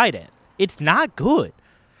I've tried it. It's not good.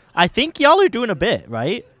 I think y'all are doing a bit,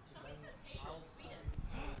 right?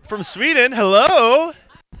 From Sweden, hello!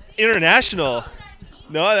 International.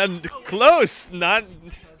 No, I'm close, not...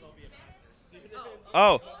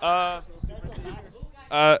 Oh,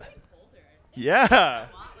 yeah.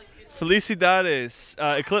 Felicidades.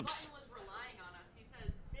 Eclipse.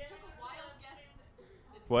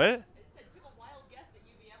 What?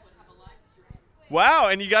 Wow,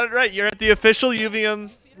 and you got it right. You're at the official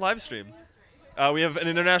UVM live stream. We have an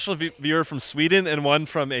international viewer from Sweden and one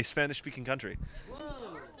from a Spanish-speaking country.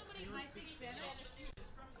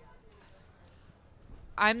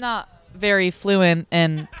 I'm not very fluent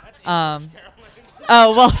in. Oh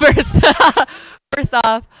well, first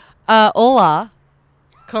off, hola,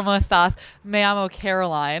 cómo estás? Me llamo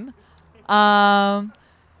Caroline.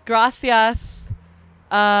 Gracias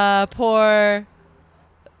por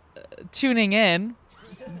tuning in.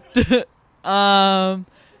 Yeah.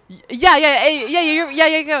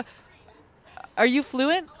 Are you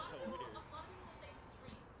fluent?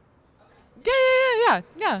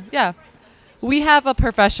 Yeah. We have a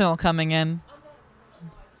professional coming in.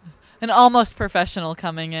 An almost professional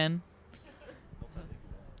coming in.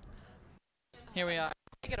 Here we are.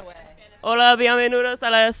 Take it away. Hola, bienvenidos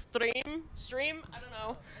a la stream, I don't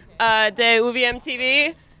know, de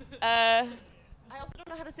UVMtv. I also don't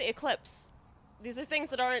know how to say Eclipse. These are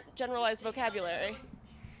things that aren't generalized vocabulary.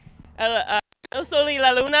 El sol y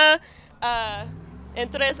la luna,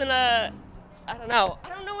 entres en la, I don't know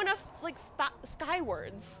enough, like, sky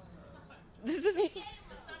words. This isn't.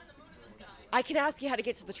 I can ask you how to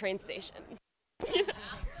get to the train station. All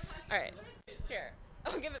right, here.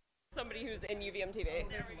 I'll give it to somebody who's in UVMtv.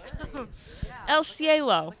 El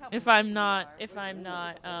Cielo, if I'm not,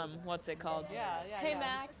 what's it called? Yeah. Hey,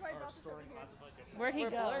 Max. Where'd he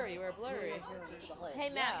go? We're blurry. Hey,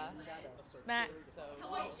 Max. Max.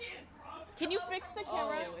 Can you fix the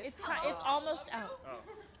camera? It's almost out.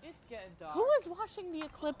 It's getting dark. Who is watching the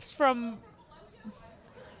eclipse from?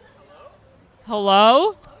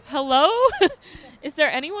 Hello? Is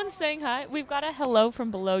there anyone saying hi? We've got a hello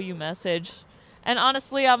from below you message. And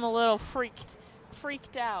honestly, I'm a little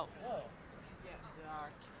freaked out.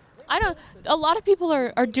 A lot of people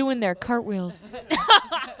are doing their cartwheels. Can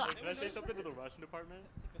I say something to the Russian department?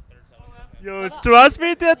 Yo,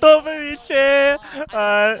 здравствуйте, товарищи!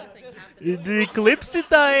 The Eclipse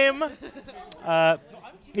time!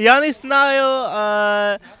 Я не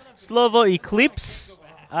знаю слово Eclipse.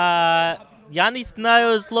 Я не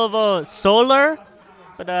знаю слово solar.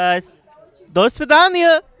 But до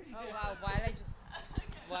свидания!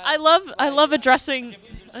 I love addressing.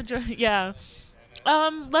 Yeah.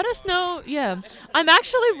 Let us know. Yeah, I'm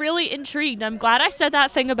actually really intrigued. I'm glad I said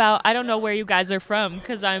that thing about I don't know where you guys are from,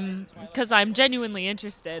 because I'm genuinely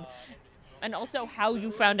interested, and also how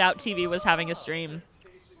you found out TV was having a stream.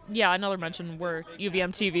 Yeah, another mention, we're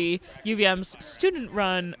UVMtv, UVM's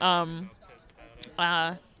student-run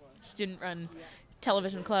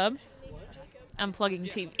television club. I'm plugging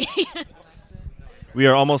TV. We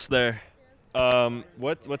are almost there.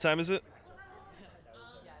 What time is it?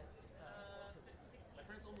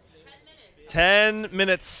 10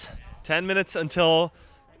 minutes. 10 minutes until.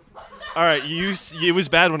 All right, it was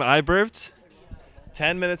bad when I burped.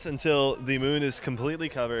 10 minutes until the moon is completely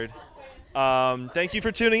covered. Thank you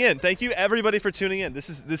for tuning in. Thank you everybody for tuning in. This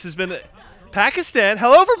has been Pakistan.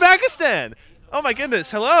 Hello from Pakistan. Oh my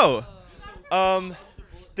goodness. Hello.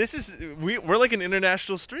 We're like an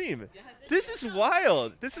international stream. This is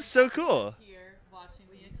wild. This is so cool. Here watching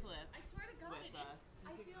the eclipse. I swear to God, I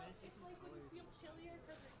feel it's like when you feel chillier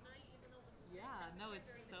because it's night, even though it's no, it's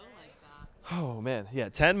so like that. Oh man, yeah.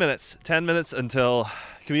 10 minutes. 10 minutes until.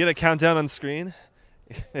 Can we get a countdown on screen?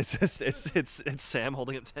 It's just it's Sam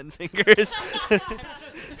holding up 10 fingers.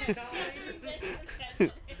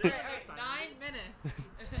 9 minutes.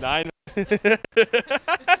 9. We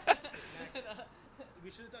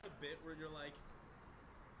should have done a bit where you're like,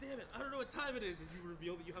 damn it, I don't know what time it is, and you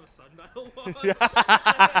reveal that you have a sundial on.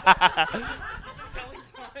 Telling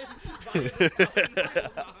time by the sun the whole time.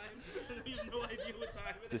 You have no idea what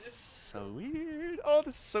time it is. This is so weird. Oh,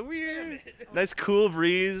 this is so weird. Nice cool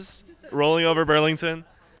breeze rolling over Burlington.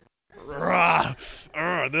 Rah,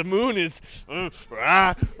 the moon is.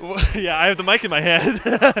 Yeah, I have the mic in my head.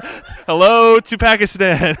 Hello to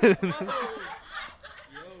Pakistan.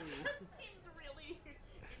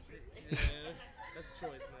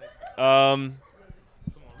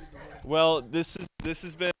 Well, this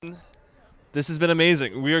has been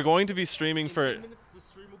amazing. We are going to be streaming for.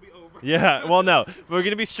 Yeah, well, no, we're going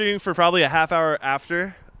to be streaming for probably a half hour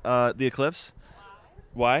after the eclipse.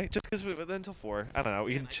 Why? Just because we until 4. I don't know.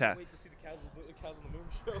 We can chat. Wait to see the cows on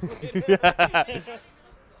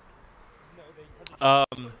the moon show.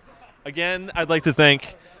 Again, I'd like to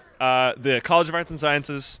thank the College of Arts and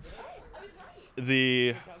Sciences,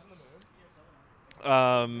 the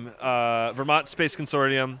Vermont Space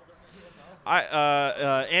Consortium,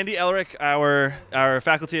 Andy Elric, our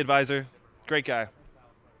faculty advisor, great guy.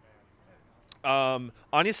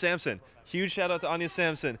 Anya Sampson, huge shout out to Anya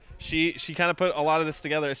Sampson. She kind of put a lot of this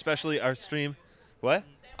together, especially our stream. What?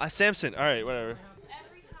 Sampson. All right, whatever.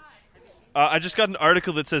 I just got an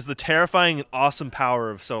article that says the terrifying and awesome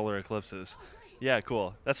power of solar eclipses. Yeah,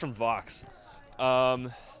 cool. That's from Vox.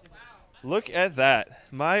 Look at that.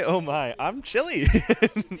 My oh my, I'm chilly.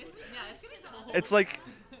 It's like,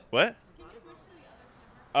 what?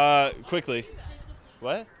 Quickly.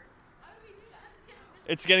 What?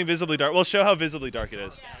 It's getting visibly dark. Well, show how visibly dark it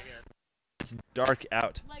is. It's dark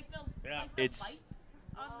out. It's.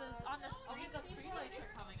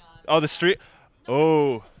 Oh, the street.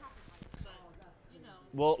 Oh.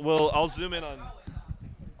 Well, I'll zoom in on.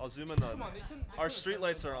 Our street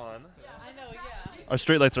lights are on. I know, yeah. Our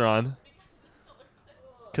street lights are on.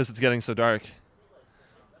 Because it's getting so dark.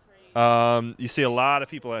 You see a lot of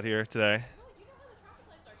people out here today.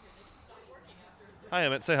 Hi,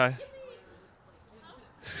 Emmett. Say hi.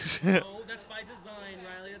 No, that's by design,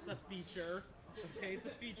 Riley. That's a feature. Okay, it's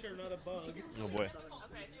a feature, not a bug. Oh boy.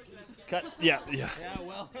 Cut. Yeah. Yeah,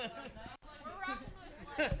 well.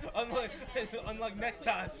 unlike next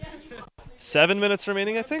time. 7 minutes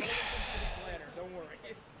remaining, I think. Don't worry,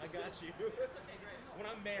 I got you. When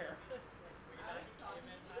I'm mayor.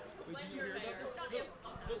 Wait, did you hear about this?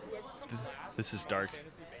 This is dark.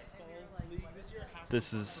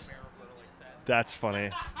 That's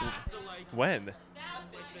funny. When?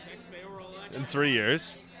 In 3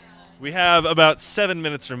 years. We have about 7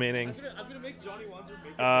 minutes remaining. I'm gonna make Johnny Wanzer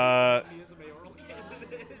make me as a mayoral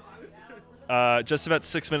candidate. Just about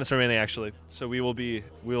 6 minutes remaining, actually. So we will be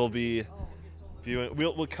viewing.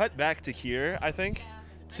 We'll cut back to here, I think,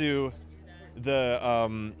 to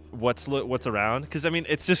the what's around, because I mean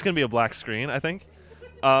it's just gonna be a black screen, I think.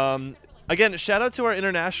 Again, shout out to our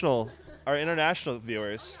international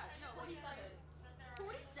viewers.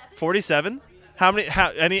 47? How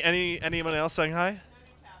many? Anyone else saying hi?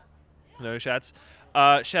 No chats.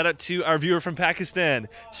 Shout out to our viewer from Pakistan.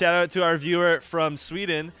 Shout out to our viewer from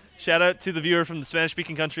Sweden. Shout out to the viewer from the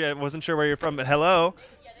Spanish-speaking country. I wasn't sure where you're from, but hello.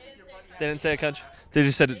 They didn't say a country. They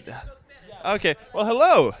just said it. Okay. Well,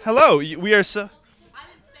 hello. Hello. We are so.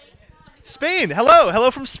 Spain. Hello.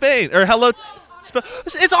 Hello from Spain. Or hello. It's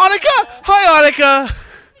Annika. Hi, Annika.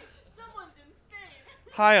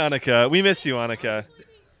 Hi, Annika. We miss you, Annika.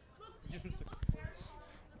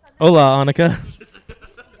 Hola, Annika.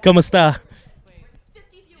 ¿Cómo está?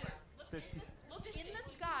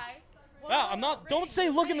 Wow, I'm not. Don't say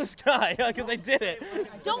look in the sky, because I did it.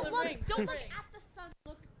 Don't look at the sun.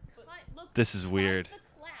 Look. This is weird. The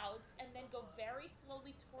clouds and then go very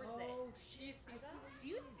slowly towards it. Do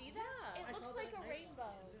you see that? It looks like a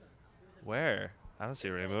rainbow. Where? I don't see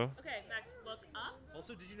a rainbow. Okay, Max, look up.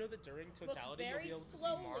 Also, did you know that during totality you'll be able to see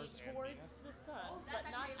Mars and Venus? The sun, but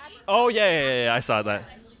not at Oh yeah, I saw that.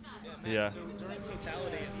 Yeah. So during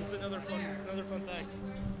totality, this is another fun fact.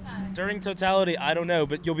 During totality, I don't know,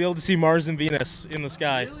 but you'll be able to see Mars and Venus in the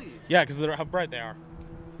sky. Really? Yeah, because of how bright they are.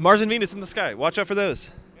 Mars and Venus in the sky. Watch out for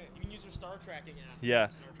those. You can use your star tracking app. Yeah.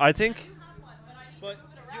 I think. But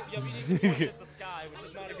you need to point at the sky, which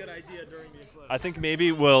is not a good idea during the eclipse. I think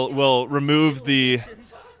maybe we'll remove the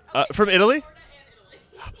from Italy.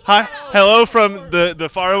 Hi, hello from the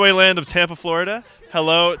faraway land of Tampa, Florida.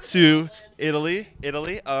 Hello to Italy.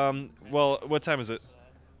 Well, what time is it?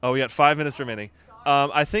 Oh, we got 5 minutes remaining.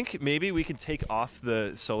 I think maybe we can take off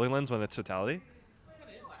the solar lens when it's totality.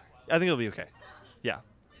 I think it'll be okay. Yeah.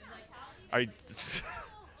 Are you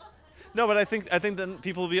No, but I think then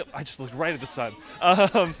people will be. I just looked right at the sun.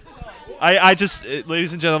 I just,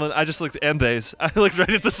 ladies and gentlemen, I just looked I looked right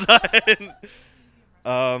at the sun.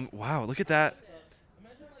 Wow, look at that.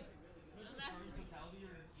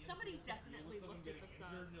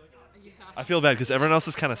 I feel bad because everyone else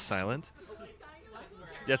is kind of silent.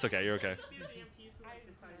 Yeah, it's okay. You're okay.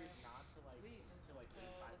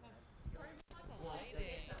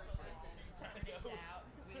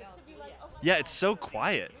 Yeah, it's so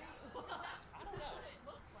quiet.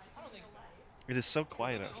 It is so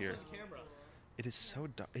quiet out here. It is so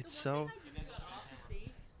dark. It's so.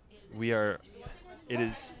 We are. It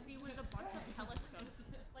is.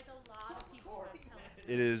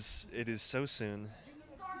 It is. It is so soon.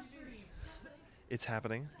 It's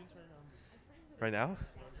happening. Right now.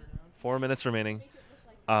 4 minutes remaining.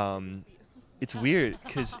 It's weird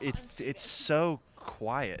because it's so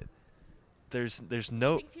quiet. There's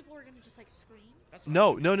no. People were gonna just like scream.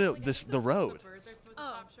 No. The road.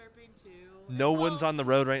 Oh. No one's on the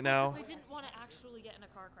road right now. Because they didn't want to actually get in a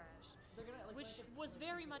car crash, which was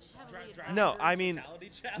very much heavily. No, I mean,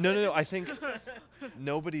 no. I think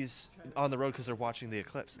nobody's on the road because they're watching the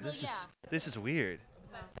eclipse. This is weird.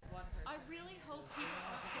 I really hope people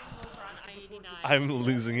are over on I-89. I'm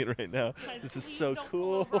losing it right now. This is so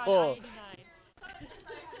cool.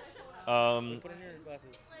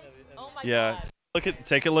 Yeah,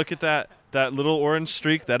 take a look at that little orange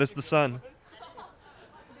streak. That is the sun.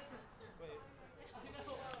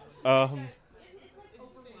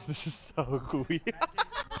 This is so weird.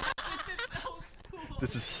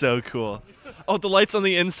 This is so cool. Oh, the lights on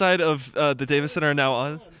the inside of the Davis Center are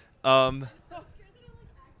now on.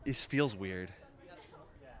 This feels weird.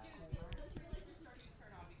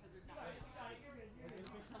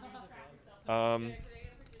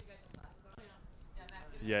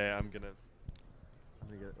 Yeah, I'm gonna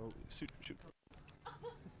get. Oh, shoot.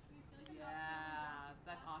 Yeah,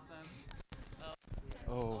 that's awesome.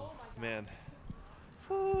 Oh man.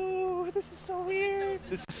 Oh, this is so weird.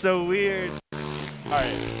 This is so weird. All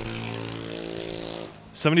right.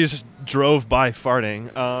 Somebody just drove by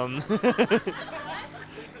farting.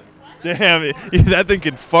 Damn it, that thing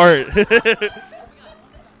can fart. It's a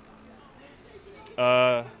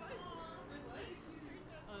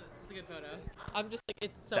good photo. I'm just like,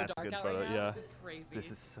 it's so That's dark a good out photo, right now. yeah. This is crazy.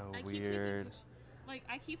 This is so I keep weird.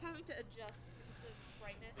 I keep having to adjust the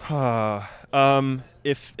brightness.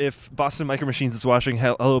 If Boston Micro Machines is watching,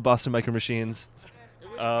 hello Boston Micro Machines.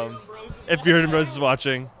 If Beard Rose is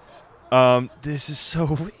watching, this is so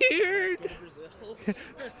weird.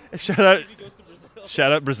 Shout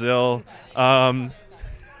out Brazil.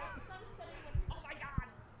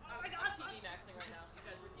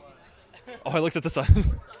 Oh, I looked at the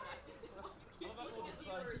sun.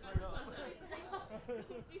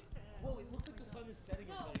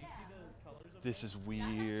 This is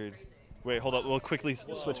weird. Wait, hold up. We'll quickly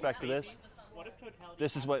switch back to this.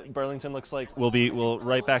 This is what Burlington looks like. We'll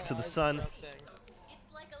right back to the sun. It's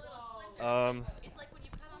like when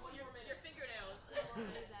you cut off your fingernails. But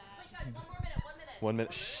you guys, 1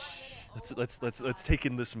 minute. Shh. Let's take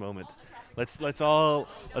in this moment. Let's all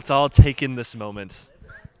take in this moment.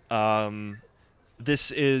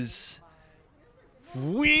 This is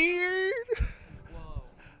weird.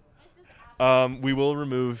 We will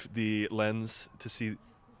remove the lens to see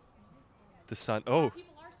the sun. Oh.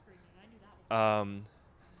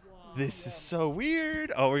 This is so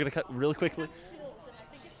weird. Oh, we're gonna cut really quickly.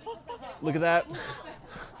 Look at that.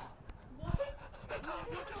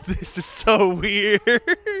 This is so weird.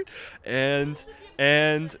 And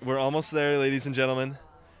we're almost there, ladies and gentlemen.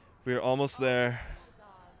 We are almost there.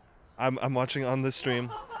 I'm watching on the stream.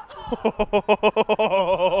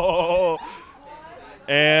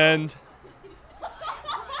 And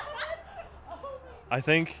I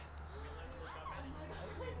think.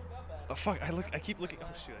 Oh fuck! I keep looking. Oh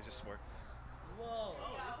shoot! I just swore.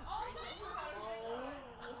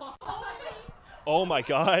 Oh my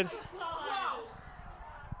god. Oh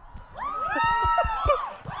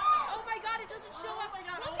my god, it doesn't show up.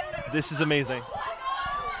 Look at This is amazing.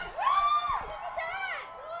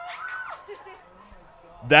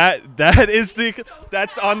 That is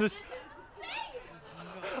that's on this.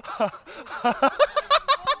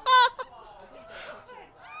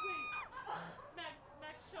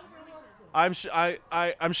 I'm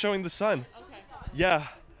showing the sun. Yeah.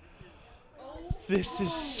 This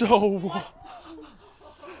is so.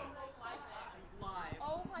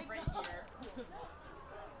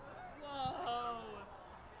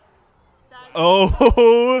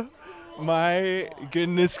 Oh my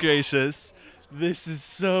goodness gracious. This is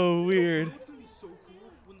so weird.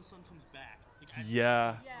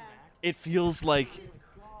 Yeah. It feels like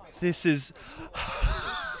this is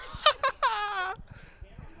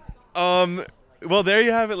well, there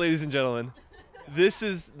you have it, ladies and gentlemen. This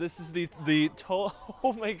is the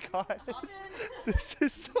oh my god. This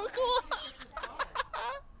is so cool.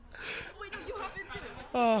 Wait, no, you hop into it.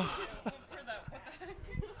 Oh.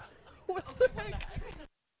 What the heck?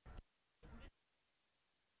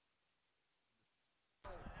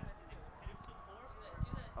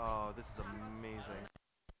 Oh, this is amazing.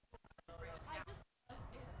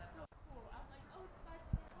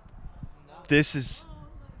 This is.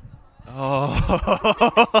 Oh,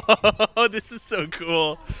 this is so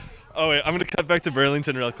cool. Oh wait, I'm gonna cut back to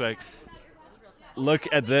Burlington real quick.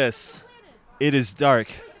 Look at this. It is dark.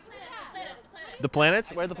 The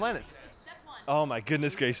planets? Where are the planets? Oh my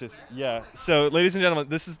goodness gracious. Yeah. So, ladies and gentlemen,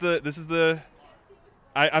 this is the.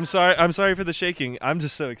 I'm sorry for the shaking. I'm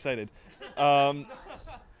just so excited.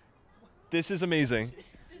 This is amazing.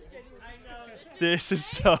 This is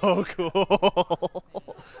so cool.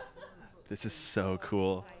 This is so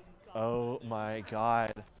cool. Oh my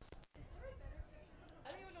god.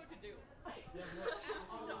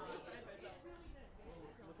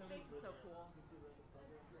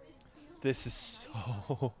 This is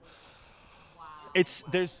so.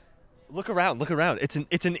 Look around. It's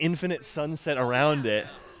an infinite sunset around it.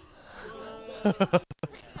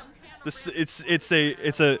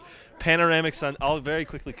 It's a panoramic sun. I'll very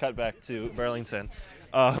quickly cut back to Burlington.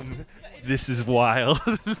 This is wild.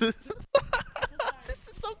 This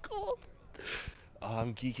is so cool. Oh,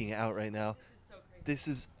 I'm geeking out right now. This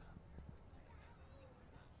is.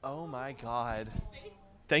 Oh my god.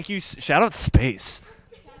 Thank you. Shout out space.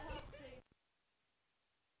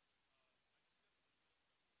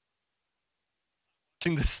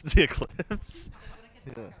 Watching the eclipse.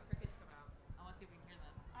 Yeah.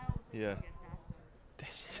 Yeah.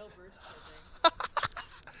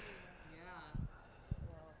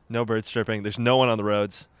 No birds chirping. There's no one on the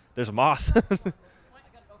roads. There's a moth.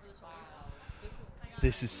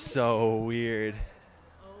 This is so weird.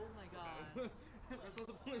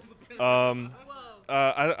 I'm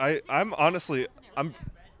honestly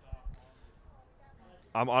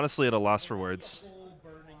at a loss for words.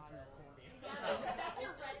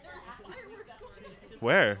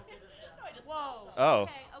 Where? Oh.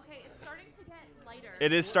 Okay, it's starting to get lighter.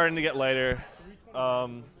 It is starting to get lighter.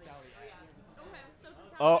 Oh.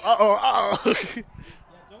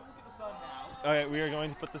 Okay, we are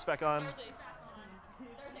going to put this back on.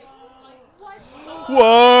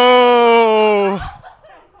 Whoa!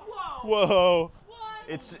 Whoa!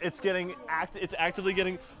 It's actively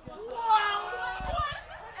getting.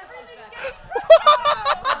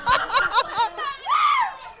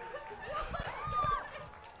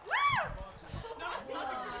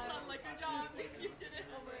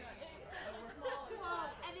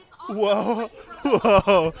 Whoa!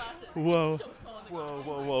 Whoa! Whoa!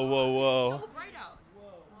 Whoa!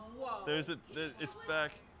 It's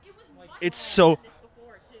back. It's so.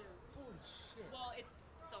 Well, it's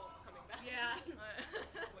still coming back.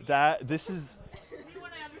 Yeah. This is.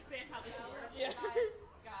 When I understand how this works. Yeah.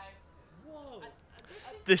 Guys. Whoa.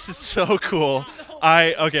 This is so cool.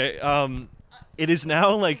 It is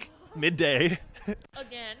now like midday.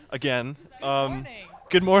 Again.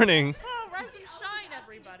 Good morning. Oh, rise and shine,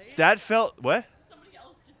 everybody. That felt what? Somebody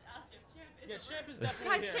else just asked if Champ is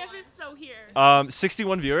definitely Guys, Champ is so here.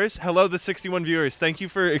 61 viewers. Hello, the 61 viewers. Thank you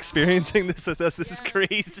for experiencing this with us. This is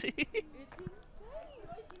crazy.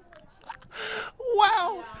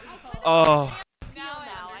 Wow. Oh.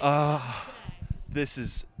 This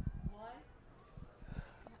is.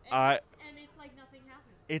 And it's like nothing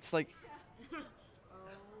happened. It's like. Oh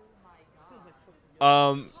my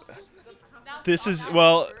god. This is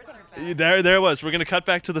there it was. We're gonna cut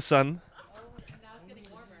back to the sun.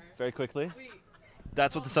 Very quickly.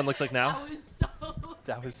 That's what the sun looks like now.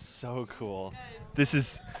 That was so cool. This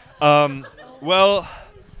is, well.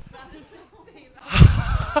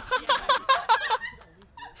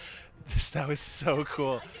 That was so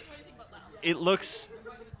cool. It looks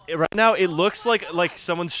right now it looks like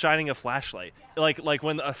someone's shining a flashlight. Like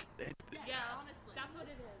when Yeah, honestly. That's what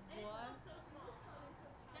it is.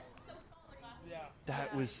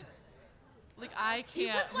 that was. Like I can't.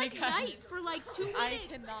 It was like night for like 2 minutes. I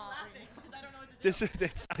cannot. Because I don't know what to do. This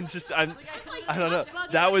is I don't know.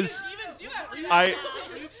 That was Are you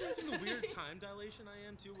experiencing the weird time dilation I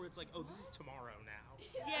am too, where it's like, oh, this is tomorrow now.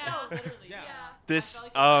 Yeah. No, literally. Yeah. this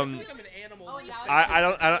I feel like I'm an animal.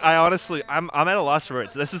 I honestly I'm at a loss for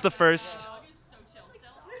words. This is the first.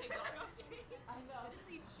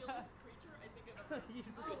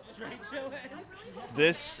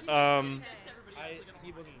 This he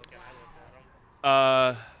wasn't looking.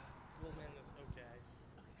 I looked at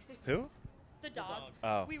him. Who? The dog.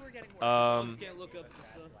 Oh. We were getting worried.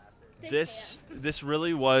 This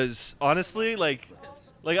really was honestly like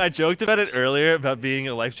I joked about it earlier about being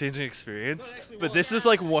a life-changing experience, but this was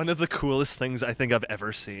like one of the coolest things I think I've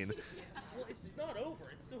ever seen. Well, it's not over.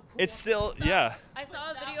 It's so cool. It's still yeah. I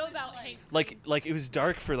saw a video about Hank. Like it was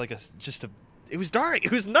dark for like it was dark.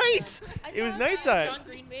 It was night. It was nighttime. John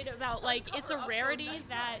Green made about like it's a rarity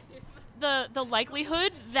that the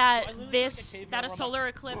likelihood that a solar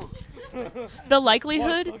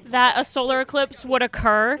eclipse would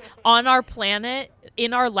occur on our planet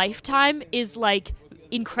in our lifetime is like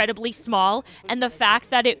incredibly small, and the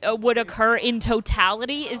fact that it would occur in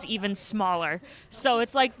totality is even smaller. So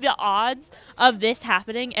it's like the odds of this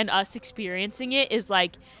happening and us experiencing it is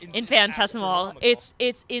like infinitesimal. It's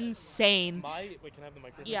insane. Wait, can I have the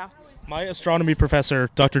microphone? Yeah. My astronomy professor,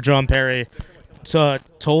 Dr. John Perry,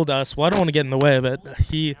 told us. Well, I don't want to get in the way of it.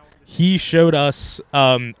 He showed us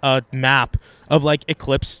a map of like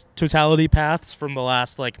eclipse totality paths from the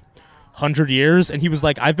last like 100 years, and he was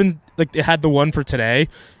like, I've been like, it had the one for today,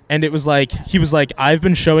 and it was like, he was like, I've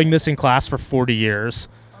been showing this in class for 40 years.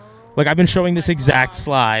 Like, I've been showing this exact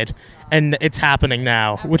slide, and it's happening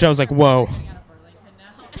now, which I was like, whoa. For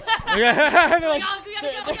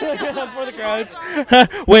the crowds.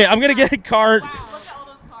 Wait, I'm gonna get a car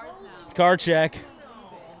check.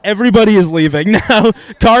 Everybody is leaving now.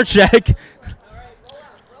 Car check.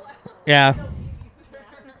 Yeah.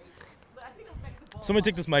 Somebody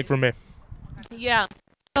take this mic from me. Yeah.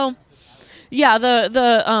 So, yeah,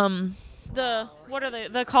 the what are they?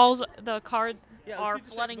 The calls, the card are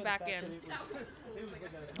flooding back in.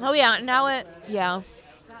 Oh yeah, now it. Yeah.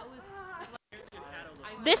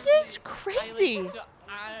 This is crazy.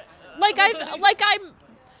 Like I'm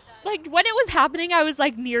like when it was happening, I was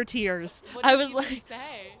like near tears. I was like.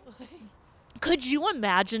 Could you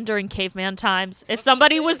imagine during caveman times if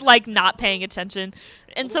somebody was like not paying attention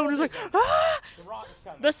and someone was like, ah!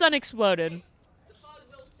 The sun exploded.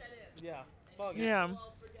 Yeah. Yeah. We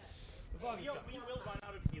will run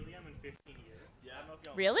out of helium in 15 years.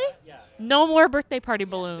 Really? Yeah. No more birthday party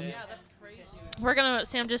balloons. We're gonna.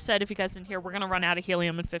 Sam just said, if you guys didn't hear, we're gonna run out of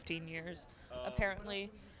helium in 15 years.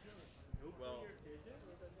 Apparently.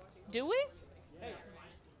 Do we?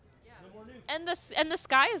 And the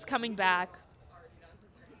sky is coming back.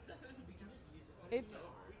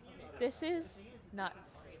 This is nuts.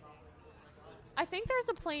 I think there's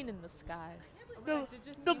a plane in the sky.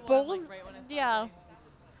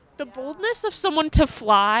 The boldness of someone to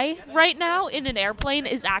fly right now in an airplane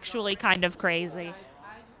is actually kind of crazy.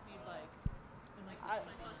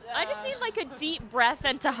 I just need like a deep breath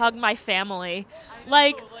and to hug my family.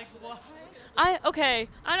 I'm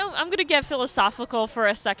gonna get philosophical for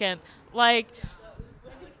a second. I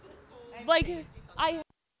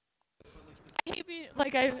hate being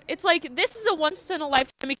it's like this is a once in a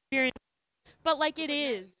lifetime experience, but like it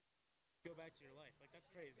is. Go back to your life. Like that's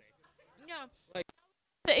crazy. Yeah. Like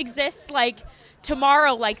to exist like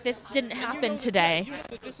tomorrow, like this didn't happen today. You know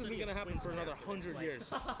that this isn't gonna happen for another 100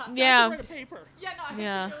 years. Yeah. I can write a paper. Yeah, no, I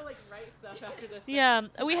have to go like write stuff after this. Yeah,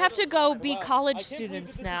 we have to go be college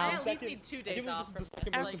students now. I at least need 2 days off. This is the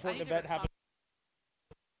second most important event happening.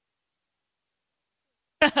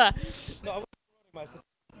 No,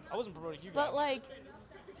 I wasn't promoting you guys. But like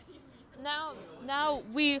now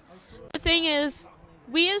the thing is,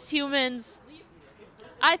 we as humans,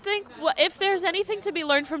 I think if there's anything to be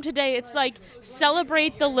learned from today, it's like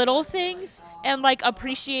celebrate the little things and like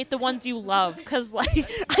appreciate the ones you love, cuz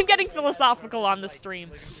like I'm getting philosophical on the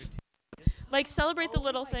stream. Like celebrate the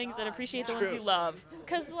little things and appreciate the ones you love,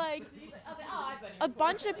 cuz like a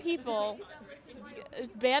bunch of people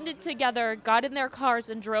banded together, got in their cars,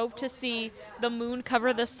 and drove to see the moon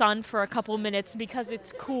cover the sun for a couple minutes because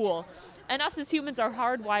it's cool. And us as humans are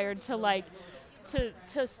hardwired to like to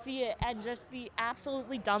see it and just be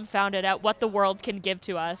absolutely dumbfounded at what the world can give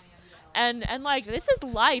to us. And like this is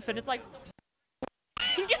life, and it's like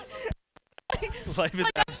Life is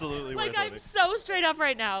absolutely worth Like I'm living. so straight up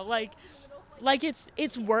right now. Like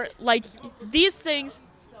it's worth like these things.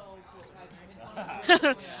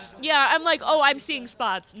 Yeah, I'm like, oh, I'm seeing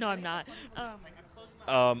spots. No, I'm not.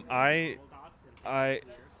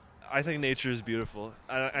 I think nature is beautiful.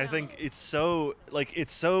 I think it's so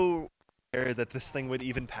rare that this thing would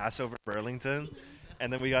even pass over Burlington,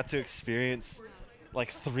 and then we got to experience like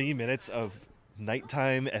 3 minutes of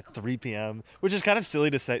nighttime at 3 p.m., which is kind of silly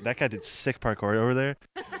to say. That guy did sick parkour over there.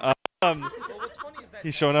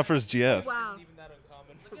 He's showing up for his GF. Wow.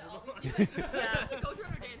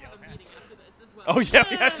 Oh yeah,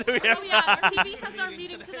 we had to. Oh yeah, our TV has our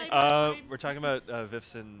meeting tonight. We're talking about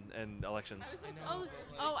VIFs and elections.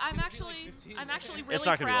 I'm actually really It's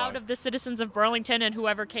not gonna be proud long. of the citizens of Burlington and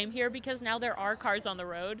whoever came here because now there are cars on the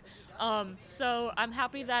road. So I'm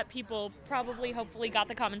happy that people hopefully got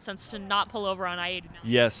the common sense to not pull over on I-89.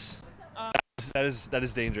 Yes, that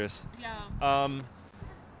is dangerous. Yeah. I'm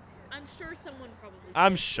sure someone probably.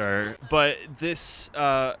 I'm sure, but this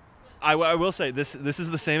I will say this is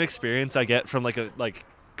the same experience I get from like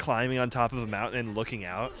climbing on top of a mountain and looking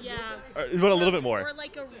out. Yeah. But a little bit more. Or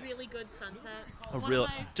like a really good sunset. One real of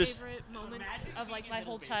my just favorite moments of like my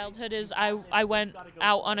whole childhood is I went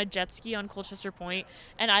out on a jet ski on Colchester Point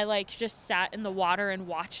and I like just sat in the water and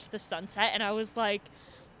watched the sunset and I was like,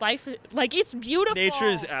 life like it's beautiful. Nature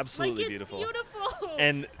is absolutely like, it's beautiful.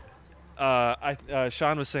 And And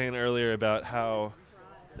Sean was saying earlier about how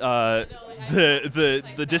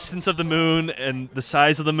the distance of the moon and the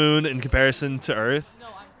size of the moon in comparison to Earth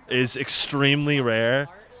is extremely rare.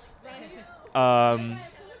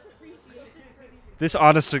 This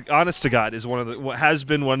honest to God is has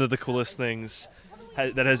been one of the coolest things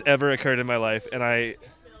that has ever occurred in my life, and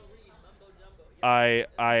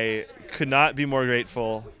I could not be more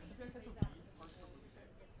grateful.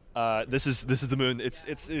 This is the moon.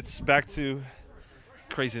 It's back to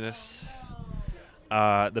craziness.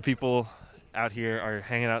 The people out here are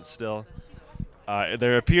hanging out still.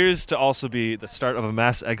 There appears to also be the start of a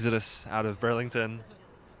mass exodus out of Burlington.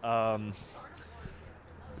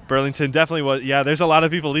 Burlington definitely was. Yeah, there's a lot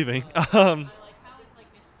of people leaving.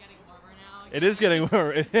 It is getting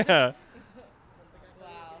warmer. Yeah.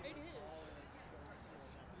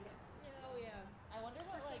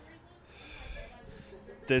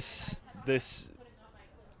 This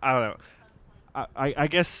I don't know. I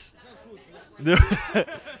guess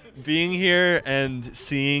being here and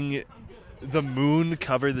seeing the moon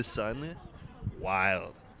cover the sun,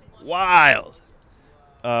 wild.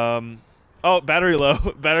 Oh, battery low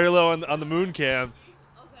on the moon cam.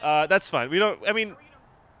 That's fine.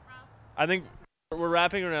 I think we're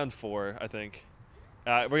wrapping around 4. I think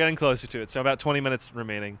we're getting closer to it. So about 20 minutes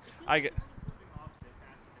remaining.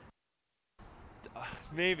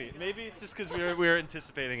 Maybe it's just because we're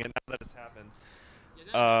anticipating it now that it's happened.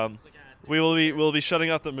 We'll be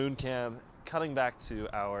shutting off the moon cam, cutting back to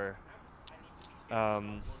our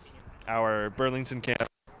Burlington cam,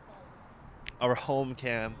 our home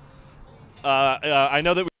cam. I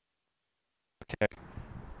know that okay.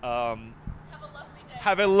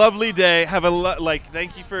 Have a lovely day.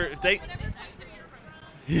 Thank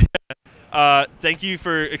you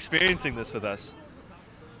for experiencing this with us.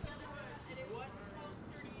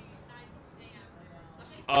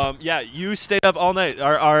 Yeah, you stayed up all night.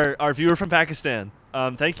 Our viewer from Pakistan.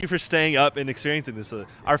 Thank you for staying up and experiencing this with us.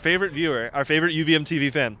 Our favorite viewer, our favorite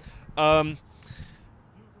UVMtv fan.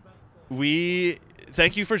 We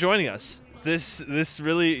thank you for joining us. This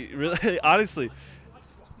really honestly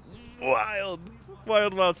wild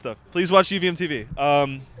stuff. Please watch UVMtv.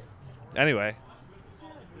 Anyway.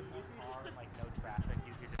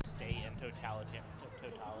 Stay in totality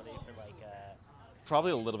for like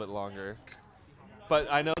probably a little bit longer. But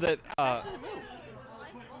I know that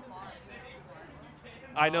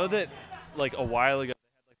like a while ago they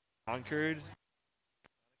had like Concord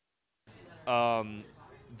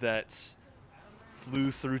that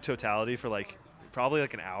flew through totality for like probably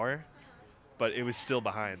like an hour, but it was still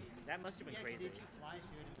behind. That must have been crazy.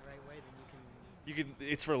 You can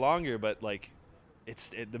it's for longer, but like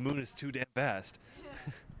the moon is too damn fast.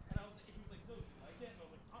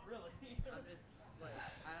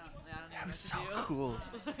 It was so cool.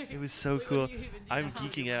 It was so cool. I'm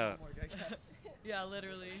geeking out. Yeah,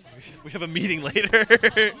 literally. We have a meeting later.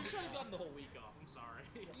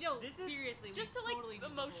 Yo, seriously, just to like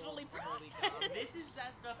emotionally process. This is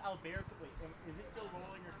that stuff Albert. Wait, is it still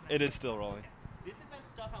rolling or? It is still rolling. This is that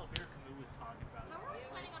stuff Albert Camus was talking about. How are we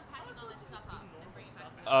planning on packing all this stuff up and bringing it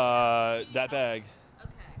back to That bag.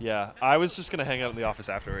 Okay. Yeah, I was just gonna hang out in the office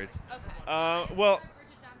afterwards. Okay. Well.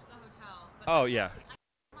 Bridget down to the hotel. Oh yeah.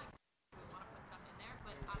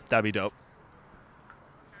 That'd be dope.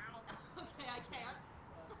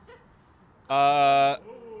 No,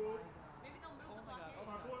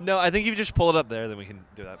 I think if you just pull it up there, then we can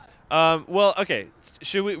do that. Well, okay.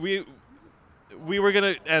 Should we were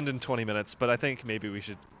gonna end in 20 minutes, but I think maybe we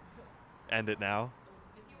should end it now.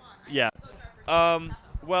 Yeah.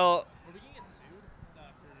 Well.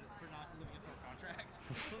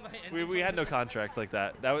 We had no contract like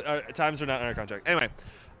that. Our times were not in our contract. Anyway,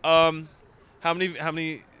 how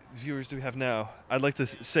many viewers do we have now? I'd like to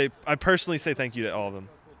say, I personally say thank you to all of them.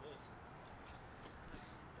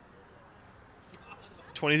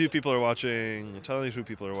 22 people are watching. 22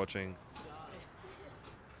 people are watching.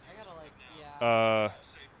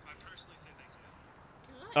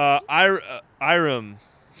 Iram.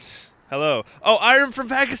 Hello. Oh, Iram from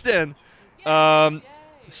Pakistan.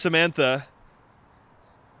 Samantha.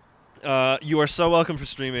 You are so welcome for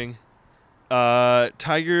streaming.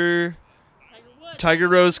 Tiger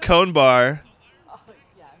Rose Cone Bar.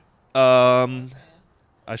 I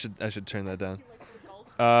should turn that down.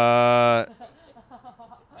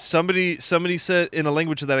 Somebody said in a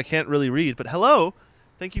language that I can't really read, but hello.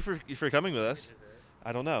 Thank you for coming with us.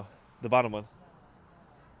 I don't know. The bottom one.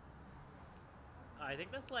 I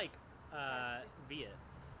think that's like Vietnamese.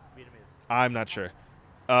 I'm not sure.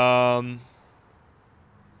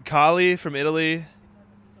 Kali from Italy.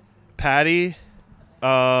 Patty.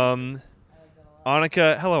 Annika.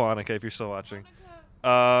 Hello, Annika, if you're still watching.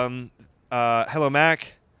 Hello,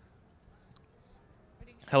 Mac.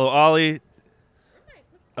 Hello, Ollie.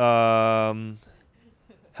 Hello,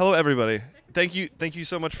 everybody. Thank you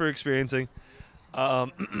so much for experiencing. I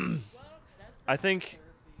think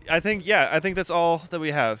that's all that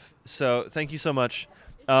we have. So thank you so much.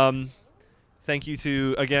 Thank you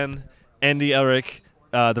to, again, Andy Elric,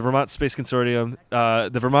 the Vermont Space Consortium,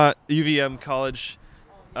 the Vermont UVM College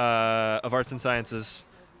of Arts and Sciences.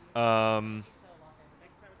 Who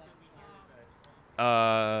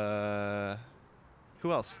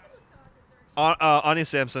else? Anya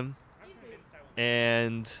Samson.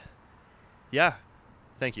 And yeah,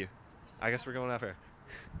 thank you. I guess we're going off air.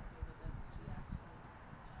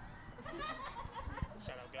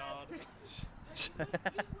 Shout out God. I'd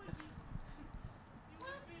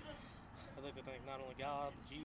like to thank not only God, Jesus.